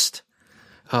Artist,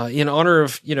 in honor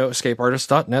of,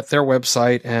 escapeartist.net, their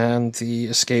website, and the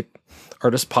Escape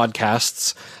Artist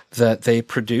podcasts that they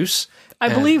produce. I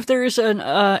believe there is an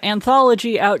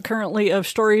anthology out currently of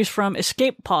stories from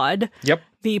Escape Pod. Yep.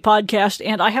 The podcast,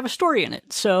 and I have a story in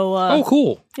it. So, oh,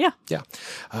 cool. Yeah. Yeah.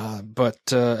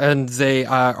 And they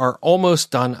are almost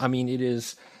done. I mean, it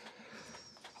is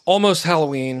almost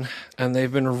Halloween, and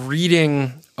they've been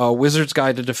reading Wizard's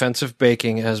Guide to Defensive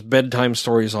Baking as bedtime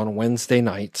stories on Wednesday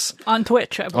nights. On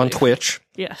Twitch, I believe. On Twitch.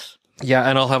 Yes. Yeah,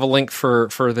 and I'll have a link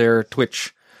for their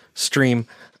Twitch stream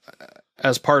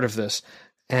as part of this.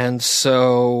 And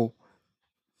so,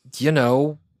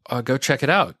 go check it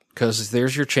out, because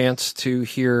there's your chance to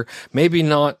hear, maybe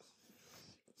not,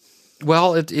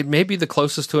 well, it may be the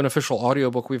closest to an official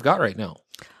audiobook we've got right now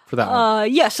for that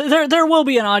one. Yes, there will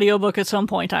be an audiobook at some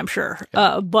point, I'm sure.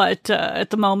 Yeah. But at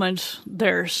the moment,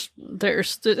 there's,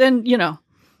 and,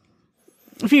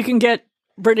 if you can get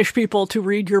British people to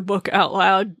read your book out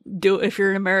loud, do it. If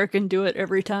you're an American, do it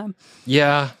every time.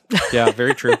 Yeah,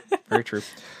 very true. Very true.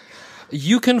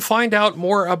 You can find out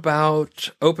more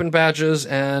about open badges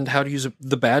and how to use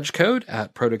the badge code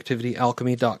at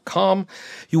productivityalchemy.com.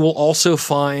 You will also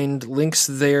find links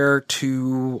there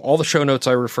to all the show notes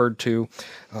I referred to.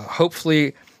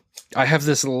 Hopefully, I have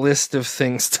this list of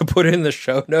things to put in the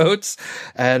show notes,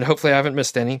 and hopefully I haven't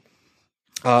missed any.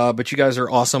 But you guys are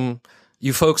awesome.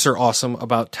 You folks are awesome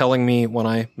about telling me when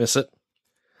I miss it.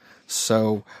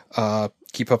 So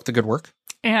keep up the good work.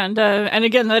 And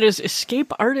again, that is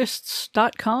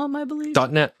escapeartists.com, I believe.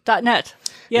 .net. .net.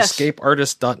 Yes.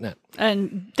 Escapeartist.net.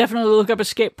 And definitely look up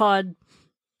Escape Pod.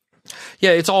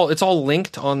 Yeah, it's all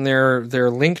linked on their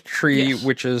link tree, yes.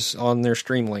 Which is on their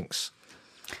stream links.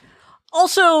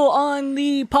 Also on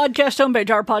the podcast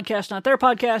homepage, our podcast, not their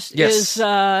podcast, yes.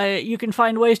 is you can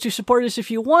find ways to support us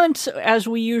if you want. As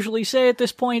we usually say at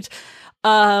this point,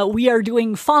 we are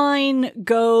doing fine.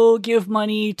 Go give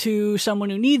money to someone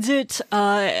who needs it.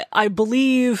 I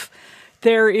believe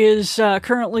there is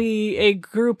currently a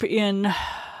group in,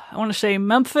 I want to say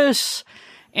Memphis,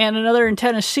 and another in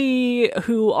Tennessee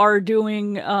who are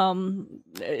doing,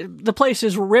 the place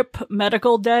is RIP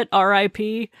Medical Debt,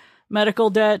 RIP Medical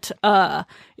Debt,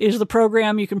 is the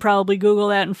program. You can probably Google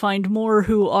that and find more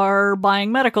who are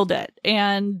buying medical debt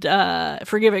and,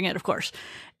 forgiving it, of course.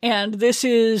 And the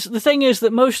thing is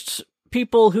that most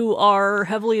people who are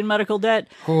heavily in medical debt,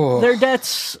 their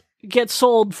debts get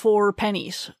sold for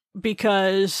pennies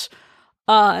because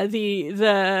the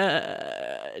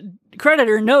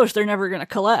creditor knows they're never going to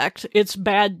collect. It's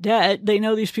bad debt. They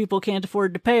know these people can't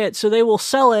afford to pay it, so they will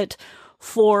sell it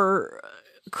for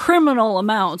criminal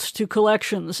amounts to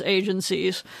collections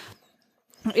agencies.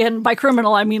 And by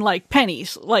criminal, I mean like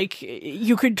pennies. Like,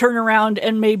 you could turn around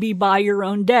and maybe buy your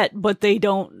own debt, but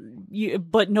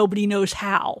but nobody knows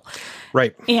how.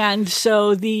 Right. And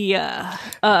so the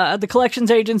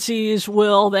collections agencies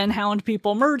will then hound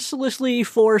people mercilessly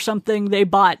for something they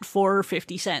bought for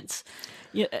 50 cents.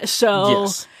 So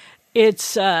yes.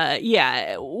 It's,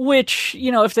 which,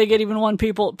 if they get even one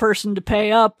person to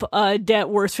pay up a debt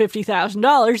worth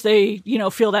 $50,000, they,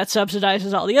 feel that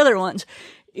subsidizes all the other ones.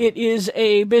 It is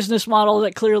a business model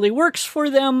that clearly works for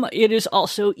them. It is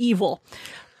also evil.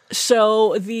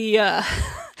 So the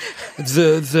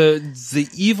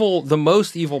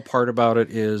most evil part about it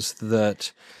is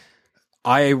that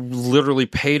I literally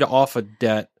paid off a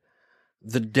debt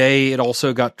the day it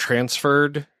also got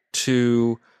transferred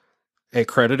to a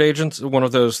credit agent, one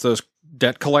of those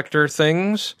debt collector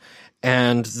things,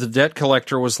 and the debt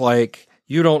collector was like,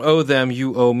 "You don't owe them,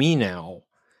 you owe me now."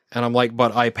 And I'm like,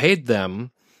 "But I paid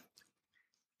them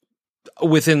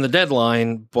within the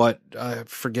deadline," but I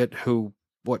forget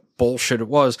what bullshit it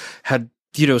was, had,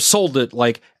 sold it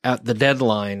like at the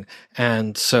deadline.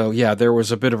 And so, yeah, there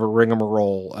was a bit of a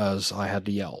rigmarole as I had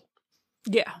to yell.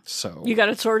 Yeah. So you got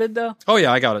it sorted though? Oh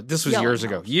yeah, I got it. This was years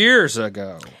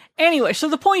ago. Anyway, so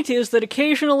the point is that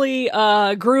occasionally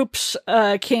groups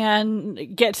can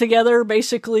get together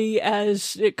basically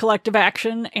as collective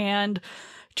action and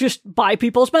just buy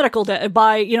people's medical debt,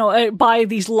 buy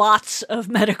these lots of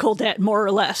medical debt, more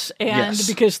or less. And Yes.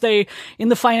 because in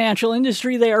the financial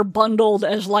industry, they are bundled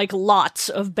as like lots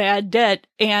of bad debt,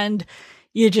 and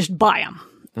you just buy them.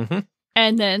 Mm-hmm.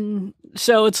 And then,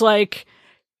 so it's like,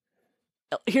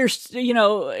 here's,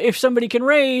 if somebody can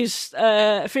raise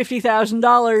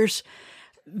 $50,000,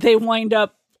 they wind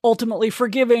up ultimately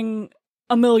forgiving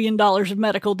 $1 million of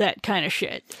medical debt kind of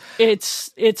shit.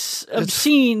 It's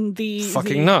obscene.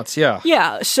 Fucking nuts, yeah.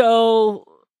 Yeah, so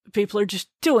people are just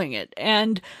doing it.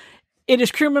 And it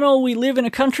is criminal. We live in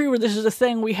a country where this is a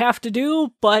thing we have to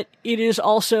do, but it is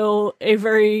also a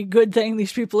very good thing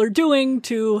these people are doing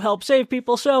to help save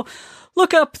people. So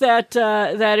look up that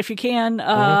if you can.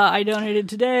 I donated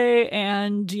today,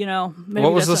 and maybe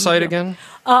What was the that's site something to do. again?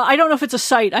 I don't know if it's a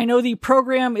site. I know the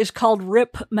program is called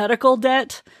RIP Medical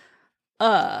Debt.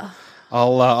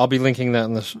 I'll be linking that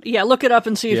in this. Yeah, look it up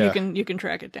and see if Yeah. you can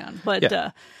track it down.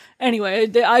 But anyway,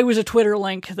 I was a Twitter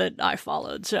link that I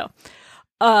followed. So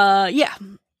yeah.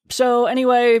 So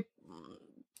anyway,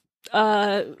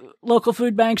 local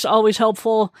food banks always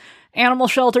helpful. Animal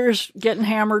shelters getting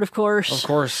hammered, of course. Of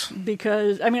course.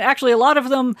 Because, actually, a lot of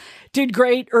them did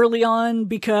great early on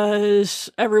because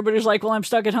everybody's like, well, I'm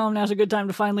stuck at home. Now's a good time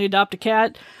to finally adopt a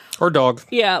cat. Or dog.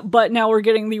 Yeah, but now we're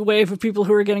getting the wave of people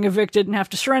who are getting evicted and have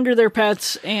to surrender their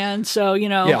pets. And so,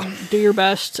 do your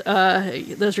best.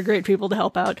 Those are great people to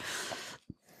help out.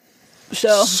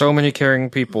 So many caring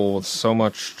people with so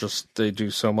much, they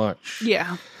do so much.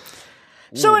 yeah.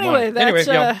 So anyway,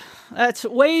 that's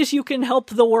ways you can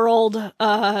help the world.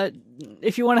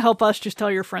 If you want to help us, just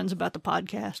tell your friends about the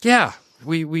podcast. Yeah.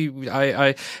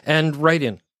 And write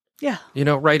in. Yeah.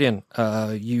 Write in.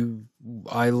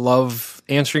 I love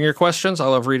answering your questions. I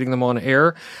love reading them on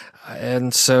air.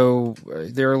 And so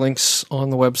there are links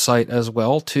on the website as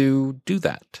well to do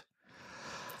that.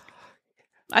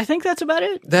 I think that's about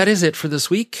it. That is it for this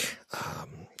week.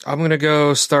 I'm going to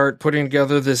go start putting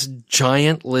together this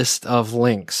giant list of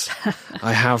links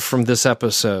I have from this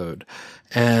episode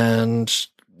and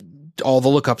all the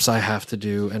lookups I have to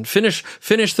do and finish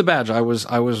the badge. I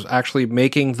was actually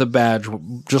making the badge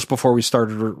just before we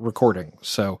started recording.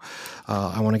 So,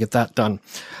 I want to get that done.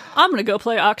 I'm going to go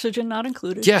play Oxygen Not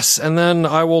Included. Yes. And then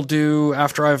I will do,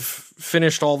 after I've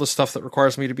finished all the stuff that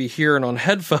requires me to be here and on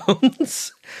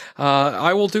headphones,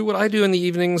 I will do what I do in the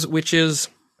evenings, which is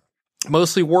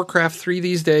mostly Warcraft 3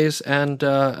 these days and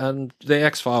the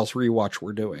X-Files rewatch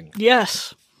we're doing.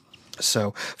 Yes.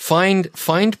 So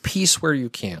find peace where you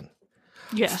can.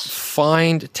 Yes.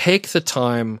 Take the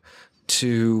time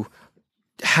to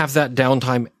have that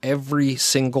downtime every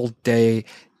single day,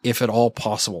 if at all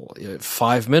possible.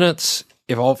 5 minutes.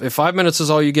 If 5 minutes is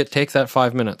all you get, take that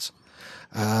 5 minutes.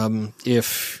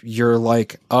 If you're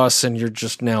like us and you're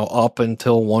just now up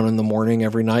until 1 a.m.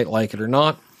 every night, like it or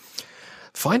not,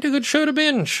 find a good show to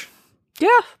binge.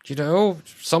 Yeah.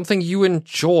 Something you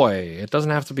enjoy. It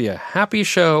doesn't have to be a happy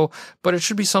show, but it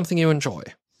should be something you enjoy.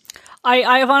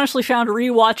 I have honestly found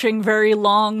rewatching very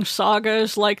long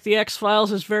sagas like The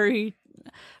X-Files is very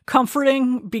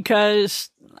comforting because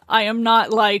I am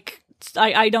not like,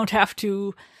 I don't have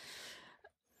to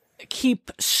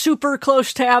keep super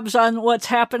close tabs on what's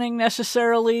happening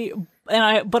necessarily.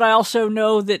 But I also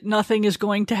know that nothing is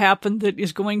going to happen that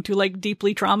is going to like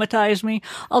deeply traumatize me.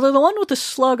 Although the one with the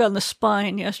slug on the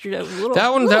spine yesterday was a little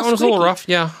that one was a little rough.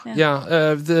 Yeah.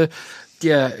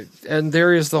 Yeah. And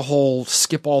there is the whole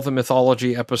skip all the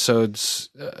mythology episodes,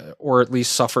 or at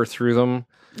least suffer through them.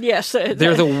 Yes,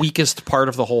 they're the weakest part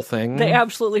of the whole thing. They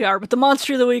absolutely are. But the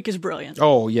Monster of the Week is brilliant.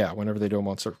 Oh yeah, whenever they do a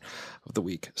Monster of the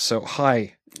Week. So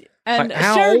hi. And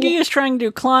Sergei is trying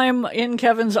to climb in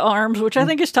Kevin's arms, which I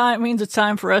think means it's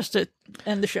time for us to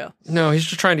end the show. No, he's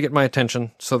just trying to get my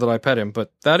attention so that I pet him.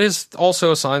 But that is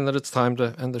also a sign that it's time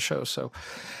to end the show. So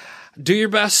do your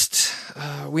best.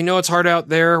 We know it's hard out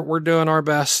there. We're doing our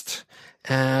best.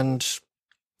 And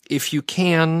if you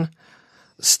can,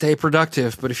 stay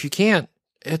productive. But if you can't,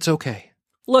 it's okay.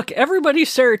 Look,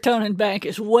 everybody's serotonin bank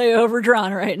is way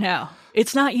overdrawn right now.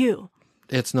 It's not you.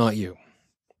 It's not you.